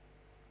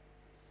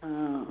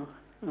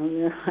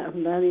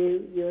 আপনার এই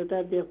ইয়েটা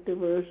দেখতে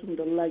বড়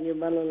সুন্দর লাগে,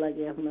 ভালো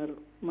লাগে আপনার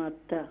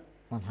মাঠটা।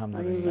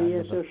 আমি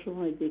সব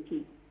সময় দেখি।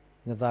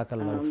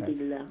 জাযাকাল্লাহু খাইর।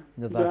 আলহামদুলিল্লাহ।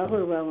 দোয়া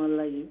করবা আমার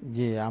লাগি।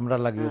 জি, আমরা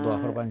লাগিও দোয়া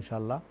করব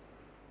ইনশাআল্লাহ।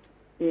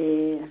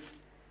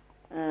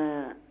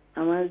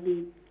 আমার দুই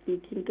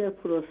তিনটা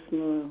প্রশ্ন।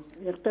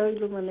 একটা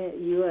হইল মানে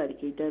আর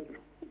কি, এটার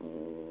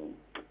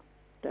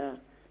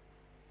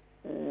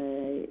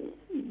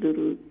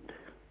দুরূদ,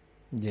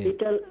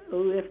 এটা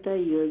একটা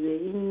যে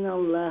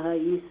ইন্নাল্লাহ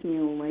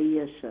ইসমিউ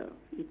মাইয়াশা,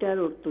 এটার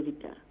অর্থ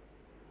কিটা?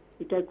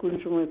 এটা কোন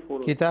সময়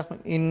পড়ো? কিতা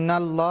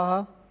ইন্নাল্লাহ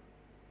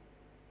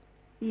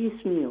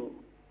ইসমিউ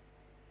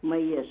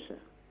মাইয়াশা।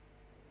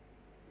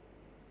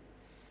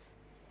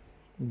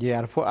 জি,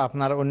 আর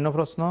আপনার অন্য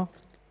প্রশ্ন?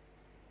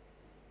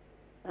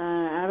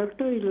 আর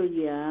একটা হইল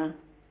গিয়া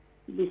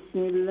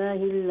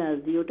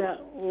বিসমিল্লাহিল্লাযী, ওটা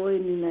ওই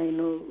নিনাইন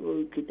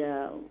কিটা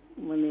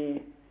মানে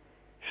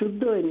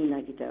শুদ্ধ হয়নি না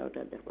কিটা,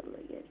 ওটা দেখার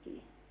লাগে আর কি।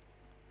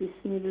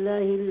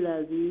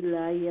 বিসমিল্লাহিল্লাযী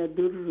লা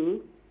ইয়াদুররু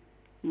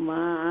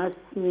মা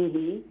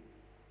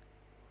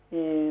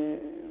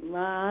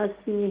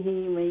আসমিহি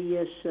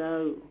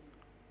মাইয়াশাউ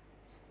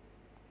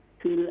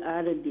ফিল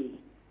আরদি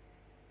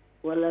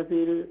ওয়ালা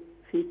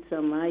ফিস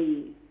সামাই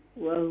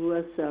ওয়া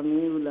হুয়াস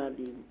সামিউল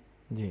আলিম।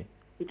 জি,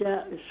 এটা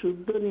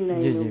শুদ্ধ নিনাই।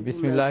 জি জি,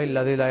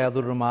 বিসমিল্লাহিল্লাযী লা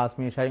ইয়াদুররু মা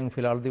ইসমিহি শাইউন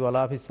ফিল আরদি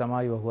ওয়ালা ফিস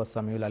সামাই ওয়া হুয়াস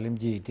সামিউল আলিম।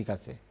 জি, ঠিক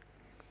আছে।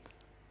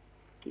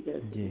 ঠিক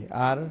আছে। জি,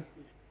 আর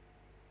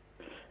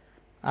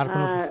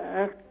কোন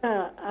একটা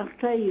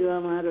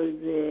আমার ওই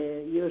যে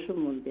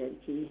সম্বন্ধে আর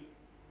কি,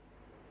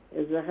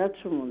 যাকাত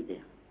সম্বন্ধে।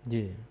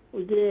 জি,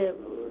 ওই যে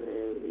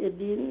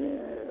এদিন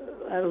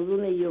আর হুজুর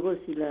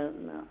করছিলাম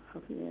না,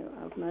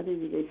 আপনারই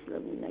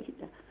জিজ্ঞাসছিলাম না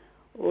কিটা,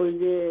 ওই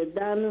যে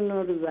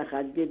দানের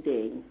যাকাত যে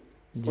দেয়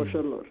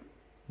ফসলের,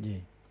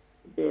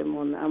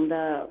 যেমন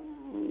আমরা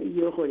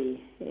করি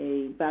এই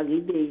বাগি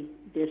দেই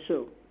 150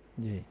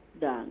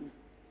 দান,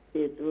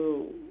 তো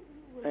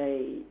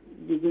এই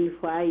দ্বিগুণ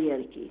পাই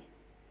আর কি।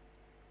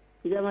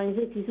 এটা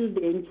মানুষের কিছু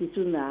দেন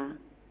কিছু না,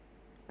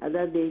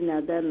 আদা দেই না,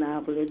 আদা না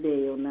হলে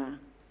দেয়ও না,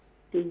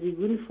 তো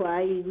দ্বিগুণ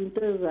পাই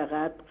এগুলো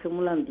জায়গাত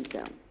কেমন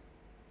দিতাম।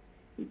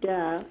 এটা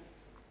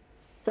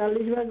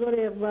 40 ভাগের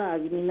 1 ভাগ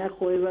না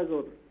কয়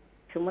ভাগের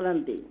কেমন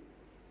দেই?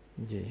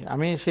 জি,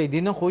 আমি সেই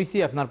দিনও কইছি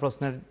আপনার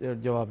প্রশ্নের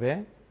জবাবে,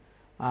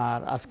 আর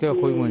আজকেও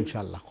কইব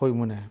ইনশাআল্লাহ। কইব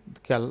না,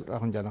 খেয়াল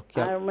রাখুন যেন।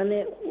 আর মানে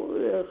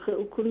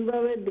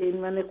কোনভাবে দেন,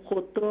 মানে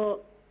কত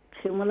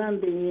কেমন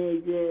দেন? এই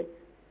যে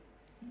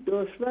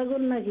 10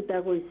 ভাগের না কিতা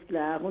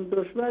কইছিলা, এখন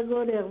 10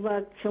 ভাগের 1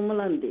 ভাগ কেমন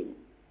দেন,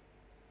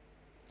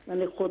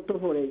 মানে কত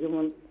পড়ে?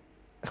 যেমন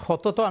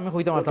কত তো আমি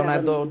কইতে পারতাম না।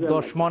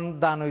 10 মন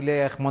দান হইলে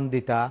 1 মন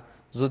দিতা।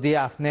 যদি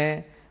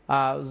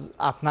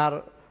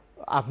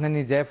আপনি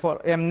নিজে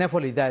এমনে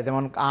ফলি যায়,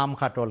 যেমন আম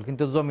কাটল,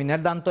 কিন্তু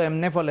জমিনের দান তো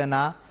এমনে ফলে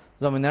না,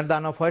 জমিনের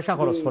দানও পয়সা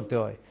খরচ করতে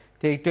হয়।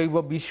 তো এইটা হইব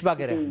 20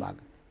 ভাগের 1 ভাগ,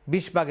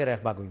 20 ভাগের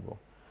 1 ভাগ হইব।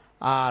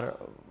 আর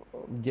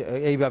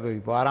এইভাবে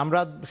হইব। আর আমরা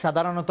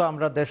সাধারণত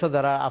আমরা দেশও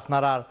যারা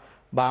আপনারা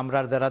বা আমরা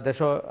যারা দেশ,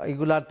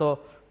 এগুলার তো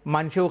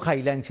মানুষেও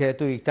খাইলেন,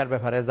 সেহেতু ইটার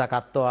ব্যাপারে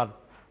জাকাত তো আর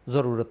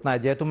জরুরত নাই,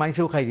 যেহেতু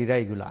মানুষও খাইরা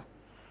এগুলা।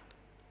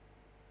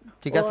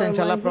 ঠিক আছে,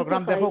 ইনশাল্লাহ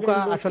প্রোগ্রাম দেখো।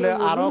 আসলে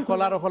আরো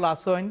কলার হল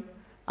আসেন,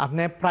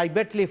 আপনি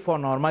প্রাইভেটলি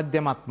ফোনের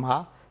মাধ্যমে আত্মা,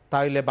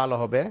 তাইলে ভালো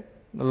হবে,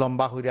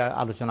 লম্বা হইয়া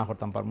আলোচনা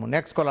করতাম পারবো।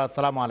 নেক্সট কলার।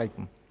 আসসালামু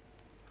আলাইকুম।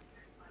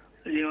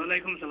 জি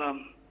ওয়ালাইকুম সালাম।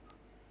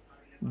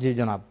 জি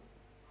জনাব।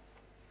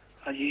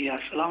 জি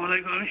আসসালামু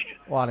আলাইকুম।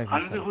 ওয়ালাইকুম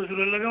আমি তো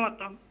হুজুরের লাগে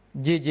মারতাম।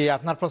 জি জি,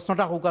 আপনার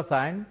প্রশ্নটা হুকা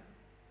চাইন,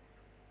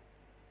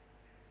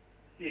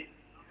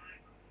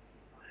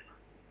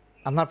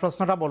 আপনার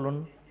প্রশ্নটা বলুন।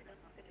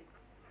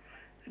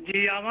 জি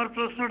আমার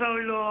প্রশ্নটা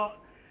হইল,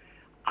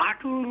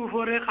 হাঁটুর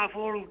উপরে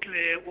কাপড়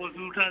উঠলে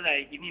ওজুটা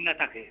যায় কি না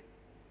থাকে?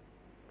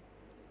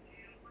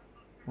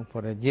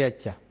 উপরে, জি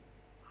আচ্ছা।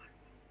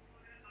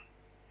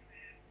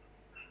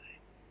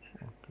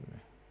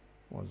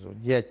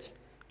 জি আচ্ছা,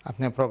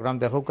 আপনি প্রোগ্রাম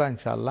দেখুক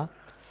ইনশাআল্লাহ।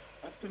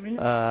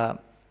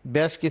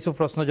 বেশ কিছু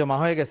প্রশ্ন জমা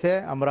হয়ে গেছে,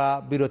 আমরা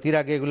বিরতির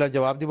আগে এগুলোর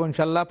জবাব দিব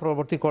ইনশাআল্লাহ।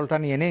 পরবর্তী কলটা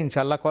নিয়ে নেই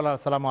ইনশাআল্লাহ। কল।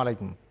 আসসালামু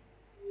আলাইকুম।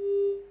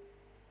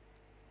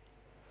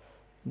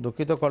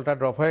 দুঃখিত, কলটা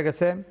ড্রপ হয়ে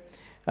গেছে।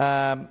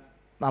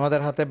 আমাদের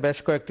হাতে বেশ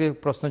কয়েকটি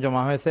প্রশ্ন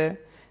জমা হয়েছে,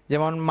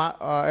 যেমন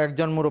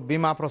একজন মুরব্বী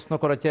মা প্রশ্ন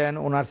করেছেন,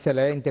 ওনার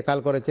ছেলে ইন্তেকাল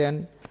করেছেন,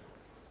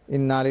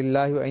 ইন্না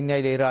লিল্লাহি ওয়া ইন্না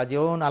ইলাইহি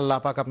রাজিউন। আল্লাহ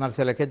পাক আপনার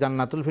ছেলেকে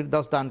জান্নাতুল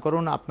ফিরদাউস দান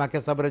করুন, আপনাকে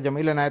সবরে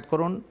জমিল এনায়েত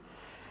করুন।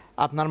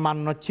 আপনার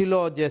মান্য ছিল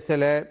যে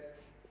ছেলে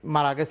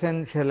মারা গেছেন,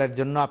 ছেলের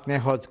জন্য আপনি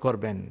হজ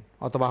করবেন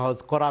অথবা হজ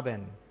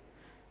করাবেন,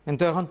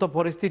 কিন্তু এখন তো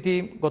পরিস্থিতি,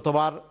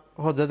 গতবার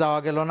হজে যাওয়া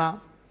গেল না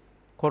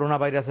করোনা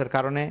ভাইরাসের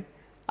কারণে।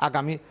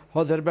 আগামী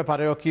হজের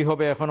ব্যাপারেও কী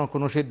হবে এখনও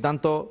কোনো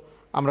সিদ্ধান্ত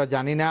আমরা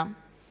জানি না।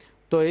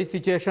 তো এই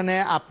সিচুয়েশনে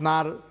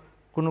আপনার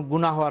কোনো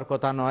গুনাহ হওয়ার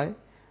কথা নয়।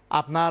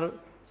 আপনার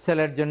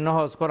ছেলের জন্য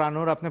হজ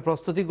করানোর আপনি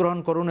প্রস্তুতি গ্রহণ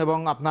করুন, এবং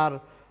আপনার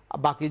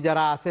বাকি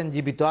যারা আছেন,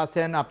 জীবিত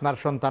আছেন, আপনার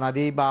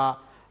সন্তানাদি বা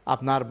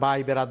আপনার ভাই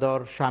বেরাদর,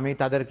 স্বামী,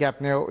 তাদেরকে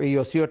আপনি এই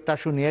ওসিয়তটা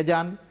শুনিয়ে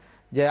যান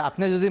যে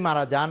আপনি যদি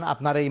মারা যান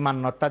আপনার এই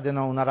মান্যতটা যেন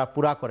ওনারা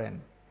পুরা করেন।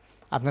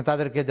 আপনি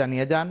তাদেরকে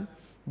জানিয়ে যান।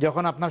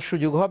 যখন আপনার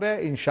সুযোগ হবে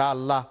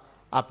ইনশাআল্লাহ,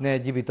 আপনি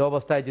জীবিত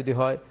অবস্থায় যদি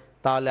হয়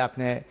তাহলে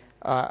আপনি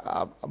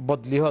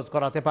বদলি হজ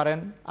করাতে পারেন।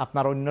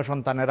 আপনার অন্য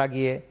সন্তানেরা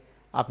গিয়ে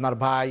আপনার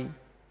ভাই,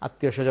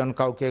 আত্মীয় স্বজন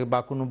কাউকে বা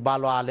কোনো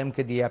ভালো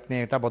আলেমকে দিয়ে আপনি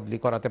এটা বদলি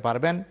করাতে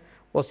পারবেন,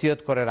 ওসিয়ত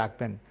করে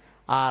রাখবেন।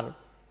 আর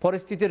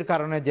পরিস্থিতির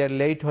কারণে যে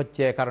লেট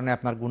হচ্ছে, এ কারণে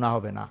আপনার গুনাহ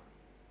হবে না।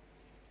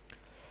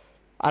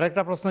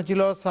 আরেকটা প্রশ্ন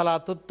ছিল,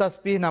 সালাতুত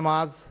তাসবিহ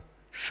নামাজ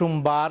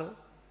সোমবার,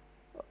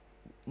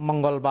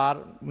 মঙ্গলবার,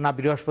 না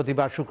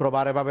বৃহস্পতিবার,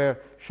 শুক্রবার, এভাবে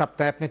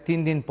সপ্তাহে আপনি 3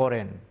 দিন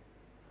পড়েন,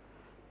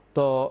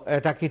 তো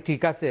এটা কি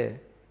ঠিক আছে?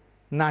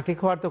 না ঠিক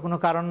হওয়ার তো কোনো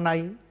কারণ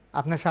নাই।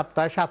 আপনি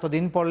সপ্তাহে 7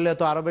 দিন পড়লে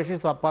তো আরও বেশি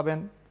সওয়াব পাবেন।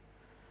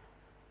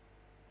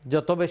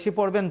 যত বেশি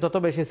পড়বেন তত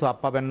বেশি সওয়াব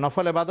পাবেন।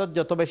 নফল ইবাদত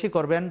যত বেশি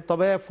করবেন,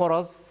 তবে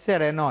ফরজ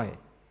ছেড়ে নয়,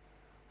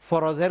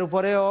 ফরজের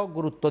উপরেও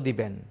গুরুত্ব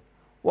দিবেন।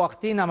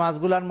 ওয়াক্তি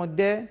নামাজগুলোর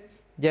মধ্যে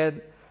যে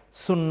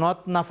সুন্নত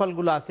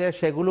নাফলগুলো আছে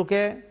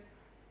সেগুলোকে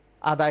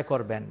আদায়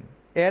করবেন,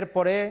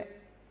 এরপরে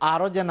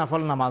আরও যে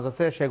নাফল নামাজ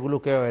আছে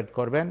সেগুলোকেও এড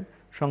করবেন,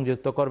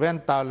 সংযুক্ত করবেন,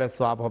 তাহলে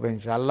সওয়াব হবে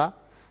ইনশাআল্লাহ।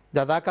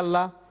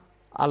 জাযাকাল্লাহ।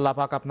 আল্লাহ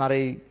পাক আপনার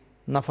এই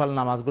নফল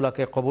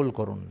নামাজগুলোকে কবুল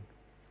করুন,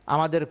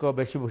 আমাদেরকেও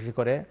বেশি বেশি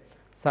করে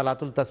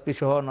সালাতুল তাসবিহ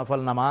সহ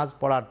নফল নামাজ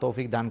পড়ার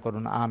তৌফিক দান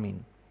করুন, আমিন।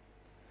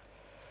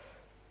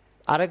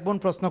 আরেক বোন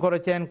প্রশ্ন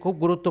করেছেন, খুব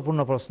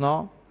গুরুত্বপূর্ণ প্রশ্ন।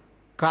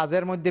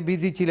 কাজের মধ্যে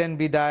বিজি ছিলেন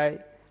বিদায়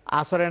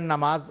আসরের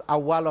নামাজ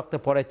আউয়াল ওয়াক্তে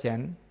পড়েছেন,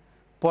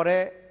 পরে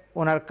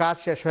ওনার কাজ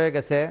শেষ হয়ে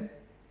গেছে,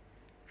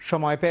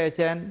 সময়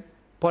পেয়েছেন,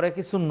 পরে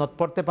কি সুন্নত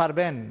পড়তে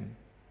পারবেন?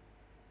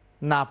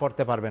 না,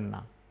 পড়তে পারবেন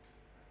না।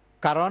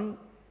 কারণ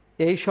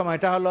এই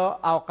সময়টা হলো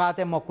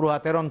আওকাতে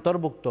মকরুহাতের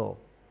অন্তর্ভুক্ত,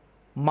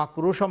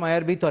 মাকরু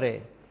সময়ের ভিতরে।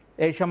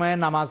 এই সময়ে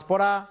নামাজ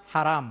পড়া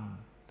হারাম।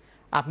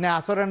 আপনি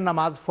আসরের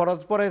নামাজ ফরজ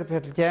পড়ে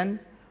ফেলছেন,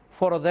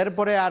 ফরজের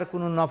পরে আর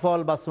কোনো নফল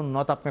বা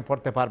সুন্নত আপনি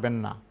পড়তে পারবেন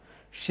না,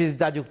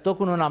 সিজদাযুক্ত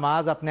কোনো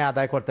নামাজ আপনি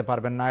আদায় করতে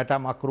পারবেন না, এটা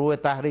মাকরুহে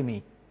তাহরিমি।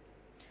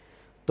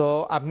 তো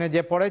আপনি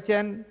যে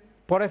পড়েছেন,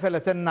 পড়ে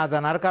ফেলেছেন না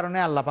জানার কারণে,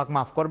 আল্লাহ পাক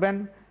মাফ করবেন,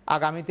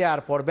 আগামীতে আর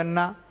পড়বেন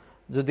না।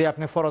 যদি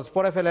আপনি ফরজ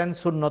পড়ে ফেলেন,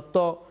 সুন্নত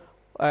তো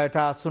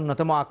এটা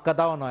সুন্নতে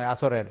মুআক্কাদাও নয়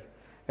আসরের,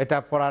 এটা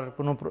পড়ার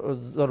কোনো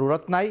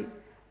জরুরত নাই।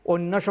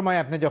 অন্য সময়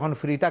আপনি যখন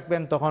ফ্রি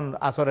থাকবেন তখন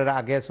আসরের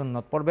আগে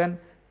সুন্নত পড়বেন,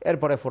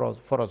 এরপরে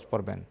ফরজ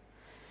পড়বেন।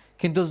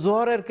 কিন্তু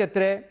জোহরের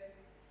ক্ষেত্রে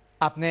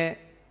আপনি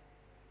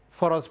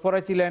ফরজ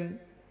পড়েছিলেন,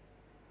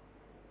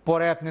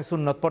 পরে আপনি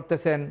সুন্নত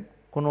পড়তেছেন,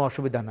 কোনো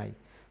অসুবিধা নাই।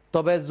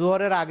 তবে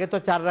জোহরের আগে তো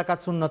 4 রাকাত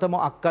সুন্নতে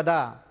মুআক্কাদা,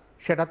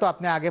 সেটা তো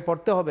আপনি আগে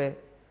পড়তে হবে।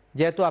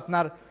 যেহেতু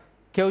আপনার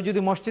কেউ যদি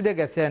মসজিদে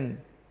গেছেন,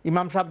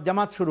 ইমাম সাহেব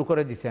জামাত শুরু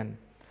করে দিছেন,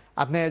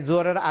 আপনি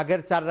জোহরের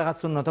আগের 4 রাকাত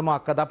সুন্নতে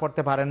মুআক্কাদা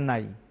পড়তে পারেন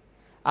নাই,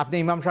 আপনি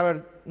ইমাম সাহেবের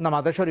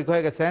নামাজে শরিক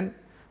হয়ে গেছেন,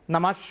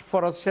 নামাজ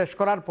ফরজ শেষ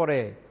করার পরে,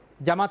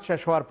 জামাত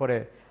শেষ হওয়ার পরে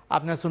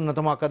আপনি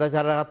সুন্নতে মুআক্কাদা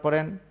 4 রাকাত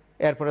পড়েন,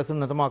 এরপরে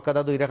সুন্নতে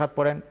মুআক্কাদা 2 রাকাত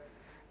পড়েন,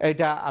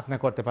 এইটা আপনি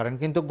করতে পারেন।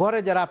 কিন্তু ঘরে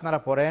যারা আপনারা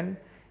পড়েন,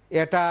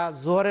 এটা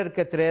জোহরের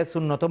ক্ষেত্রে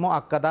সুন্নতে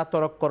মুআক্কাদা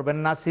তরক করবেন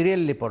না,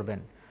 সিরিয়ালি পড়বেন।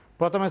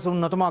 প্রথমে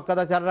সুন্নতে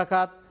মুআক্কাদা 4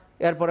 রাকাত,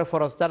 এরপরে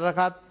ফরজ 4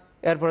 রাকাত,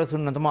 এরপরে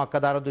সুন্নতে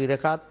মুআক্কাদা আরও 2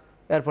 রাকাত,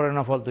 এরপরে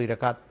নফল 2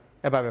 রাকাত,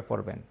 এভাবে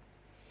পড়বেন।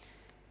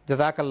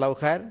 জাযাকাল্লাহু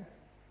খায়ের।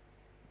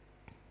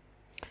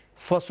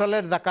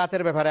 ফসলের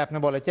যাকাতের ব্যাপারে আপনি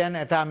বলেছেন,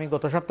 এটা আমি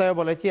গত সপ্তাহে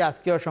বলেছি,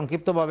 আজকেও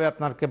সংক্ষিপ্তভাবে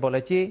আপনাকে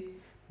বলেছি।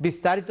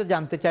 বিস্তারিত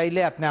জানতে চাইলে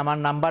আপনি আমার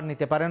নাম্বার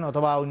নিতে পারেন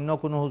অথবা অন্য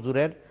কোনো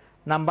হুজুরের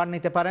নাম্বার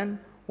নিতে পারেন,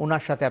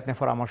 ওনার সাথে আপনি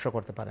পরামর্শ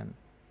করতে পারেন।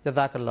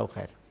 জাযাকাল্লাহু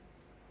খায়ের।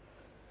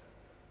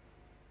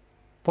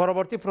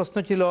 পরবর্তী প্রশ্ন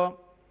ছিল,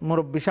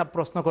 মুরব্বী সাহেব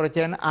প্রশ্ন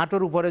করেছেন,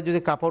 আঁটুর উপরে যদি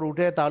কাপড়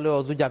উঠে তাহলে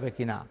অজু যাবে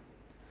কি না?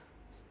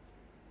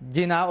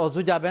 জি না,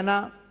 অজু যাবে না।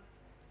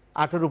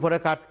 আঁটুর উপরে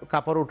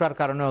কাপড় ওঠার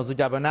কারণে অজু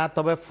যাবে না।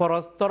 তবে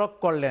ফরজ তরক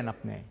করলেন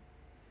আপনি।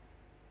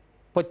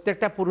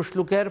 প্রত্যেকটা পুরুষ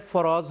লোকের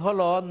ফরজ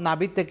হলো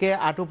নাভি থেকে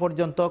আঁটু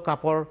পর্যন্ত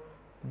কাপড়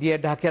দিয়ে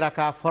ঢাকে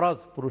রাখা ফরজ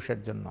পুরুষের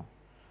জন্য।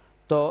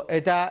 তো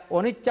এটা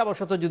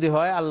অনিচ্ছাবশত যদি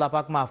হয় আল্লাহ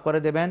পাক মাফ করে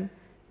দেবেন।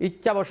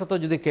 ইচ্ছাবশত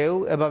যদি কেউ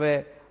এভাবে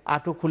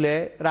আঁটু খুলে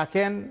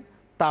রাখেন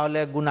তাহলে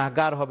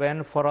গুনাহগার হবেন,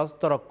 ফরজ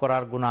তরক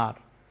করার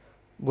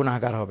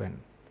গুনাহগার হবেন।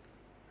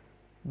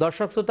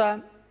 দর্শক শ্রোতা,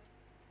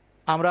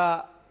 আমরা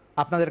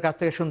আপনাদের কাছ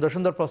থেকে সুন্দর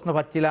সুন্দর প্রশ্ন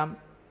পাচ্ছিলাম।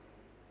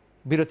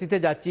 বিরতিতে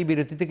যাচ্ছি,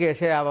 বিরতি থেকে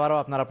এসে আবারও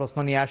আপনারা প্রশ্ন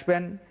নিয়ে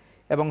আসবেন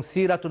এবং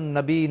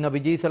সিরাতুন্নবী,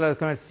 নবীজি সাল্লাল্লাহু আলাইহি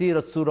ওয়াসাল্লামের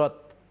সিরত সুরত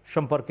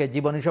সম্পর্কে,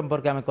 জীবনী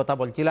সম্পর্কে আমি কথা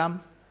বলছিলাম।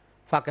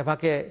 ফাঁকে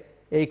ফাঁকে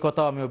এই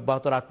কথা আমি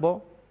অব্যাহত রাখবো।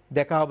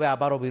 দেখা হবে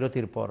আবারও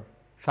বিরতির পর,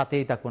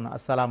 সাথেই থাকুন।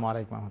 আসসালামু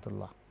আলাইকুম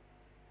রহমতুল্লাহ।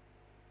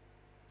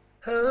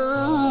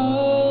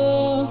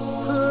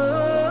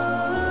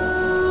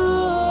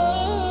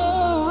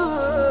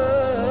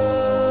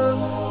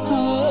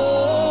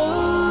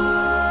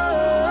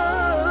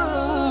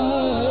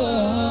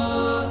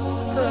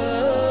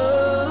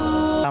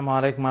 আসসালামু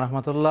আলাইকুম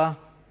রহমতুল্লাহ।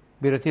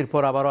 বিরতির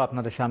পর আবারও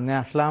আপনাদের সামনে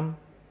আসলাম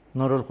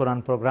নুরুল কোরআন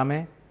প্রোগ্রামে।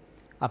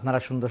 আপনারা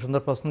সুন্দর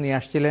সুন্দর প্রশ্ন নিয়ে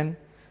আসছিলেন।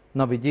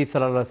 নবীজি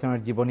সাল্লাল্লাহু আলাইহি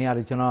ওয়াসাল্লামের জীবনী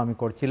আলোচনাও আমি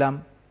করছিলাম।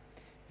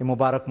 এই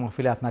মুবারক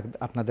মাহফিলে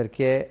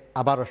আপনাদেরকে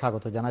আবারও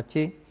স্বাগত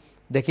জানাচ্ছি।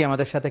 দেখি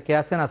আমাদের সাথে কে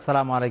আছেন।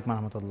 আসসালামু আলাইকুম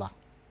রহমতুল্লাহ।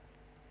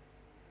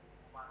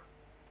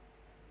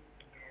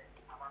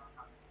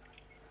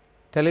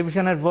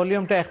 টেলিভিশনের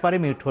ভলিউমটা একবারে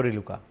মিউট করি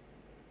লুকা,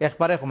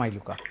 একবারে কমাই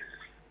লুকা।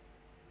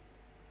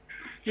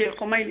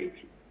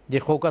 জি,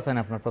 খোক আছেন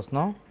আপনার প্রশ্ন।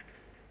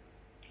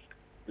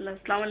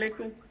 আসসালামু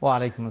আলাইকুম।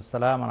 ওয়ালাইকুম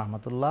আসসালাম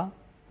রহমতুল্লাহ।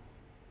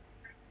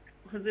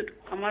 হুজুর,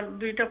 আমার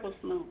দুইটা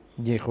প্রশ্ন।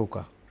 জি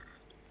খোকা।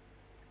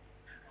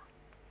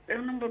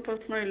 এক নম্বর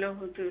প্রশ্ন হইল,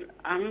 হুজুর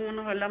আমি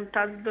মনে হলাম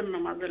তাহাজ্জুদ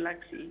নামাজে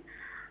লাগছি,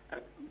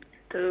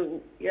 তো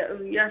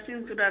ইয়াসিন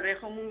সূরার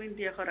এক মুমিন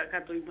দিয়ে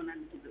রাকাত হইব না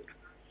হুজুর?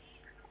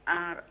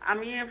 আর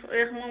আমি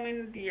এক মুমিন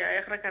দিয়া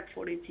এক রাকাত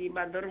পড়েছি,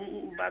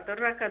 বাদর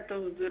রাকাত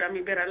হুজুর আমি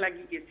বেড়া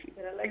লাগি গেছি,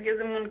 বেড়া লাগিয়ে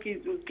যেমন কি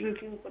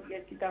টিং করিয়া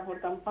কিতাব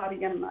হতাম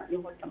পারিয়াম না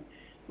হতাম,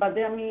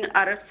 বাদে আমি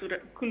আরেক সূরা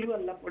কুল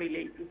আল্লাহ পড়ি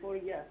লাইছি,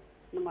 পড়িয়া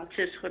নামাজ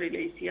শেষ করে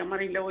লাইছি, আমার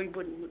ইলা ওই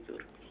বনি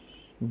হুজুর।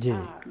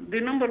 আর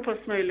দুই নম্বর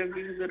প্রশ্ন হইল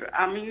কি হুজুর,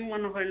 আমি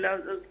মনে হইল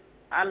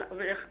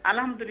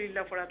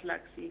আলহামদুলিল্লাহ পড়াত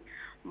লাগছি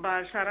বা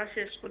সারা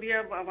শেষ করিয়া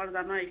আমার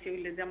জানা হয়েছে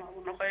হইলে যে আমার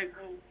মনে হয়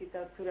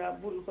কিতাব সূরা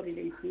ভুল করে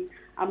লাইছি,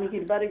 আমি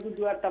হিরবারে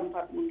গুজুয়াতাম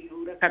পারমুনি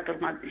ওরা কাতর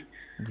মাঝে।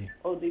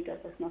 ও দুইটা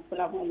প্রশ্ন।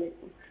 আসসালামু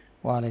আলাইকুম।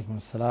 ওয়ালাইকুম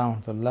আসসালাম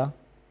রহমতুল্লাহ।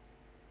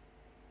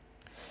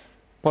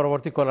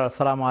 পরবর্তী কলার।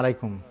 আসসালামু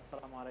আলাইকুম।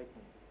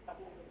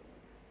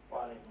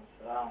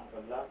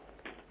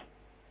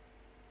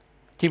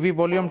 টিভি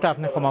ভলিউমটা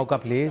আপনি কমাউকা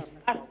প্লিজ।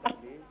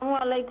 আসসালামু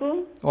আলাইকুম।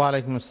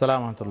 ওয়ালাইকুম আসসালাম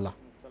রহমতুল্লাহ।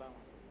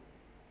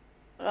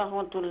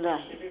 রহমতুল্লাহ।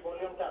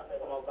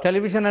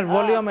 টেলিভিশনের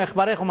ভলিউম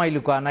একবারে কমাই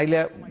লুকা, নাইলে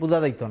বোঝা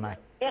যাইতো না।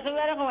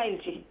 একেবারে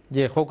কমাইছি। জি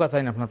খোকা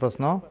চাইন আপনার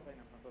প্রশ্ন।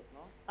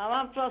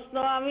 আমার প্রশ্ন,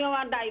 আমি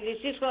আমার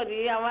ডায়ালিসিস করি,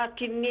 আমার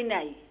কিডনি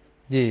নাই।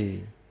 জি।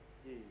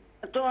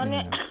 তো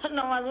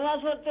নামাজ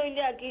পড়তে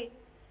হইলে আর কি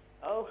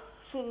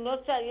সুন্নত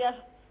চাইয়া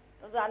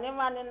জানে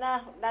মানে না,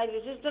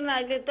 ডায়ালিসিস তো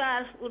নাইলে তো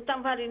আর উঠতাম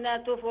পারি না,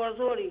 তো ফরজ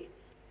ধরি,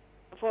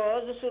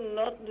 ফরজ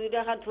সুন্নত দুই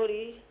রাকাত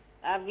ধরি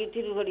আর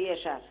বিতির ধরি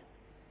এসার,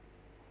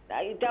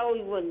 এটা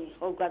ওইবনি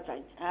ওকা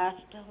চাই। আর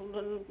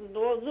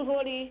রোজু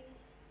পড়ি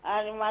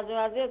আর মাঝে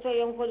মাঝে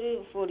তৈম করি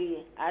পড়ি,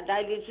 আর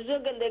ডায়ালিসিসও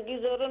গেলে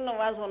গিজোরও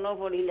নামাজ হনো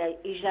পড়ি লাই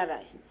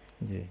ইশারায়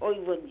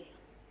ওইবনি।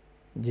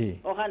 জি,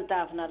 ওখানটা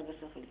আপনার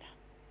কাছে হইলাম।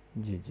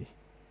 জি জি,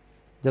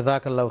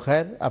 জাযাকাল্লাহু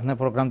খায়ের। আপনার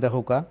প্রোগ্রাম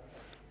দেখুকা।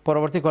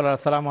 পরবর্তী কলার।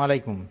 আসসালামু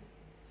আলাইকুম।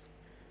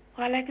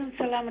 ওয়ালাইকুম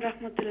সালাম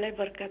রহমতুল্লাহি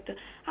বারাকাতুহু।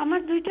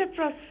 আমার দুইটা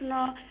প্রশ্ন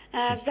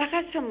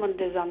যাকাত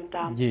সম্বন্ধে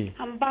জানতাম।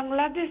 আমি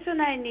বাংলাদেশে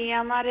নাইনি,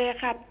 আমার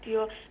এক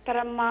আত্মীয়,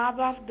 তারা মা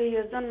বাপ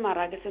দুইজন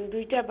মারা গেছেন,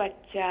 দুইটা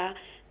বাচ্চা,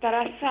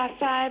 তারা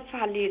চাচায়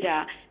ফালিরা,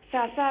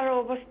 চাচার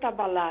অবস্থা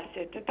ভালো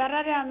আছে, তো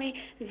তারারে আমি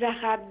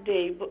যাকাত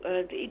দেই,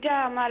 এটা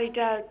আমার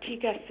এটা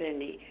ঠিক আছে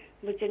নি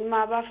বুঝছেন?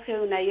 মা বাপ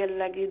কেউ নাই, এর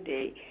লাগি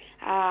দেই।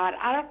 আর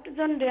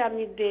আরেকজন রে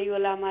আমি দেই,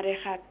 ওলা আমার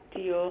এক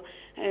আত্মীয়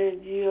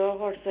জিও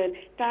করছেন,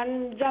 তার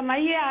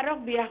জামাইয়ে আরো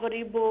বিয়া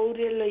করি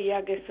বউরে লইয়া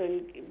গেছেন,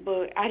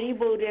 আরি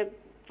বউরে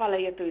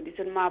ফালাইয়া তৈ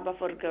দিচ্ছেন, মা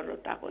বাপর ঘর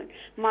তখন,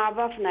 মা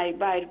বাপ নাই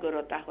বাইর ঘর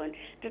তখন,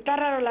 তো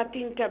তারার ওলা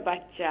 3টা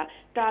বাচ্চা,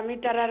 তা আমি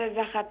তারারে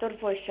যাকাতর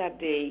পয়সা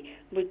দেই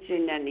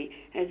বুঝছেন নানি,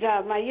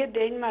 জামাইয়ে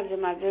দেন মাঝে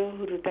মাঝে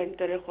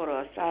হুরুতান্তরে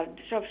খরচ, আর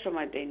সব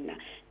সময় দেন না,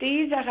 তো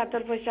এই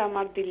যাকাতর পয়সা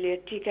আমার দিলে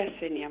ঠিক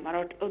আছে নি? আমার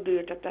ও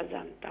দুইটা তা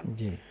জানতাম।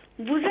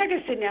 বুঝা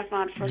গেছে নি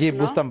আপনার জি প্রশ্ন?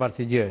 বুঝতাম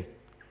পারছি। জি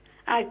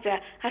আচ্ছা,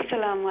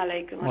 আসসালামু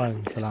আলাইকুম।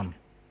 ওয়ালাইকুম সালাম।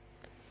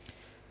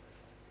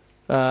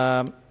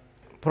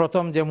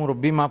 প্রথম যে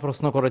মুরব্বী মা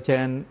প্রশ্ন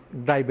করেছেন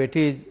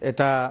ডায়াবেটিস,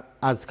 এটা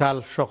আজকাল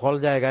সকল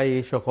জায়গায়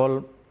সকল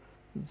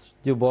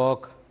যুবক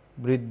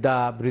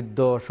বৃদ্ধ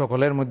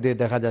সকলের মধ্যে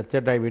দেখা যাচ্ছে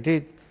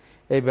ডায়াবেটিস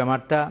এই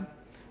বেমারটা।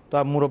 তো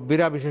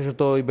মুরব্বীরা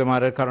বিশেষত ওই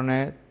বেমারের কারণে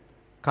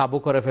কাবু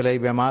করে ফেলে এই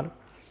বেমার।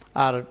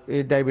 আর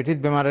এই ডায়াবেটিস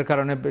বেমারের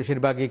কারণে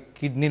বেশিরভাগই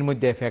কিডনির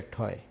মধ্যে এফেক্ট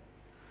হয়।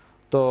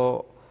 তো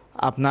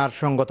আপনার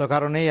সঙ্গত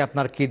কারণেই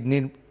আপনার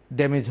কিডনির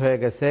ড্যামেজ হয়ে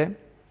গেছে।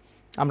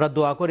 আমরা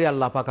দোয়া করি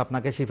আল্লাহ পাক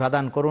আপনাকে শিফা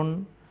দান করুন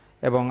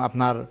এবং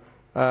আপনার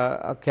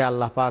কে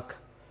আল্লাহ পাক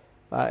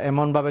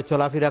এমনভাবে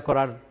চলাফেরা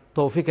করার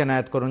তৌফিক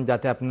এনায়েত করুন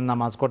যাতে আপনি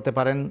নামাজ করতে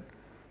পারেন,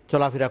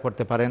 চলাফেরা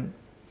করতে পারেন।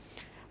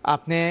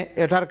 আপনি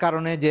এটার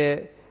কারণে যে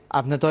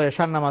আপনি তো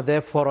এশার নামাজে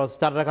ফরজ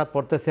 4 রাকাত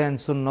পড়তেছেন,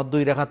 সুন্নত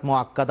 2 রাকাত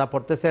মুআক্কাদা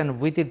পড়তেছেন,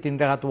 উইতির 3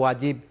 রাকাত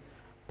ওয়াজিব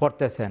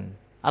পড়তেছেন,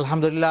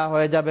 আলহামদুলিল্লাহ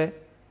হয়ে যাবে।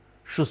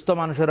 সুস্থ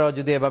মানুষেরাও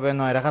যদি এভাবে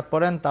 9 রাকাত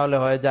পড়েন তাহলে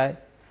হয়ে যায়।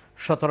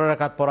 17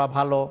 রাকাত পড়া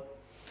ভালো।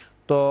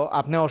 তো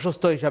আপনি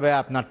অসুস্থ হিসাবে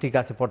আপনার ঠিক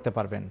আছে পড়তে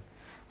পারবেন।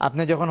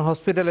 আপনি যখন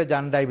হসপিটালে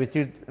যান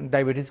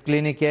ডায়াবেটিস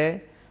ক্লিনিকে,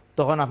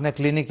 তখন আপনি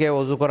ক্লিনিকে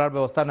ওযু করার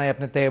ব্যবস্থা নাই,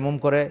 আপনি তায়াম্মুম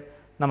করে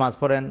নামাজ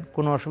পড়েন,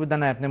 কোনো অসুবিধা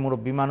নাই। আপনি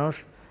মুরব্বী মানুষ,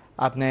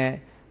 আপনি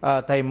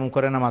তায়াম্মুম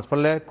করে নামাজ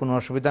পড়লে কোনো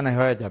অসুবিধা নেই,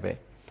 হয়ে যাবে।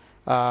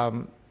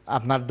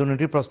 আপনার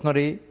দুটি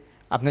প্রশ্নেরই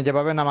আপনি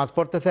যেভাবে নামাজ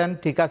পড়তেছেন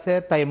ঠিক আছে,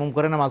 তায়াম্মুম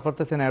করে নামাজ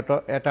পড়তেছেন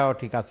এটাও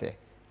ঠিক আছে।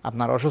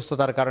 আপনার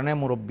অসুস্থতার কারণে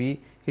মুরব্বী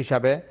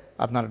হিসাবে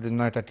আপনার জন্য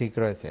এটা ঠিক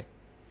রয়েছে।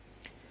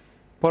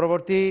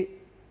 পরবর্তী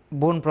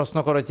বোন প্রশ্ন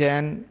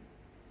করেছেন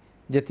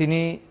যে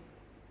তিনি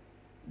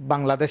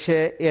বাংলাদেশে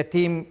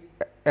এতিম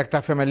একটা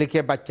ফ্যামিলিকে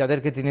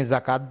বাচ্চাদেরকে তিনি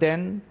যাকাত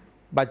দেন।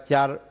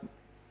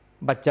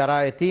 বাচ্চারা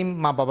এতিম,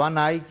 মা বাবা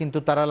নাই, কিন্তু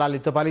তারা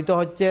লালিত পালিত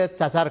হচ্ছে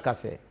চাচার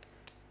কাছে।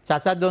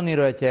 চাচা ধনী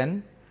রয়েছেন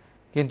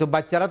কিন্তু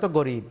বাচ্চারা তো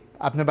গরিব,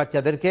 আপনি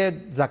বাচ্চাদেরকে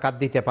যাকাত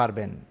দিতে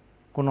পারবেন,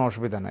 কোনো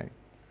অসুবিধা নাই।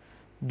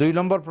 2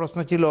 নম্বর প্রশ্ন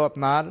ছিল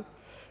আপনার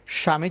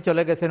স্বামী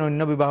চলে গেছেন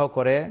অন্য বিবাহ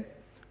করে,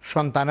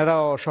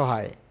 সন্তানেরাও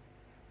অসহায়,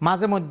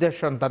 মাঝে মধ্যে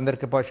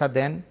সন্তানদেরকে পয়সা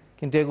দেন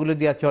কিন্তু এগুলো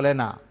দিয়া চলে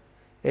না।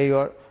 এই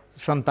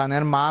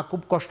সন্তানের মা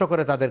খুব কষ্ট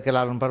করে তাদেরকে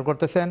লালন পালন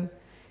করতেছেন।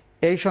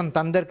 এই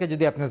সন্তানদেরকে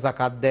যদি আপনি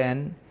যাকাত দেন,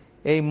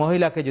 এই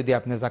মহিলাকে যদি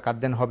আপনি যাকাত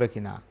দেন, হবে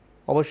কি না?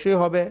 অবশ্যই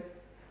হবে।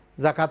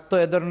 যাকাত তো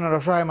এ ধরনের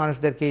অসহায়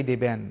মানুষদেরকেই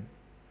দিবেন।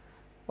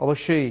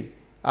 অবশ্যই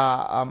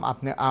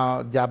আপনি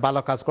যা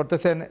ভালো কাজ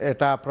করতেছেন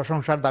এটা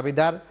প্রশংসার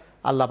দাবিদার।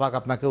 আল্লাহ পাক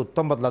আপনাকে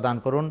উত্তম বদলা দান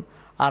করুন।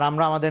 আর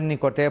আমরা আমাদের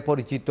নিকটে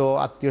পরিচিত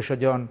আত্মীয়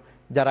স্বজন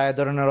যারা এ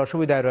ধরনের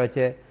অসুবিধায়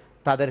রয়েছে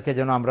তাদেরকে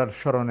যেন আমরা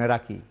স্মরণে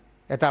রাখি,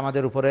 এটা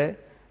আমাদের উপরে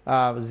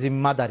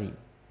জিম্মাদারি।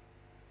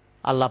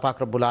 আল্লাহ পাক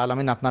রব্বুল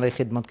আলামিন আপনার এই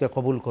খিদমতকে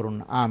কবুল করুন,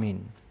 আমিন।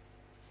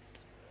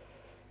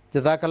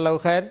 জাযাকাল্লাহু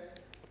খায়ের।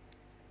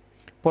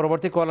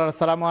 পরবর্তী কলার,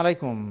 আসসালামু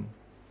আলাইকুম।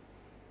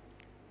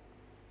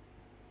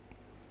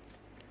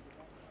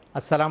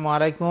 আসসালামু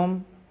আলাইকুম।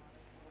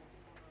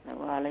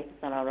 ওয়ালাইকুম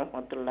সালাম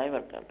রাহমাতুল্লাহি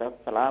ওয়া বারাকাতুহু।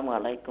 আসসালামু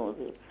আলাইকুম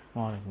হুজুর।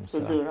 ওয়ালাইকুম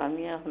আসসালাম। হুজুর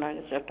আমি আপনার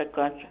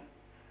কাছে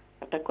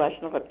একটা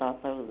কোয়েশ্চন করতাম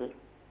আপনার হুজুর।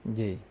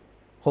 জি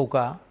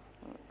খোকা।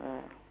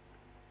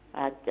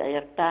 আচ্ছা,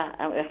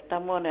 একটা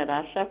মনের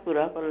আশা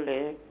পুরা করলে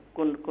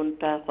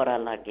কোনটা করা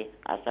লাগে?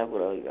 আশা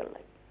পুরা হইবার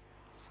লাগে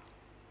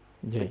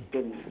জি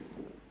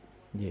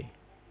জি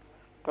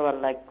করার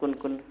লাগে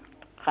কোন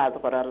কাজ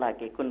করা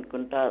লাগে,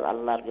 কোনটা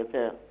আল্লাহর কাছে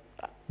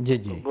জি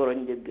জি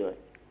গ্রহণযোগ্য?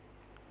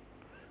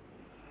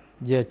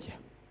 জি আচ্ছা,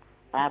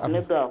 আপনি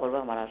দোয়া করবো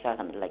আমার আশা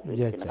এখানে লাগবে,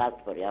 জি, আচ্ছা। কাজ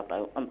করি আপনার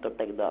অন্তর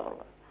থেকে দোয়া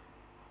করবো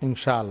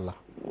ইনশাআল্লাহ।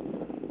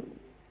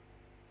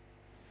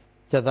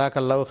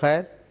 জাযাকাল্লাহু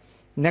খায়ের।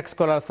 নেক্সট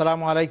কলার,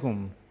 আসসালামু আলাইকুম।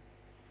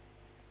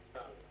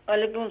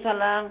 ওয়ালাইকুম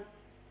সালাম।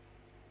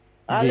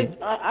 জি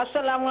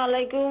আসসালামু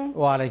আলাইকুম।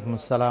 ওয়ালাইকুম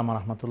আসসালাম ওয়া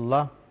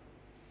রাহমাতুল্লাহ।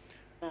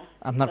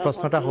 আপনার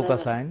প্রশ্নটা হোক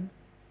আসাইন।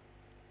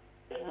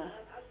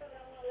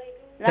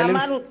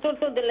 আমার উত্তর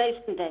তো দিলাই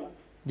শুনতাম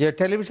যে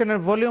টেলিভিশনের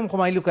ভলিউম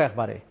কমাইলুকা,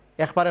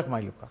 একবারে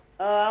কমাইলুকা।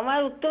 আমার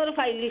উত্তর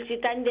ফাইলিছি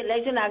টাইম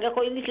দিলাইছেন, আগে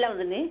কই দিছিলাম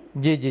জানি।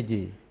 জি জি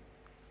জি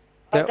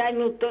টাইম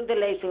উত্তর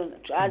দিলাইছেন,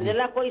 আর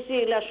যেলা কইছি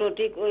এলা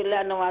সঠিক, ওইলা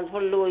নামাজ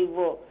পড়লে হইব,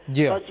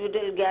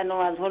 হসপিটাল গিয়া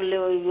নামাজ পড়লে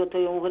হইব,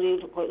 তৈম করি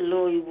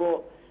হইব,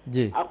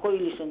 জি আর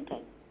কইলিছেন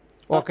তাই।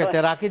 ওকে, তে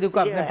রাখি দুকা,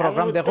 আপনি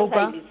প্রোগ্রাম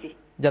দেখুকা।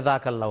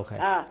 জাযাকাল্লাহু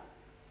খায়ের।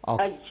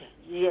 আচ্ছা,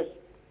 ইয়েস।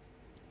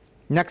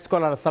 নেক্সট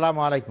কলার,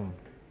 আসসালামু আলাইকুম।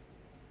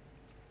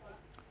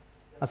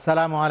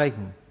 আসসালামু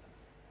আলাইকুম।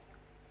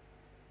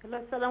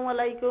 আসসালামু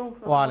আলাইকুম।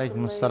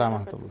 ওয়ালাইকুম আসসালাম ওয়া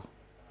রাহমাতুল্লাহ।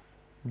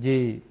 জি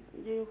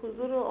জি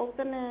হুজুর,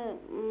 ওখানে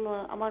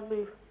আমার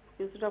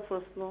কিছুটা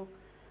প্রশ্ন।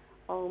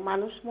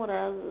 মানুষ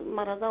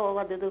মারা যাওয়া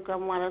বাদে দরকার,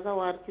 মারা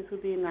যাওয়ার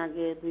কিছুদিন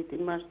আগে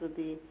 2-3 মাস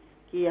যদি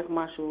কি 1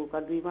 মাস হোক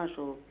আর 2 মাস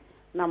হোক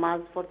নামাজ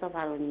পড়তে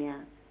পারেন না,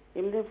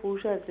 এমনি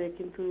ফুস আছে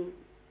কিন্তু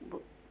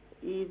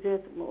এই যে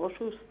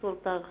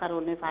অসুস্থতার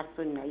কারণে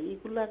পারছেন না,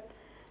 এইগুলার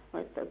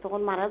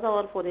তখন মারা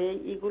যাওয়ার পরে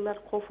এইগুলার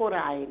খবর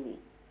আয়নি।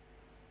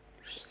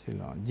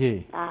 জি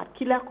আর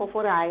কিলা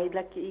কফরে আয়,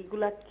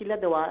 এইগুলা কিলা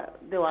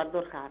দেওয়ার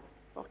দরকার,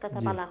 ওটাটা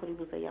বালা করে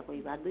বুঝাইয়া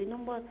কইবা। 2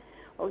 নম্বর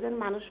ওজন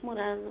মানুষ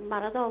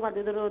মারা যাওয়া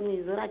বাদে ধরো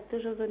নিজের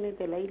আত্মীয়-স্বজনে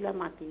দিলাইলা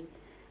মাটি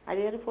আর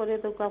এর পরে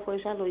তো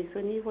পয়সা লইছো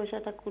নি,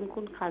 পয়সাটা কোন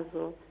কোন কাজ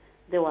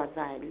দেওয়া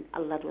যায়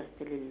আল্লাহর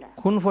ওয়াস্তে লিল্লাহ?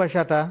 কোন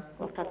পয়সাটা?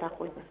 ওটাটা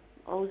কইবা।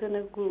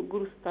 ওজনে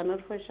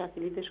গুরুস্থানের পয়সা কি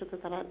দেশে তো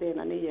তারা দেয়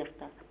না নেই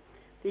একটা,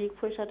 এই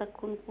পয়সাটা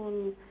কোন কোন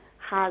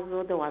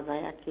কাজও দেওয়া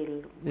যায় আকিল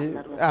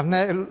আল্লাহর ওয়াস্তে? আপনি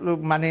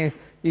মানে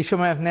এই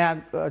সময় আপনি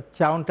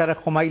চাউনটারে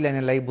কমাইলেন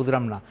লাই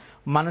বুঝলাম না।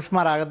 মানুষ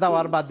মারা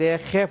যাওয়ার বাদে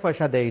খে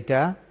পয়সা দেয়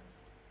এটা?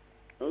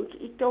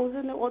 এটা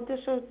ওজনে ওদের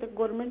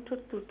গভর্নমেন্টের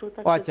টুটো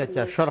থাকে। আচ্ছা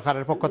আচ্ছা,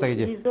 সরকারের পক্ষ থেকে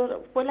যে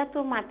পয়লা তো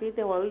মাটি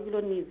দেওয়া ওইগুলো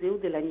নিজেও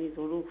দিলা,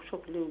 নিজেরও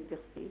সকলেও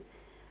দেখছি,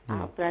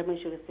 প্রায়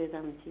মাসের কাছে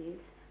জানছি।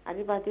 আর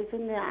এই বাদে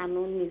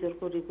আনো নিজের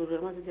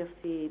পরিবারের মাঝে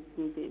দেখছি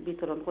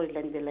বিতরণ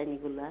করিলেন দিলেন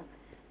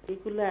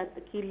এগুলা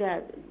কিলা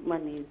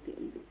মানে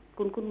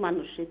কোন কোন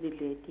মানুষে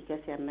দিলে ঠিক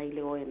আছে আর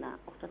নাইলে হয় না,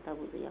 ওটা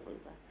বুঝাইয়া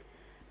কইবা।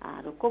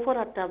 আর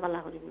কফরাটা বালা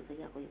করে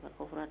বুঝাইয়া কইবা,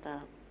 কফরাটা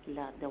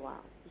কিলা দেওয়া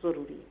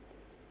জরুরি।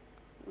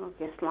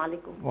 ওকে, আসসালামু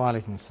আলাইকুম।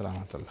 ওয়ালাইকুম আসসালাম ওয়া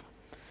রাহমাতুল্লাহ।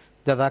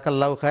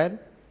 জাযাকাল্লাহু খায়ের।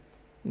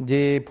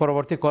 যে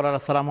পরবর্তী কলার,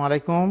 আসসালামু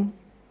আলাইকুম।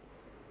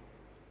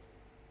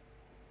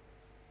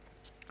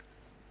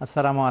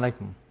 আসসালামু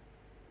আলাইকুম,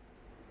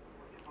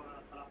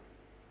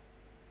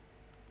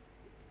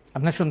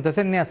 আপনি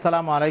শুনতেছেন নি?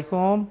 আসসালামু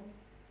আলাইকুম।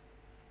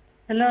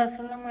 হ্যালো,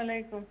 আসসালামু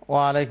আলাইকুম।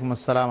 ওয়ালাইকুম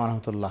আসসালাম ওয়া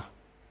রাহমাতুল্লাহ।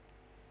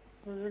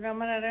 হুজুর,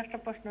 আমার আর একটা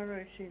প্রশ্ন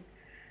রয়েছে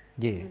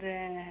জি।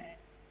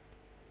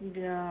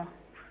 যে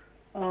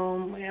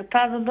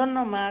তাজুদ্দোন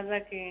নামাজ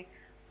কি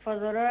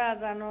ফজরের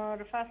আজানের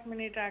 5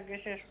 মিনিট আগে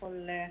শেষ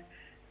করলে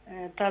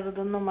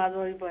তাজুদ্দোন নামাজ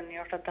হইব নি?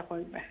 ওটা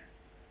কইবে।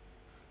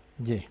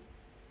 জি,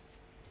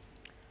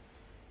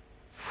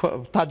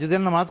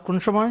 তাজুদের নামাজ কোন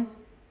সময়?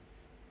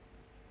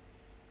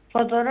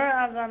 ফজরের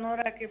আজানের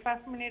কি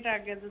 5 মিনিট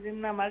আগে যদি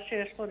নামাজ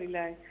শেষ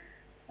করিলাই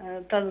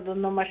তাজুদ্দোন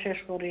নামাজ শেষ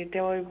করি, এটা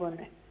হইব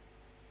না?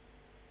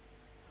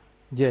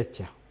 জি,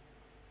 আচ্ছা,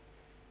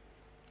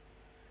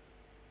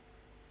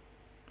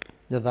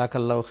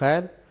 জাযাকাল্লাহু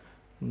খায়ের।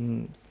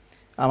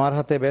 আমার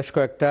হাতে বেশ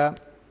কয়েকটা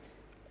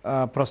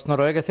প্রশ্ন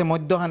রয়ে গেছে।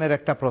 মধ্যখানের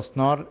একটা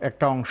প্রশ্নর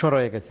একটা অংশ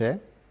রয়ে গেছে।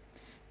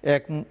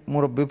 এক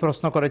মুরব্বী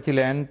প্রশ্ন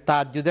করেছিলেন,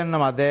 তাহাজ্জুদের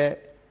নামাজে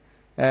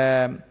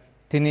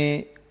তিনি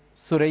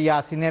সূরা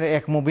ইয়াসিনের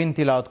 1 মুবিন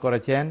তিলাওয়াত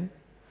করেছেন,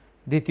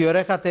 দ্বিতীয়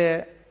রেখাতে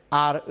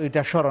আর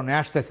ওইটা স্মরণে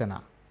আসতেছে না,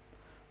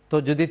 তো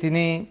যদি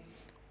তিনি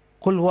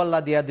কুল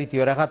হুয়াল্লাহ দিয়া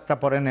দ্বিতীয় রেখাতটা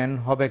পড়ে নেন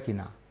হবে কি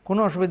না? কোনো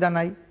অসুবিধা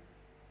নাই,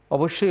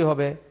 অবশ্যই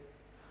হবে।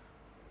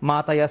 মা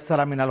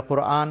তায়াসসারা মিনাল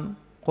কোরআন,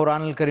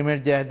 কোরআনুল কারীমের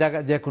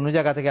যে কোনো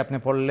জায়গা থেকে আপনি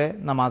পড়লে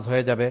নামাজ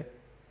হয়ে যাবে।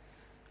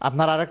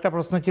 আপনার আরেকটা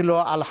প্রশ্ন ছিল,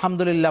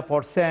 আলহামদুলিল্লাহ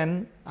পড়ছেন,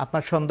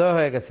 আপনার সন্দেহ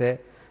হয়ে গেছে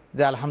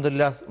যে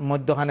আলহামদুলিল্লাহ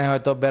মধ্যখানে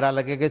হয়তো বেড়া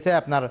লেগে গেছে,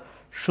 আপনার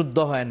শুদ্ধ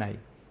হয় নাই,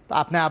 তো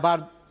আপনি আবার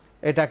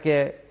এটাকে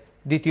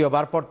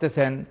দ্বিতীয়বার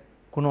পড়তেছেন,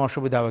 কোনো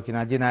অসুবিধা হবে কি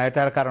না? জি না,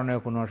 এটার কারণেও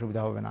কোনো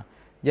অসুবিধা হবে না।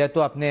 যেহেতু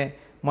আপনি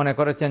মনে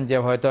করেছেন যে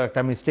হয়তো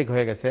একটা মিস্টেক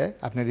হয়ে গেছে,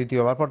 আপনি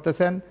দ্বিতীয়বার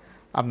পড়তেছেন,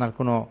 আপনার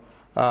কোনো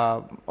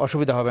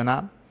অসুবিধা হবে না।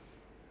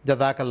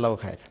 জাযাকাল্লাহু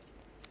খায়ের।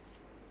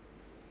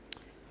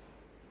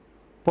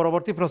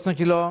 পরবর্তী প্রশ্ন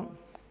ছিল,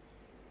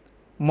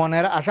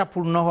 মনের আশা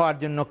পূর্ণ হওয়ার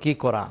জন্য কি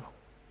করা?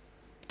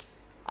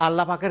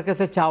 আল্লাহ পাকের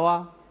কাছে চাওয়া,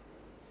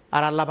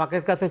 আর আল্লাহ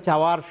পাকের কাছে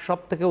চাওয়ার সব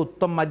থেকে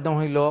উত্তম মাধ্যম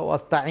হইল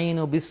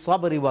ওয়াস্তাঈনু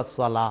বিস-সাবরি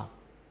ওয়াস-সালাহ,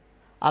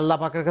 আল্লাহ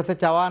পাকের কাছে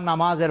চাওয়া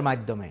নামাজের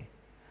মাধ্যমে।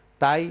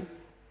 তাই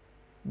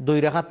 2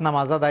 রাকাত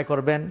নামাজ আদায়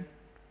করবেন।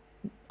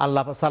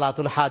 আল্লাহ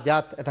সালাতুল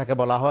হাজাত এটাকে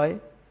বলা হয়।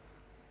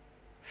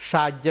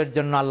 সাহায্যের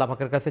জন্য আল্লাহ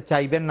পাকের কাছে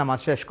চাইবেন, নামাজ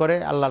শেষ করে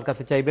আল্লাহর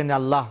কাছে চাইবেন,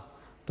 আল্লাহ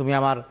তুমি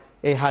আমার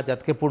এই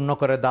হাজাতকে পূর্ণ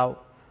করে দাও।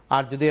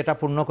 আর যদি এটা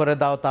পূর্ণ করে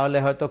দাও তাহলে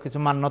হয়তো কিছু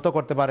মান্যত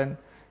করতে পারেন,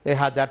 এই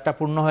হাজারটা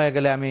পূর্ণ হয়ে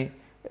গেলে আমি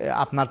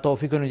আপনার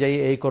তৌফিক অনুযায়ী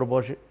এই করব,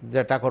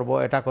 যেটা করব,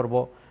 এটা করব,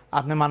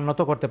 আপনি মান্যত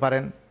করতে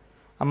পারেন।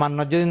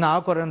 মান্যত যদি নাও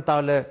করেন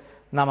তাহলে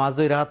নামাজ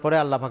 2 রাকাত পরে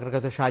আল্লাহ পাকের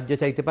কাছে সাহায্য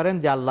চাইতে পারেন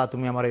যে আল্লাহ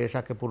তুমি আমার এই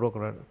আশাকে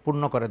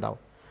পূর্ণ করে দাও।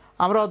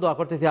 আমরাও দোয়া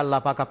করতেছি আল্লাহ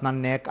পাক আপনার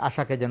নেক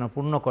আশাকে যেন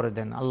পূর্ণ করে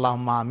দেন।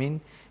 আল্লাহুম্মা আমিন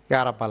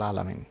ইয়া রাব্বাল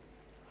আলামিন।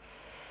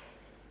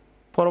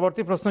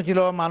 পরবর্তী প্রশ্ন ছিল,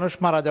 মানুষ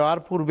মারা যাওয়ার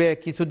পূর্বে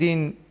কিছুদিন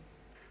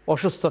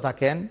অসুস্থ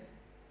থাকেন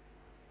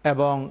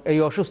এবং এই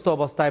অসুস্থ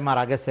অবস্থায়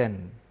মারা গেছেন,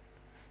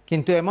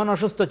 কিন্তু এমন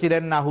অসুস্থ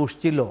ছিলেন না, হুশ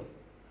ছিল।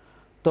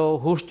 তো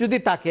হুশ যদি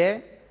থাকে,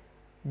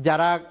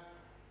 যারা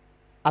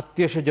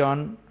আত্মীয় স্বজন,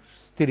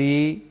 স্ত্রী,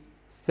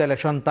 ছেলে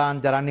সন্তান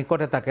যারা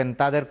নিকটে থাকেন,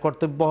 তাদের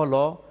কর্তব্য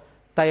হলো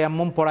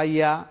তায়াম্মুম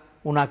পড়াইয়া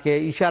উনাকে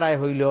ইশারায়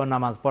হইলেও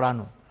নামাজ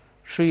পড়ানো,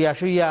 শুইয়া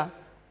শুইয়া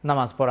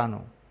নামাজ পড়ানো,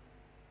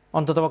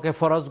 অন্ততপক্ষে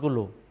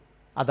ফরজগুলো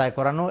আদায়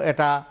করানো।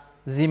 এটা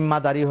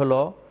জিম্মাদারি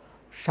হলো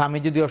স্বামী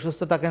যদি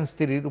অসুস্থ থাকেন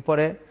স্ত্রীর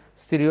উপরে,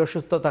 স্ত্রী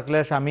অসুস্থ থাকলে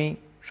স্বামী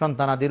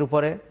সন্তানাদির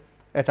উপরে,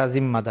 এটা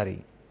জিম্মাদারি।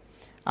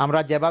 আমরা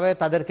যেভাবে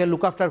তাদেরকে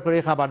লুক আফটার করি,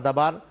 খাবার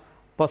দাবার,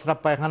 প্রস্রাব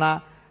পায়খানা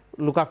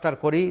লুক আফটার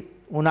করি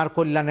উনার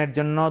কল্যাণের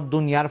জন্য,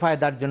 দুনিয়ার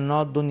ফায়দার জন্য,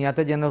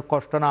 দুনিয়াতে যেন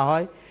কষ্ট না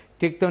হয়,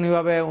 ঠিক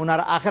তেমনিভাবে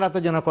উনার আখেরাতে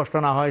যেন কষ্ট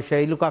না হয়,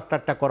 সেই লুক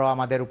আফটারটা করা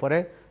আমাদের উপরে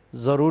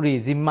জরুরি,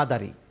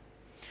 জিম্মাদারি।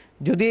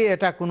 যদি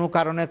এটা কোনো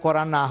কারণে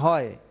করা না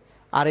হয়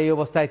আর এই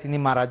অবস্থায় তিনি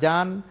মারা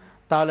যান,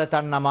 তাহলে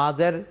তার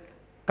নামাজের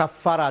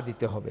কাফফারা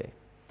দিতে হবে।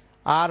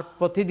 আর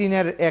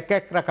প্রতিদিনের এক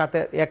এক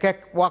রাকাতের এক এক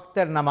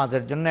ওয়াক্তের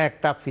নামাজের জন্য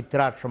একটা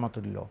ফিতরার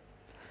সমতুল্য।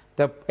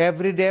 তো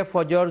এভরিডে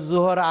ফজর,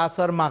 জুহর,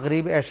 আসর,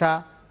 মাগরিব, এশা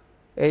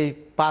এই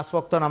 5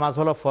 ওয়াক্ত নামাজ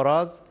হলো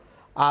ফরজ,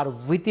 আর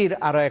উইতির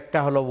আরও একটা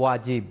হলো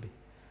ওয়াজিব।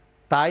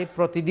 তাই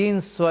প্রতিদিন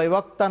 6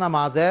 ওয়াক্ত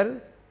নামাজের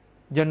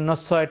জন্য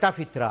 6টা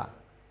ফিতরা।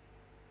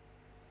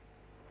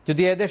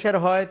 যদি এদেশের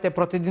হয় তো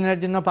প্রতিদিনের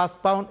জন্য 5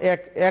 পাউন্ড,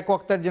 এক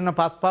ওয়াক্তের জন্য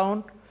 5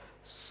 পাউন্ড,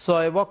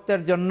 6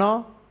 ওয়াক্তের জন্য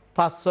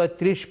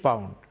 530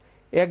 পাউন্ড,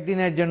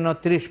 একদিনের জন্য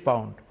 30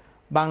 পাউন্ড।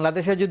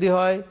 বাংলাদেশে যদি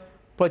হয়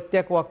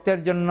প্রত্যেক ওয়াক্তের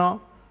জন্য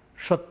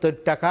 70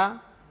 টাকা,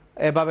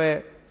 এভাবে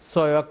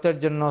 6 ওয়াক্তের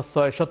জন্য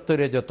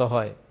 670 যত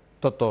হয়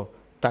তত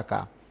টাকা।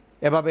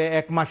 এভাবে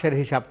এক মাসের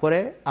হিসাব করে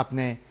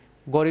আপনি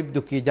গরিব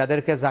দুঃখী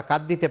যাদেরকে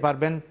জাকাত দিতে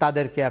পারবেন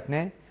তাদেরকে আপনি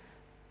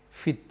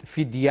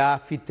ফিদিয়া,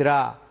 ফিতরা,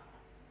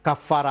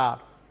 কাফফারা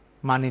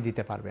মানি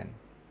দিতে পারবেন।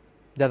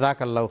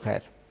 জাযাকাল্লাহু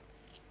খায়ের।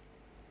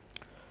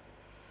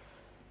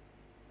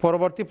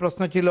 পরবর্তী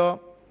প্রশ্ন ছিল,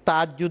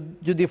 তাহাজ্জুদ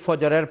যদি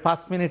ফজরের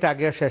 5 মিনিট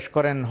আগে শেষ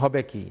করেন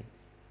হবে কি?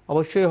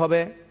 অবশ্যই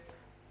হবে।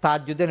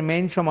 তাহাজ্জুদের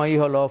মেইন সময়ই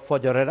হলো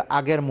ফজরের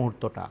আগের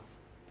মুহূর্তটা।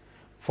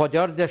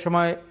 ফজর যে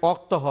সময়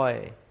ওয়াক্ত হয়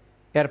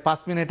এর 5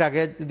 মিনিট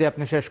আগে যদি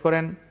আপনি শেষ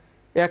করেন,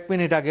 1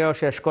 মিনিট আগেও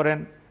শেষ করেন,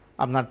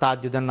 আপনার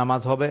তাহাজ্জুদের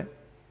নামাজ হবে।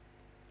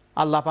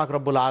 আল্লাহ পাক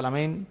রব্বুল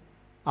আলামিন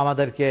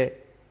আমাদেরকে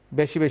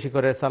বেশি বেশি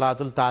করে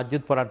সালাতুল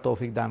তাহাজ্জুদ পড়ার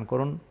তৌফিক দান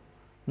করুন।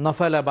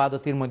 নফল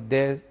ইবাদতের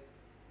মধ্যে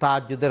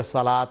তাহাজ্জুদের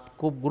সালাত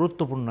খুব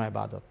গুরুত্বপূর্ণ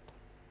ইবাদত।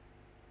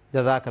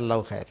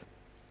 জাযাকাল্লাহু খায়ের।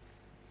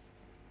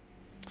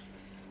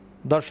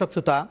 দর্শক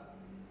শ্রোতা,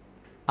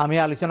 আমি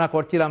আলোচনা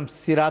করছিলাম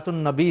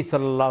সিরাতুন্নবী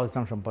সাল্লাল্লাহু আলাইহি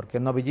ওয়াসাল্লাম সম্পর্কে,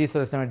 নবীজি সাল্লাল্লাহু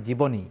আলাইহি ওয়াসাল্লামের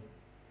জীবনী।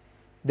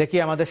 দেখি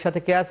আমাদের সাথে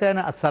কে আছেন।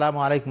 আসসালামু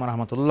আলাইকুম ওয়া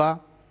রাহমাতুল্লাহ।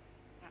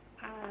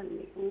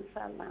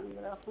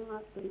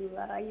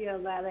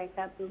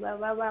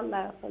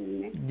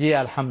 জি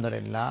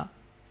আলহামদুলিল্লাহ।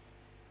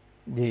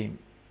 জি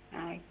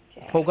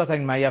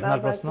ফৌকাতাইন মাই, আপনার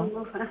প্রশ্ন?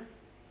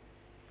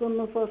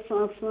 কোনো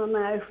প্রশ্ন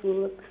নাই,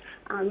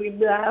 আমি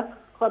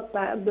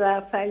দোয়া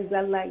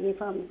ফাইজার লাগি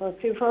ফোন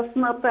করছি।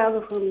 প্রশ্নটা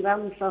শুনলাম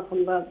তখন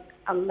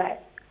আল্লাহ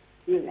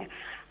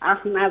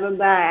আপনার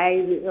দায়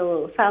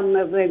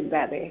সামনে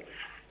দেখবারে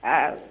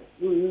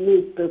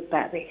মৃত্যু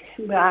তারে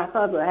দোয়া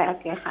করো,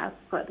 একে হাত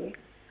করে।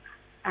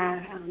 আর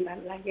আপনার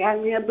লাগে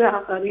আমিও দোয়া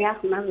করি,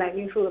 আপনার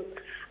লাগে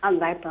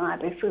আল্লাহ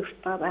তোমারে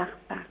সুস্থ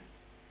রাখতা।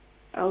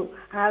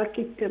 আর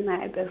কিছু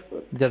নাই দেখো।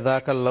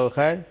 জাযাকাল্লাহু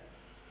খায়ের।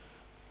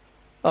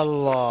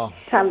 আল্লাহ।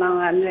 সালাম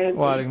আলাইকুম।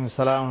 ওয়ালাইকুম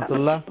আসসালাম ওয়া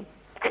রাহমাতুল্লাহ।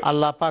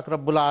 আল্লাহ পাক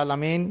রব্বুল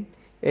আলামিন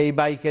এই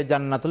বাইকে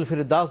জান্নাতুল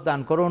ফিরদাউস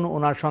দান করুন।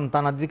 ওনার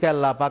সন্তানাদিকে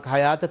আল্লাহ পাক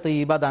হায়াতে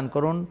তৈয়্যিবা দান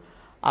করুন।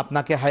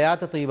 আপনাকে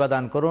হায়াতে তৈয়্যিবা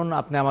দান করুন।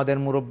 আপনি আমাদের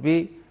মুরব্বী,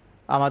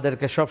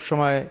 আমাদেরকে সব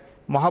সময়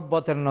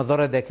মহব্বতের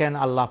নজরে দেখেন।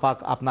 আল্লাহ পাক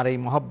আপনার এই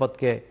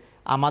মহব্বতকে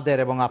আমাদের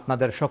এবং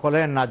আপনাদের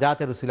সকলের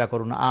নাজাতের উসিলা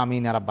করুন।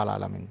 আমিন ইয়া রাব্বাল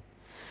আলামিন।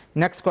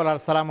 নেক্সট কলার।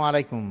 আসসালামু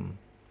আলাইকুম।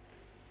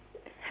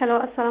 হ্যালো,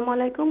 আসসালামু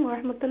আলাইকুম ওয়া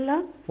রাহমাতুল্লাহ।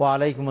 ওয়া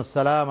আলাইকুম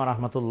আসসালাম ওয়া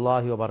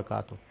রাহমাতুল্লাহি ওয়া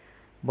বারাকাতুহু।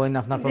 বইন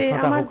আপনার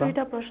প্রশ্নটা আমার হোক।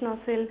 দুইটা প্রশ্ন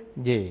আছে।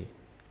 জি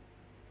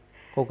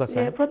হোক।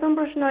 প্রথম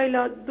প্রশ্ন হইল,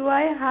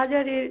 দুআয়ে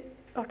হাজারির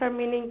একটা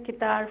মিনিং কি,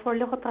 তার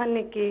ফলে কথা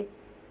নাকি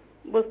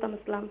বুঝতাম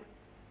ইসলাম।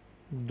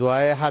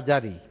 দুআয়ে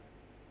হাজারি।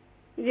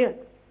 জি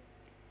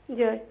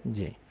জি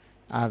জি।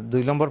 আর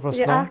 2 নম্বর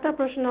প্রশ্ন। একটা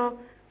প্রশ্ন,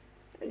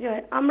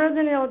 আমরা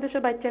জানি অবশ্য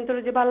বাচ্চান তোর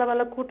যে বালা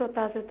বালা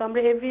কুটতা আছে, তো আমরা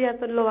এভরি ইয়ার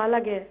তো লোয়া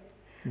লাগে।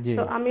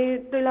 তো আমি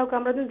তৈলাক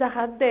আমরা যদি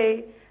জাকাত দেই,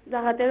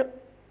 জাকাতের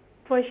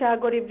পয়সা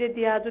গরিবদের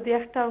দিয়া যদি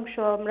একটা অংশ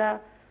আমরা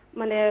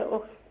মানে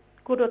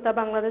কুটতা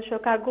বাংলাদেশ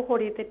কার্গো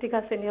করিতে ঠিক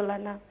আছে নিলা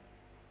না?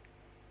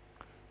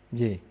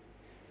 জি,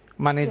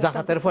 মানে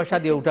জাকাতের পয়সা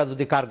দিয়ে ওটা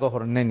যদি কার্গো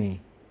করেন নেনি,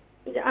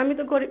 আমি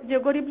তো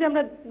গরিব যে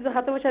আমরা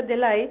হাতে পয়সা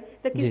দিলাই,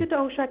 তো কিছুটা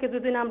অংশকে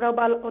যদি আমরা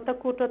ওটা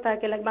কুটো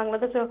থাকে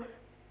বাংলাদেশ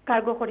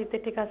কার্গো করিতে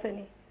ঠিক আছে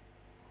নি?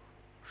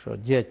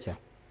 জি আচ্ছা,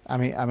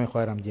 আমি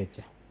কইরাম। জি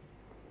আচ্ছা।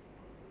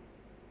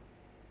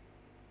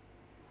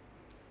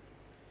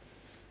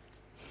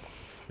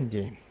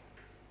 জি,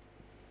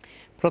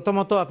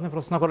 প্রথমত আপনি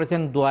প্রশ্ন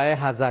করেছেন দোয়ায়ে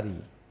হাজারি।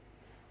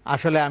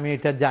 আসলে আমি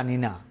এটা জানি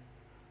না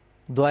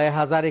দোয়ায়ে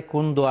হাজারি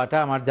কোন দোয়াটা,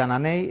 আমার জানা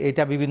নেই।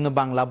 এটা বিভিন্ন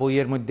বাংলা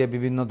বইয়ের মধ্যে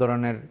বিভিন্ন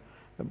ধরনের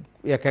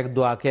এক এক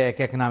দোয়াকে এক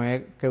এক নামে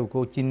কেউ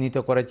কেউ চিহ্নিত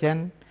করেছেন।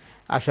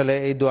 আসলে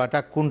এই দোয়াটা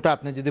কোনটা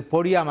আপনি যদি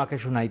পড়িয়ে আমাকে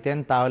শুনাইতেন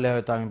তাহলে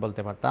হয়তো আমি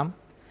বলতে পারতাম।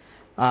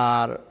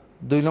 আর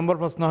 2 নম্বর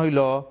প্রশ্ন হইল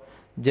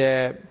যে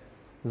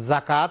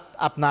জাকাত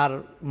আপনার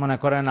মনে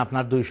করেন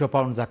আপনার 200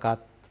 পাউন্ড জাকাত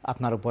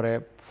আপনার উপরে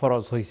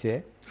ফরজ হয়েছে,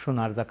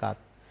 সোনার জাকাত।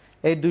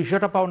 এই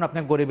 200টা পাউন্ড আপনি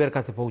গরিবের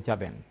কাছে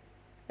পৌঁছাবেন,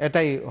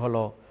 এটাই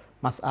হলো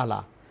মাসআলা।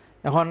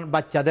 এখন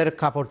বাচ্চাদের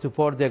কাপড়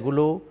চোপড়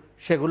যেগুলো,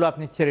 সেগুলো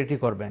আপনি চ্যারিটি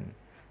করবেন,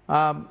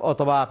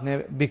 অথবা আপনি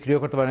বিক্রিও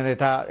করতে পারেন।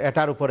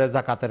 এটার উপরে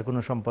জাকাতের কোনো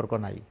সম্পর্ক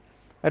নাই।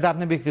 এটা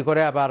আপনি বিক্রি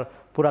করে আবার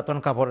পুরাতন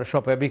কাপড়ের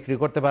শপে বিক্রি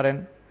করতে পারেন।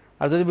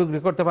 আর যদি বিক্রি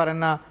করতে পারেন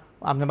না,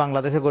 আপনি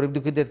বাংলাদেশে গরিব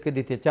দুঃখীদেরকে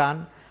দিতে চান,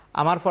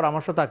 আমার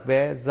পরামর্শ থাকবে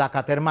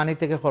জাকাতের মানি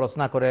থেকে খরচ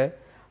না করে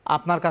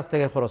আপনার কাছ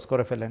থেকে খরচ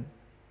করে ফেলেন।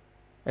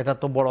 এটা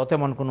তো বড়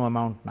তেমন কোনো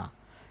অ্যামাউন্ট না।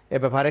 এ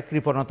ব্যাপারে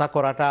কৃপণতা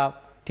করাটা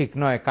ঠিক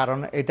নয়, কারণ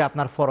এটা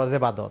আপনার ফরজ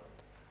ইবাদত।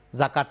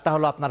 যাকাতটা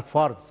হলো আপনার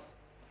ফরজ।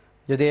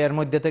 যদি এর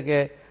মধ্যে থেকে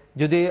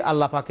যদি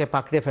আল্লাহ পাকে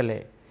পাকড়ে ফেলে,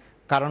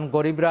 কারণ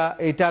গরিবরা,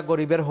 এইটা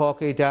গরিবের হক,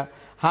 এইটা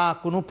হ্যাঁ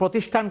কোনো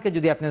প্রতিষ্ঠানকে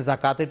যদি আপনি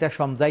জাকাত এটা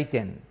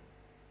সমঝাইতেন,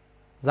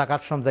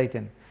 জাকাত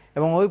সমঝাইতেন,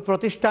 এবং ওই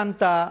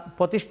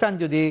প্রতিষ্ঠান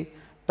যদি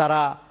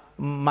তারা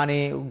মানে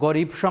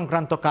গরিব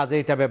সংক্রান্ত কাজে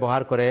এটা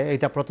ব্যবহার করে,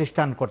 এটা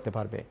প্রতিষ্ঠান করতে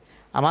পারবে।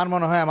 আমার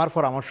মনে হয়, আমার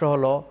পরামর্শ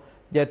হলো,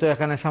 যেহেতু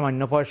এখানে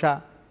সামান্য পয়সা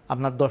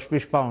আপনার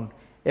 10-20 পাউন্ড,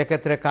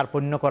 এক্ষেত্রে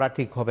কার্পণ্য করা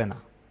ঠিক হবে না।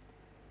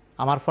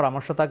 আমার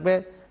পরামর্শ থাকবে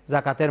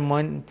জাকাতের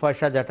মইন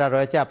পয়সা যেটা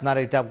রয়েছে আপনার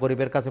এটা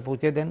গরিবের কাছে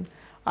পৌঁছে দেন,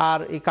 আর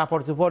এই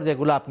কাপড় চোপড়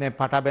যেগুলো আপনি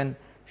পাঠাবেন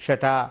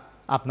সেটা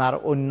আপনার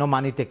অন্য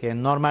মানি থেকে,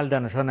 নর্মাল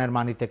ডোনেশনের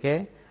মানি থেকে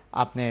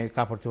আপনি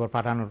কাপড় চোপড়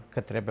পাঠানোর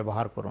ক্ষেত্রে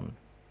ব্যবহার করুন।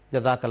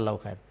 জাযাকাল্লাহু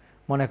খায়র।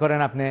 মনে করেন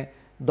আপনি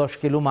 10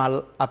 কিলো মাল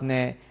আপনি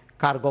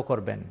কার্গো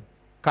করবেন,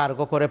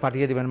 কার্গো করে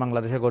পাঠিয়ে দেবেন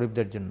বাংলাদেশের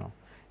গরিবদের জন্য।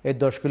 এই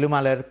 10 কিলো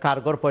মালের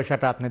কার্গোর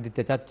পয়সাটা আপনি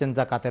দিতে চাচ্ছেন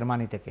জাকাতের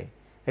মানি থেকে,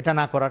 এটা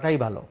না করাটাই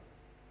ভালো।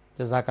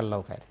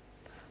 জাযাকাল্লাহু খায়র।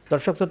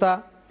 দর্শক শ্রোতা,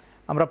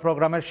 আমরা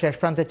প্রোগ্রামের শেষ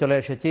প্রান্তে চলে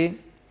এসেছি।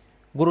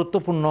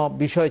 গুরুত্বপূর্ণ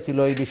বিষয় ছিল,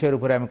 এই বিষয়ের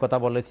উপরে আমি কথা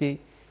বলেছি,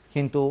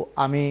 কিন্তু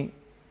আমি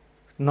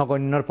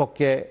নগণ্যর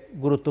পক্ষে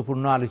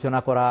গুরুত্বপূর্ণ আলোচনা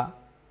করা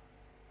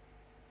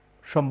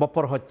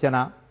সম্ভবপর হচ্ছে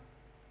না।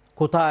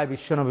 কোথায়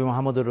বিশ্বনবী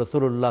মুহাম্মদুর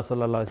রাসূলুল্লাহ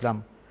সাল্লাল্লাহু আলাইহি ওয়াসাল্লাম,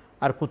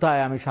 আর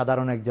কোথায় আমি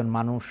সাধারণ একজন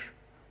মানুষ,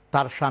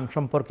 তার শান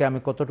সম্পর্কে আমি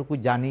কতটুকু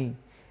জানি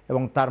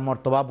এবং তার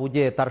মর্তবা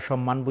বুঝে, তার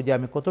সম্মান বুঝে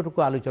আমি কতটুকু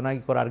আলোচনা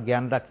করার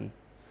জ্ঞান রাখি।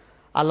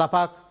 আল্লাহ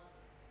পাক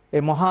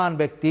এই মহান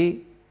ব্যক্তি,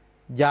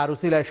 যার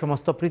উসিলায়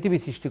সমস্ত পৃথিবী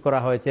সৃষ্টি করা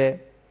হয়েছে,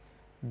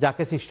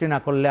 যাকে সৃষ্টি না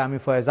করলে আমি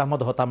ফয়েজ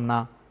আহমদ হতাম না,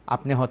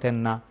 আপনি হতেন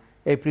না,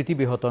 এই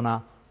পৃথিবী হতো না,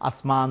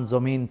 আসমান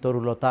জমিন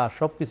তরুলতা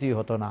সব কিছুই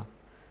হতো না।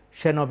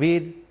 সে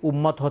নবীর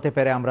উম্মত হতে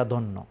পেরে আমরা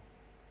ধন্য।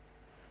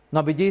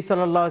 নবীজি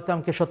সাল্লাল্লাহু আলাইহি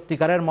ওয়াসাল্লামকে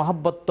সত্যিকারের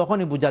মহব্বত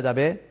তখনই বোঝা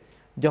যাবে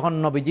যখন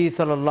নবীজি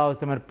সাল্লাল্লাহু আলাইহি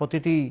ওয়াসাল্লামের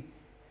প্রতিটি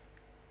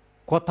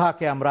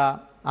কথাকে আমরা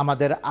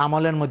আমাদের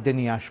আমলের মধ্যে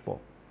নিয়ে আসব।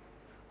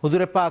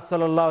 হুজুরে পাক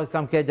সাল্লাল্লাহু আলাইহি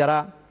ওয়াসাল্লামকে যারা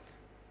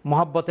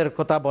মহব্বতের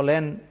কথা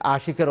বলেন,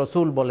 আশিকে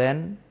রসুল বলেন,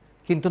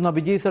 কিন্তু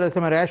নবীজি সাল্লাল্লাহু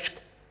আলাইহি ওয়াসাল্লামের ইশক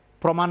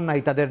প্রমাণ নাই,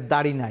 তাদের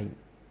দাড়ি নাই,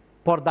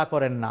 পর্দা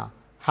করেন না,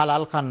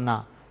 হালাল খান না,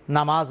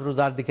 নামাজ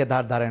রোজার দিকে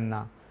ধার ধারেন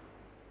না,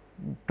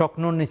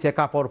 টকনুর নিচে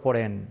কাপড়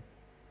পরেন,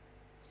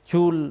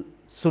 চুল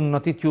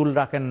সুন্নতি চুল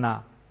রাখেন না,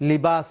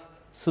 লিবাস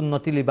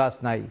সুন্নতি লিবাস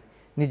নাই,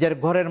 নিজের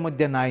ঘরের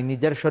মধ্যে নাই,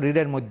 নিজের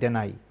শরীরের মধ্যে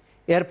নাই।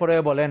 এরপরে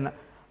বলেন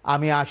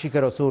আমি আশিকে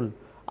রসুল,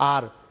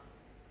 আর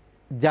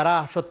যারা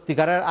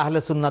সত্যিকারের আহলে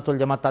সুন্নাতুল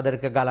জামাত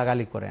তাদেরকে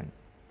গালাগালি করেন।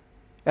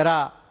 এরা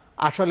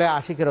আসলে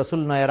আশিকে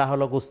রসুল নয়, এরা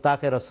হলো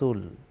গুস্তাখে রসুল।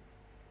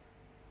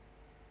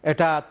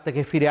 এটা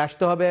থেকে ফিরে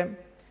আসতে হবে।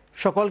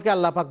 সকলকে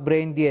আল্লাহ পাক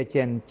ব্রেইন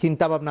দিয়েছেন,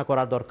 চিন্তা ভাবনা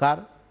করা দরকার,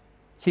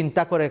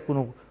 চিন্তা করে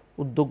কোনো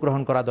উদ্যোগ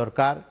গ্রহণ করা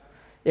দরকার।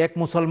 এক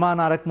মুসলমান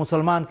আর এক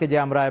মুসলমানকে যে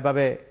আমরা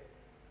এভাবে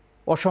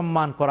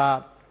অসম্মান করার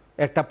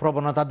একটা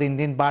প্রবণতা দিন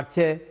দিন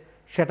বাড়ছে,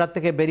 সেটার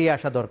থেকে বেরিয়ে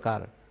আসা দরকার।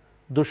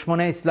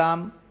 দুশ্মনে ইসলাম,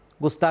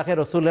 গুস্তাখে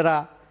রসুলেরা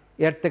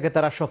এর থেকে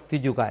তারা শক্তি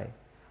যোগায়।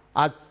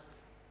 আজ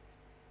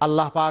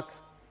আল্লাহ পাক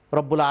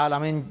রব্বুল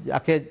আলামিন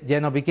যাকে, যে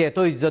নবীকে এত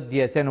ইজ্জত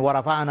দিয়েছেন,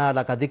 ওয়ারাফা'না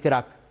লাকা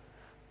যিকরাক,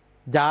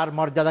 যার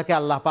মর্যাদাকে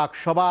আল্লাহ পাক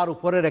সবার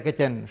উপরে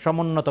রেখেছেন,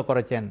 সমুন্নত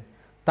করেছেন,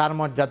 তার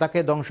মর্যাদাকে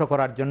ধ্বংস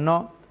করার জন্য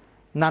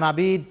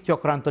নানাবিধ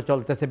চক্রান্ত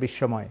চলতেছে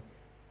বিশ্বময়।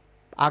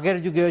 আগের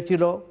যুগেও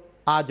ছিল,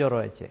 আজও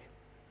রয়েছে।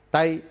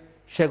 তাই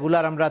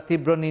সেগুলার আমরা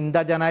তীব্র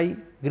নিন্দা জানাই,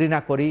 ঘৃণা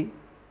করি।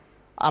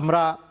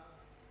 আমরা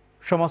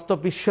সমস্ত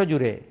বিশ্ব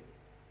জুড়ে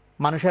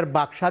মানুষের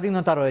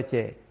বাকস্বাধীনতা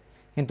রয়েছে,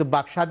 কিন্তু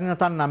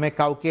বাকস্বাধীনতার নামে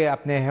কাউকে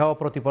আপনি হেয়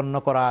প্রতিপন্ন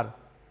করার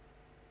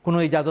কোনো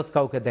ইজাজত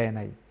কাউকে দেয়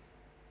নাই,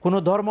 কোনো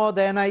ধর্মও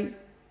দেয় নাই,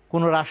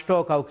 কোনো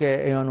রাষ্ট্রও কাউকে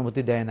এই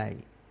অনুমতি দেয় নাই।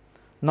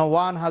 No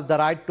one has the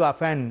right to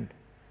offend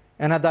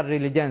another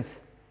religion's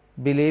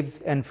beliefs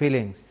and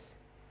feelings.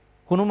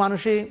 কোনো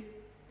মানুষই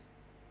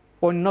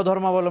অন্য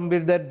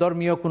ধর্মাবলম্বীদের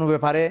ধর্মীয় কোনো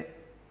ব্যাপারে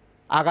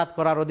আঘাত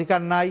করার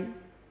অধিকার নাই,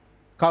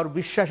 কারোর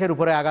বিশ্বাসের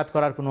উপরে আঘাত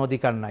করার কোনো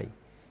অধিকার নাই।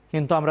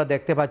 কিন্তু আমরা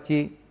দেখতে পাচ্ছি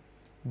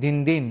দিন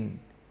দিন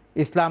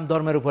ইসলাম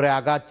ধর্মের উপরে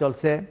আঘাত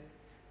চলছে।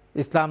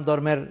 ইসলাম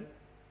ধর্মের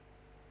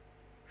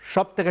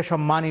সবথেকে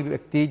সম্মানী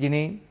ব্যক্তি,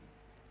 যিনি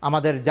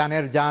আমাদের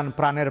জানের জান,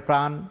 প্রাণের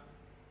প্রাণ,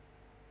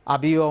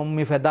 আবি ও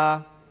উম্মি ফেদা,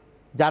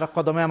 যার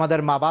কদমে আমাদের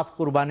মা বাপ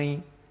কুরবানি,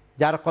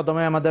 যার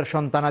কদমে আমাদের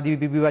সন্তানাদি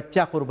বিবি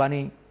বাচ্চা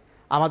কুরবানি,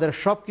 আমাদের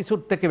সব কিছুর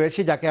থেকে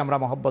বেশি যাকে আমরা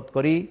মহব্বত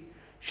করি,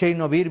 সেই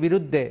নবীর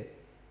বিরুদ্ধে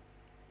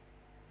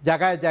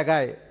জায়গায়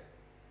জায়গায়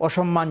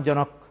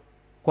অসম্মানজনক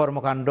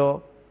কর্মকাণ্ড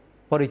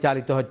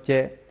পরিচালিত হচ্ছে।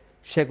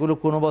 সেগুলো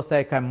কোনো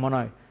অবস্থায় কাম্য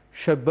নয়,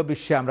 সভ্য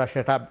বিশ্বে আমরা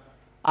সেটা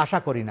আশা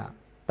করি না।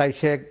 তাই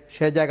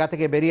সে জায়গা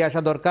থেকে বেরিয়ে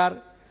আসা দরকার।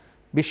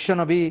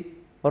 বিশ্বনবী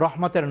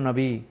রহমতের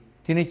নবী,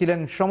 তিনি ছিলেন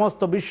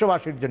সমস্ত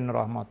বিশ্ববাসীর জন্য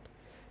রহমত।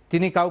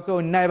 তিনি কাউকে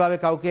অন্যায়ভাবে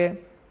কাউকে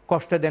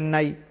কষ্ট দেন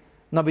নাই।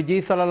 নবীজি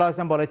সাল্লাল্লাহু আলাইহি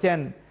ওয়াসাল্লাম বলেছেন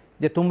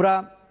যে তোমরা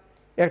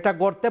একটা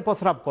গর্তে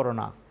প্রস্রাব করো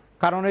না,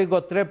 কারণ ওই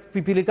গোত্রে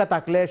পিপিলিকা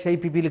থাকলে সেই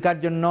পিপিলিকার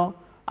জন্য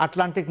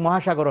আটলান্টিক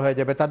মহাসাগর হয়ে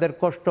যাবে, তাদের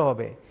কষ্ট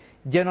হবে।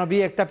 যে নবী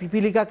একটা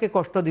পিপিলিকাকে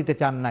কষ্ট দিতে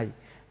চান নাই,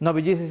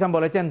 নবীজি ইসলাম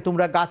বলেছেন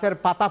তোমরা গাছের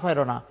পাতা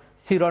ফেলো না,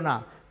 ছিঁড়ো না,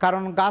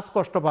 কারণ গাছ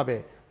কষ্ট পাবে।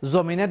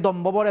 জমিনে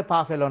দম্ভ ভরে পা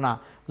ফেলো না,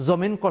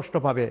 জমিন কষ্ট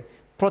পাবে।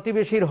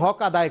 প্রতিবেশীর হক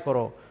আদায়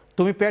করো,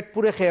 তুমি পেট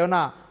পুরে খেও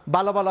না,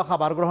 ভালো ভালো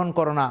খাবার গ্রহণ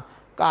করো না,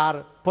 আর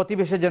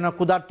প্রতিবেশী যেন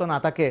ক্ষুধার্ত না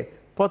থাকে,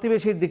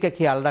 প্রতিবেশীর দিকে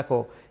খেয়াল রাখো।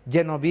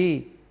 যে নবী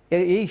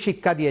এই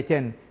শিক্ষা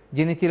দিয়েছেন,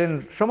 যিনি ছিলেন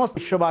সমস্ত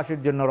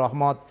বিশ্ববাসীর জন্য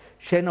রহমত,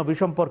 সে নবী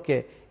সম্পর্কে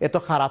এত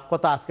খারাপ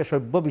কথা আজকে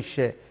সভ্য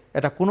বিশ্বে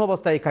এটা কোনো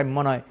অবস্থায় কাম্য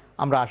নয়।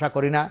 আমরা আশা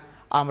করি না।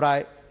 আমরা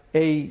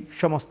এই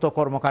সমস্ত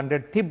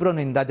কর্মকাণ্ডের তীব্র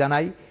নিন্দা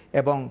জানাই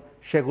এবং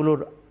সেগুলোর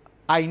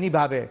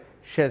আইনিভাবে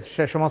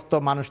সে সমস্ত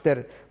মানুষদের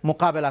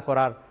মোকাবেলা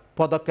করার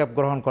পদক্ষেপ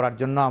গ্রহণ করার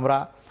জন্য আমরা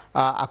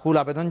আকুল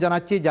আবেদন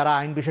জানাচ্ছি। যারা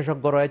আইন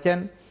বিশেষজ্ঞ রয়েছেন,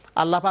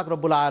 আল্লাহ পাক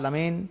রব্বুল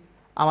আলামিন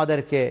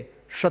আমাদেরকে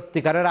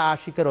সত্যিকারের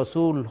আশিকে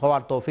রসুল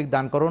হওয়ার তৌফিক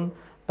দান করুন,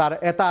 তার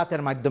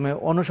এতাআতের মাধ্যমে,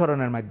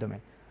 অনুসরণের মাধ্যমে।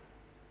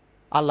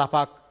 আল্লাহ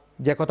পাক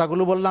যে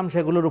কথাগুলো বললাম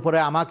সেগুলোর উপরে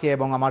আমাকে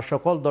এবং আমার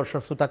সকল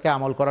দর্শক শ্রোতাকে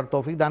আমল করার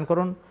তৌফিক দান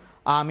করুন।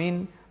 আমিন।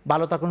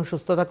 ভালো থাকুন,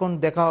 সুস্থ থাকুন।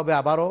 দেখা হবে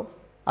আবারও।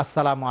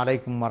 আসসালামু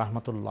আলাইকুম ওয়া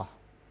রাহমাতুল্লাহ।